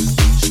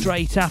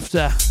straight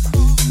after.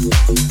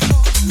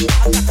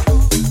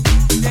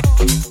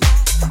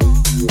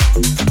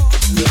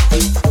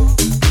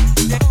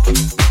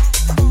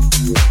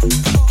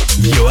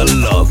 You are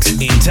locked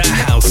into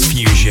House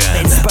Fusion.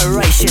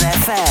 Inspiration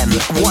FM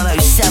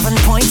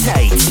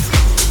 107.8.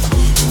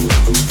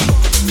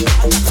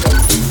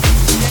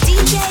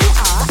 DJ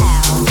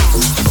RL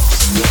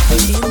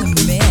in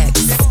the mix.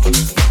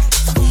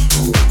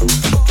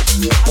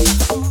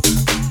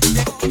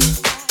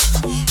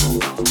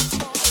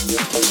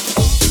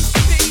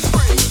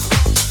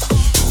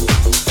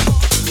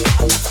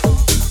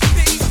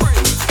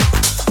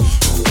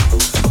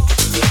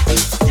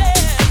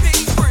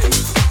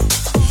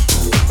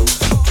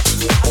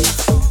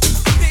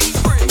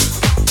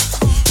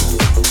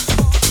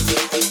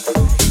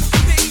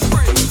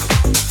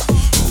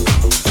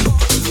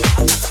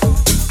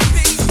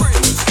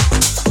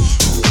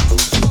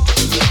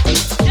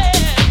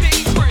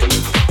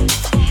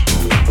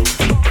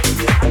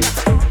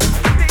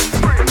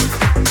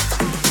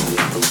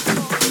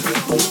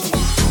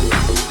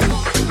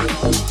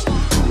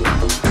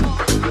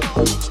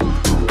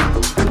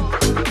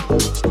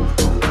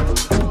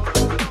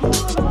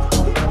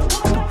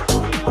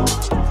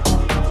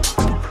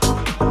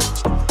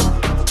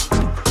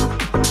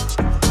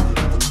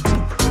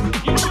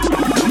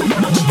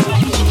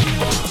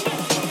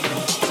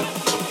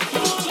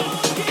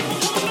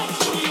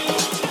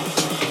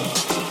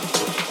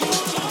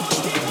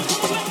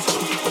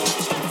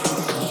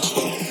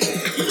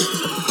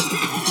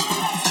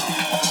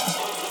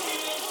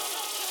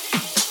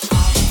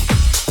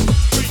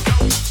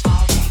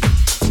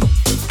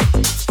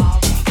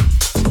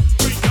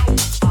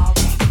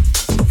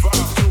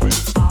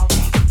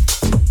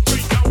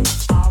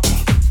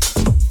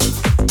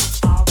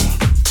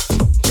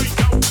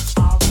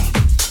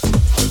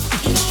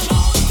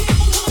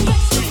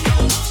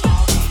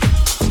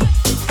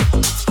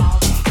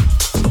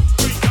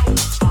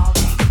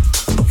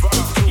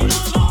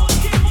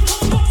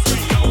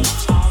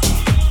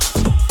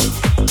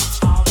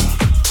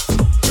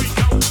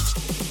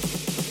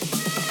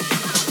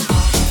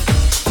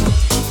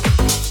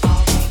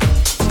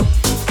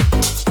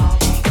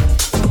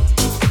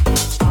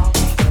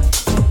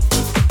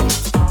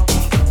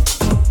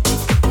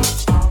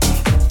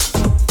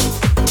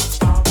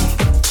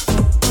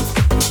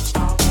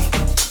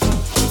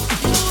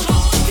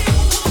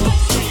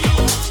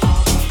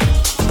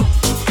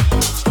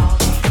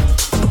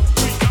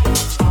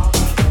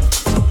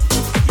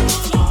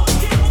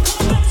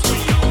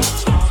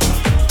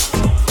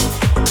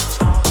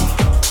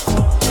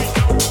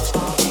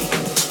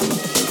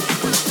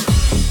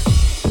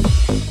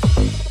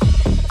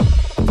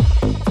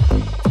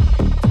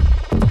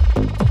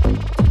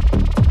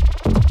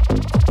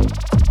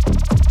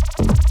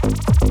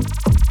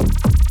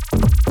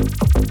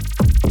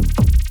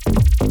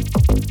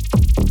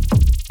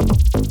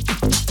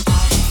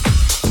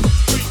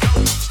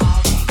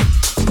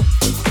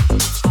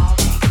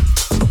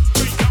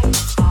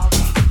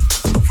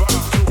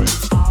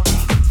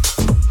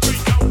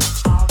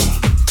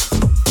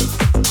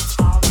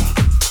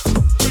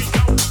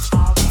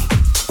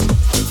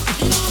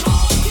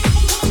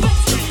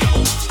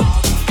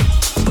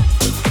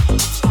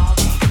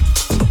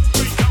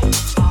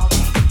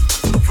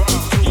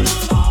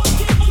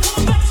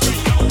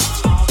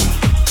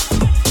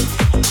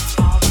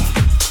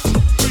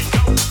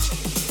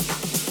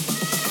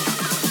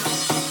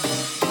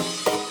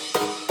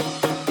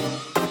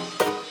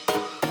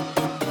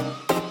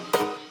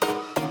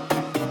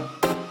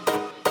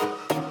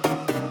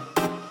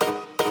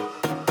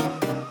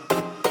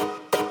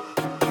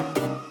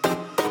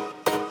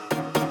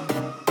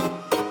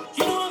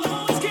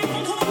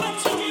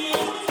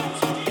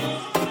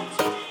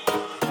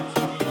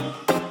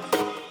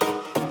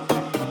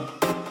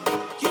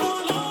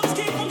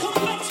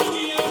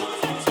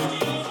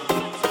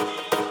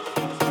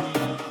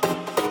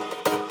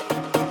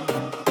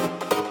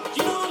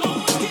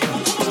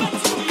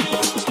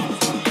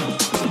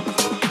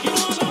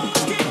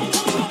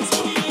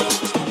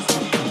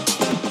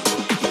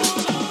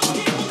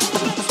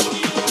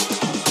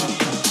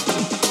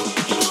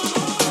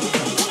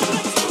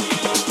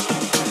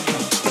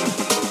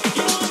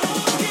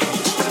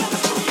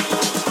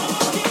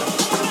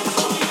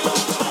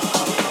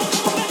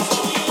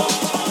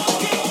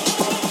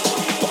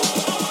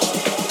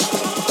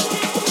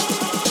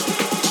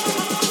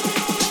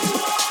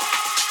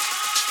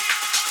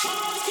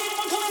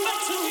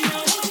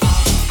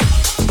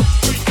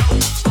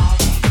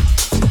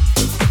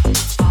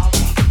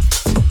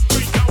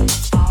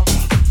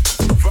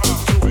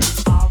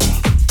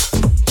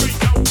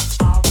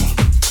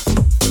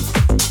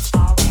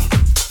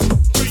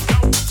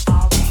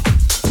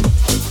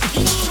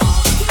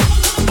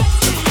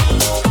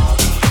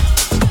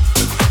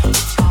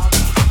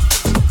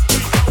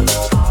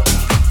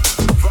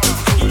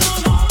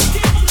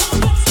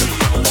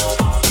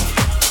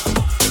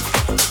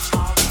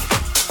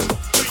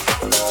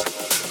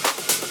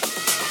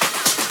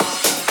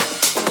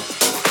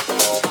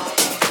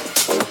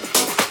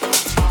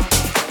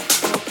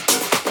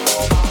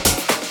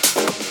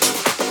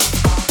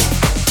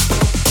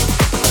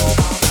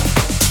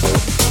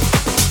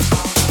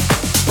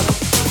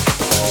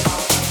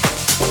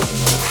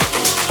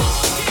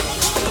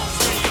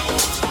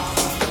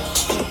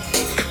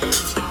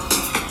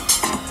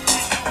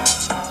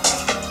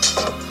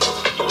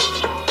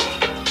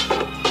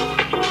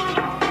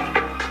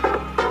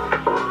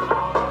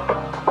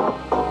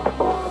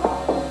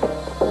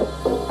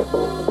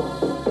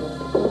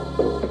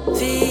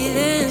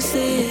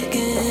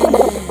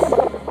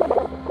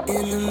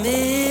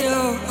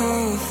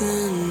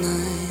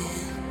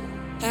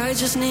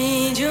 just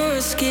need your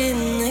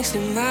skin next to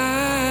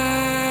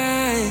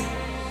mine.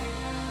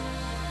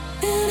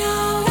 And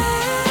I'll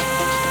wait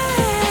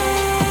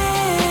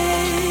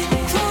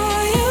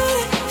for you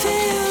to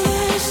feel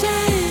the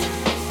same.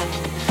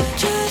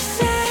 Just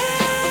say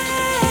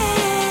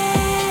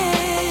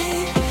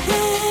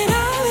when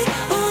I'll be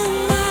on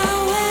my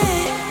way.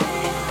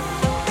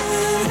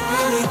 And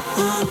I'll be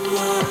on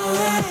my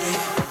way.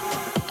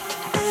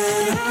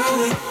 And I'll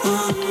be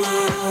on my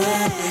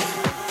way.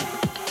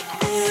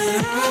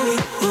 And I'll be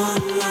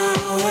on my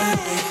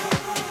way.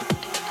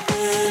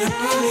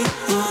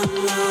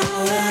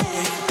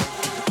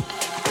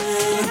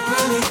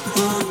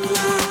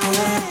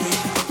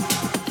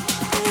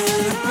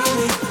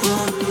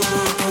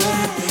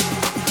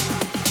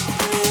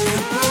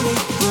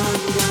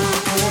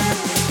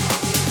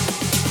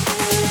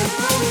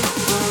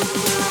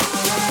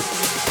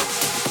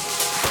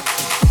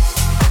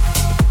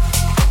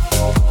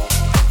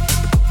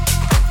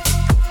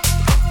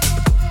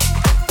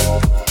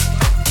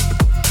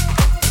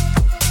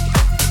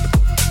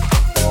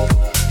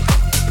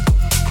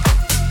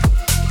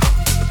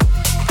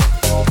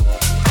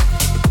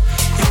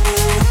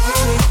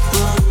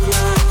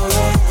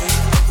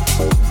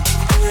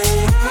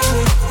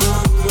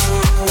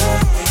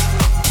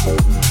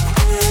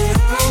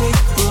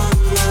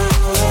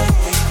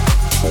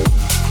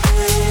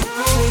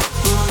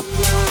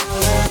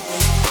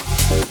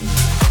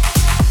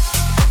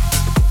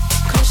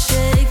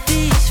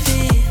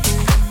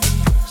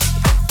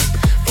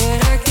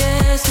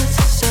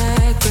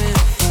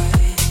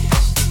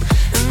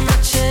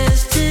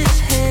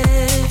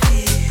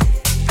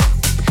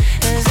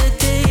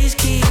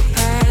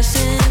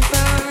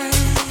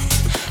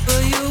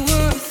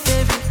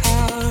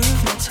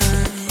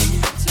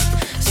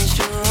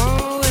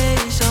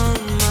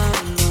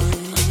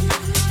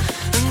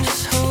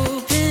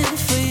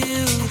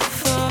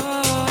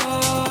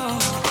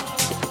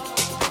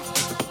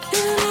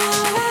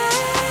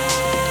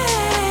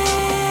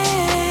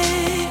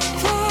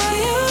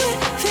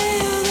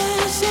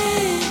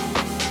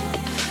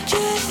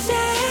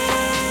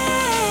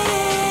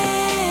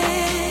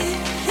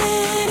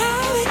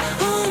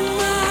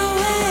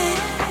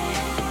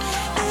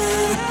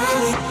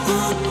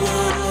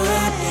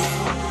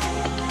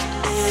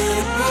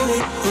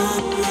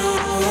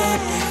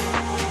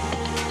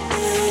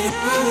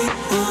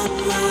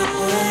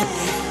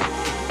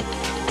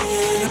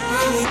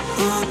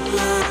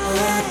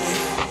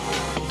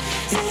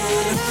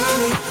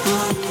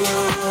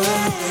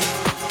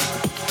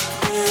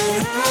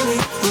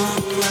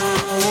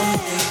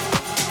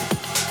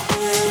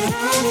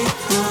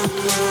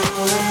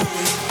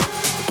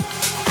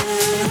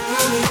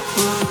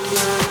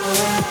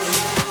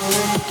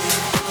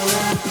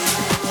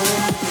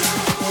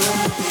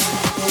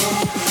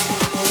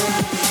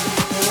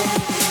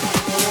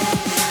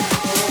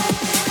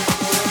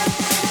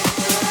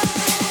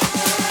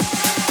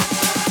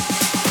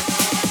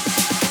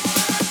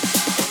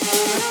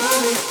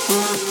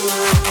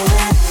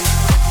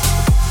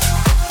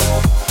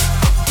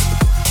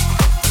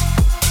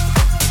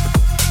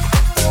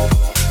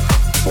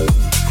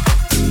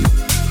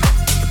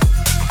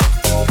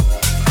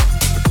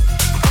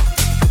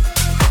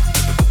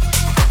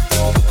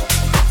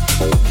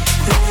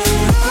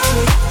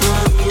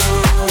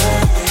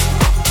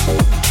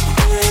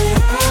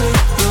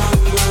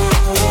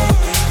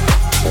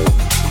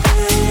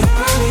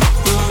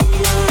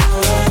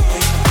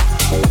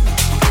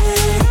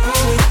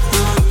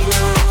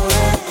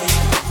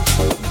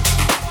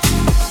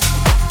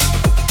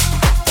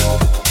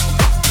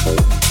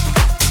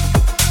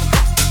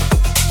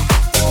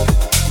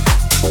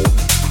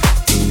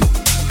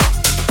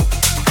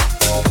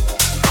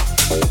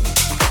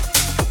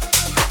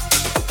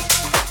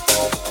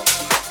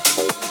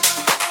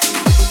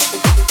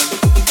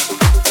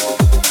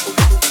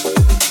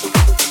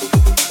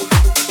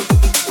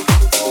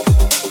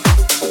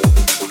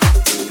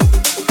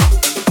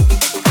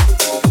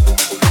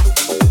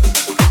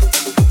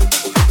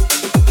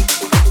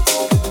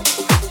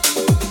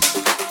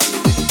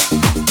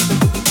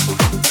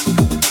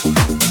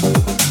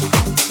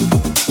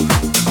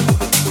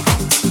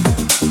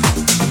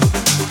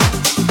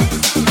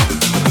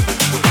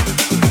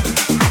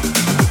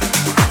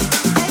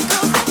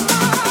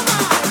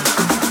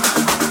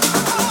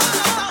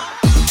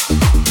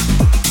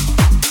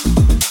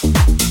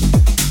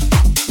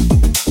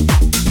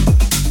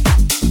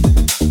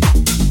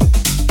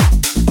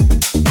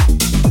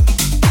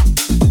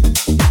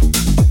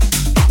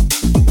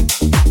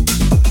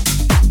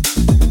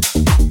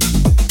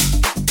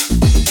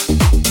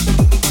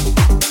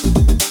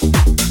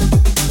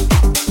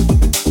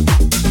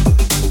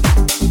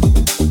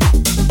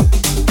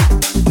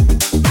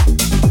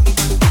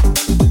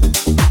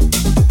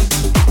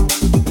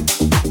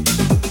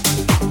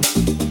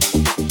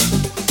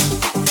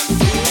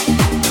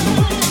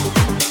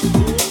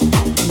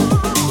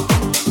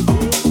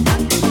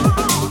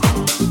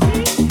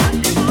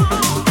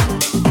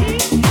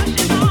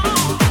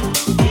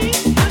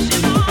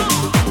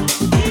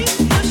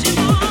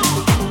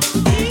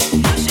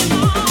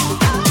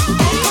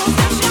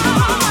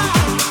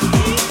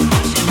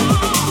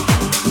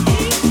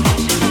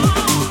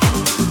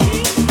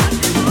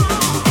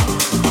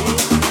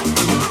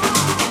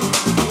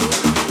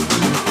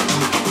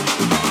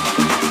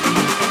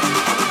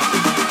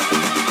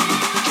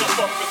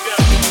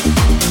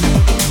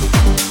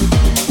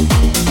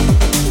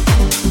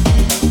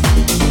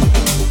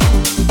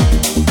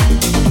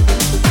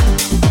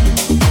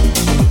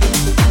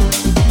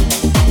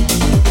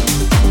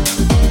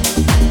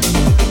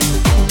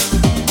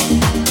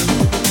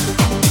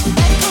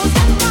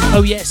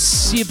 Oh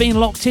yes, you've been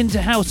locked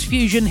into House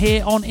Fusion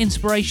here on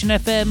Inspiration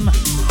FM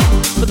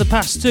for the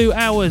past 2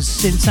 hours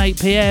since 8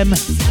 PM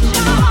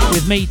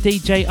with me,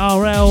 DJ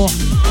RL.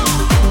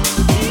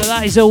 So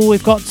that is all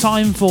we've got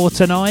time for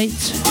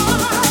tonight.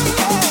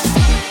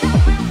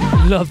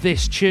 Love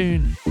this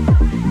tune.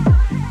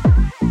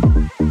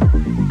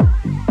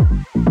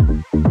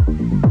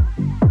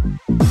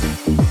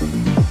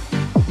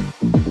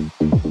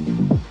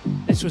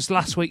 This was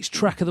last week's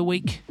track of the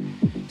week.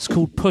 It's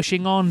called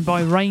Pushing On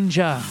by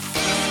Ranger.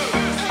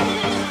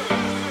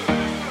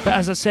 But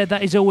as I said,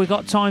 that is all we've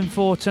got time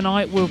for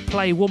tonight. We'll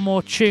play one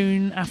more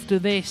tune after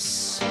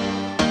this.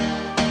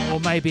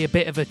 Or maybe a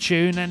bit of a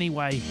tune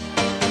anyway.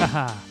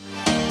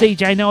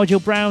 DJ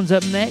Nigel Brown's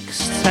up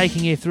next,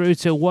 taking you through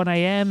till 1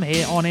 AM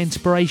here on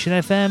Inspiration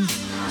FM.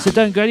 So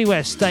don't go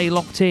anywhere, stay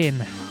locked in.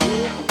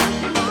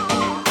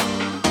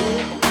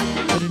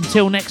 But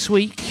until next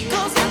week,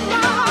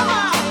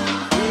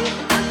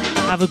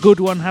 have a good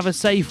one, have a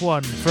safe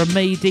one. From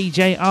me,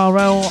 DJ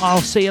RL, I'll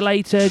see you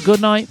later.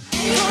 Good night.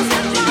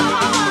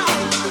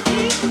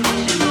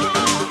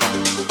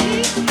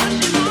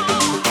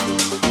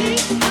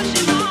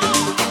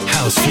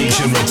 House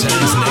Fusion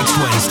returns next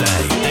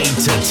Wednesday, 8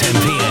 to 10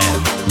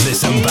 PM.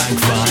 Listen back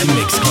via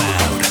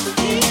Mixcloud.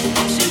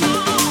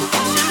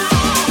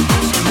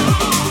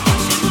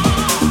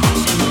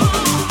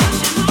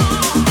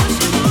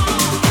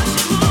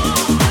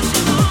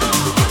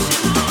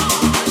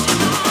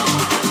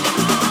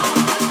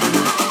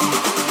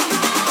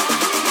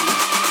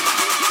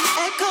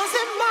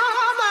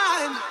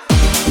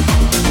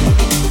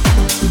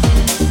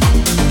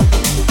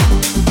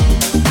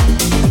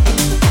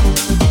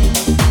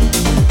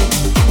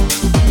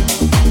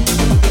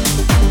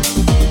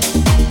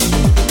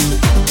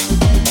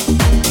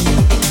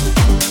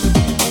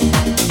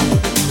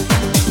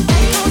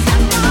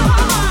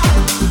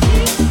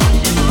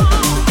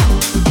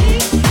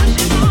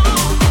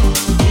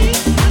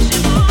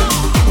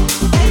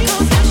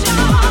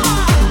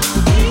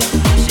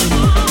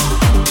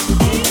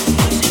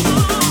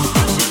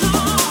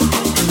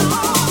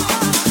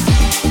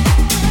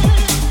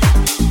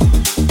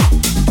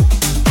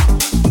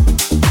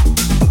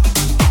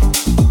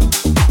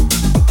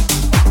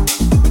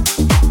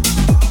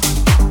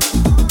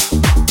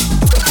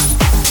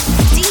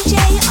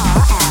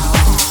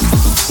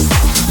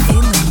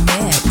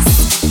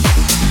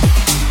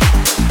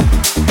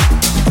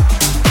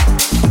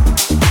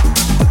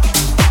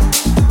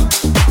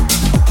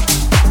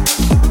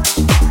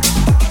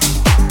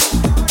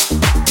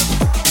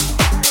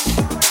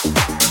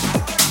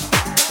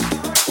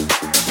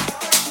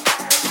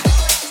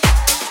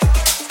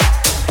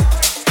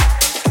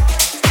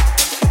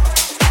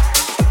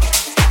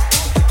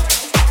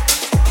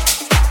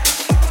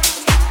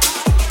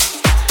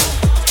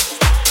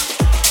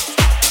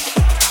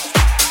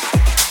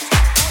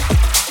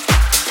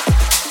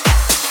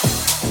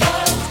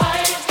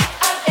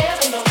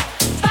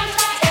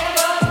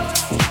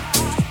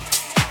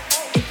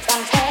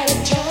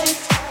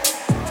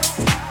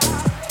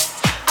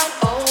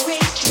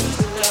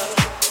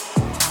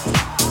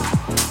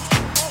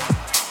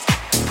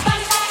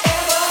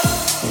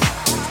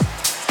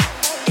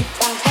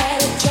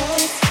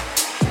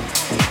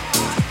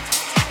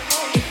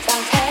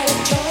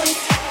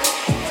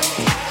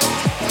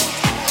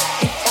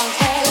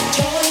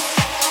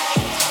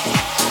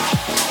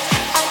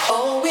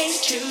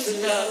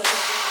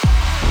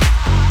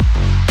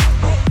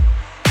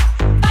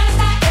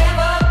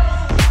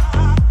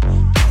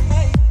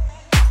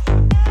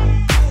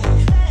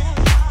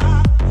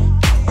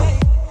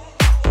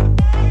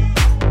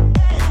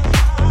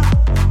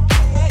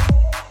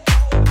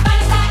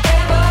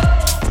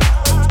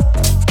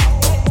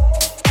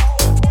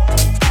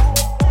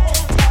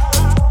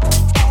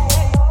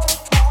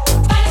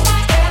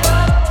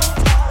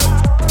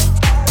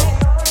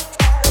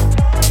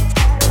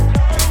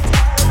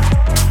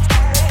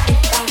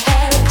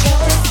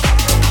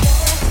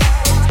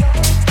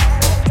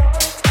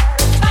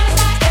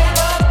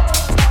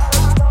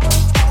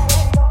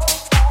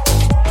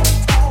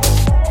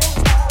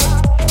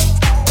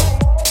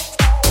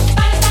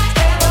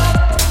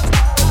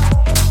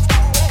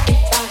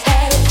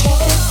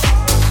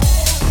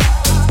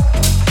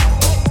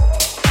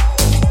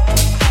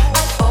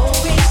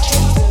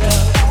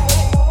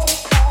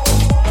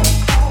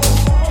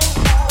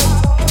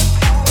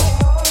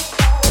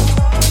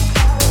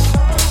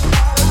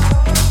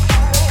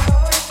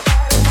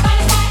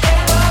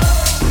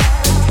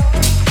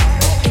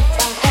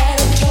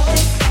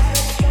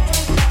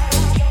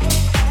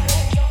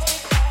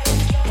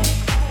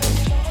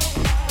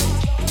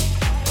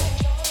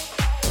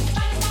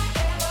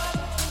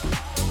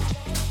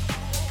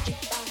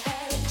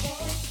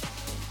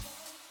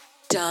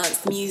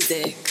 Dance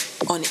music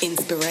on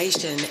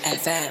Inspiration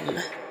FM.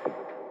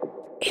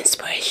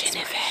 Inspiration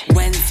FM.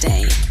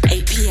 Wednesday,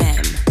 8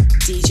 PM.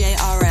 DJ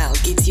RL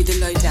gives you the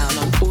lowdown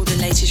on all the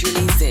latest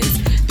releases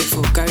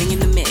before going in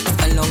the mix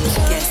along with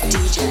guest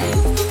DJ.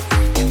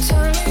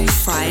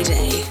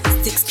 Friday,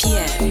 6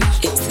 PM.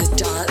 It's the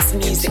Dance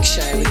Music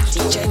Show with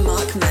DJ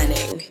Mark Manning.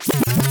 Manning.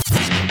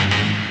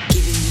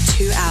 Giving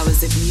you 2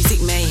 hours of music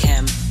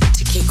mayhem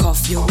to kick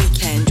off your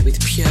weekend with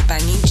pure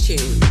banging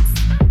tunes.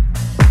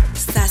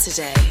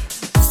 Saturday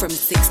from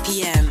 6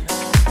 p.m.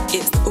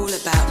 It's all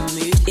about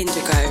Mood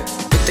Indigo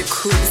with the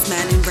coolest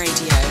man in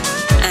radio,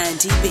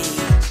 Andy B,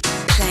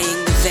 playing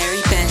the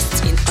very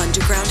best in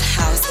underground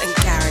house and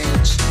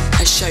garage.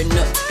 A show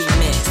not to be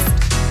missed.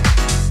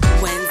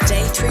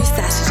 Wednesday through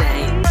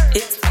Saturday,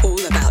 it's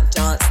all about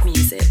dance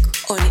music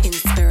on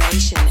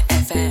Inspiration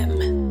FM.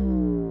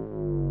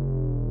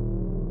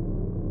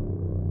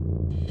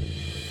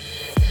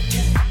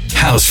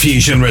 House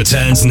Fusion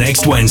returns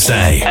next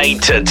Wednesday,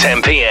 8 to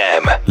 10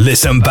 p.m.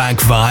 Listen back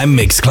via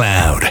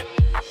Mixcloud.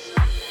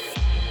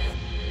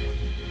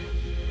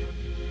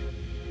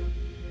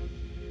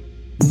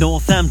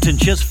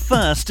 Northamptonshire's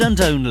first and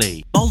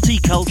only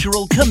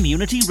multicultural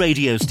community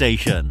radio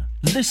station.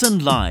 Listen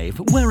live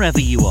wherever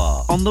you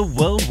are on the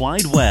World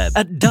Wide Web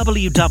at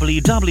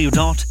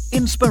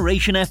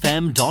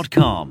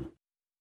www.inspirationfm.com.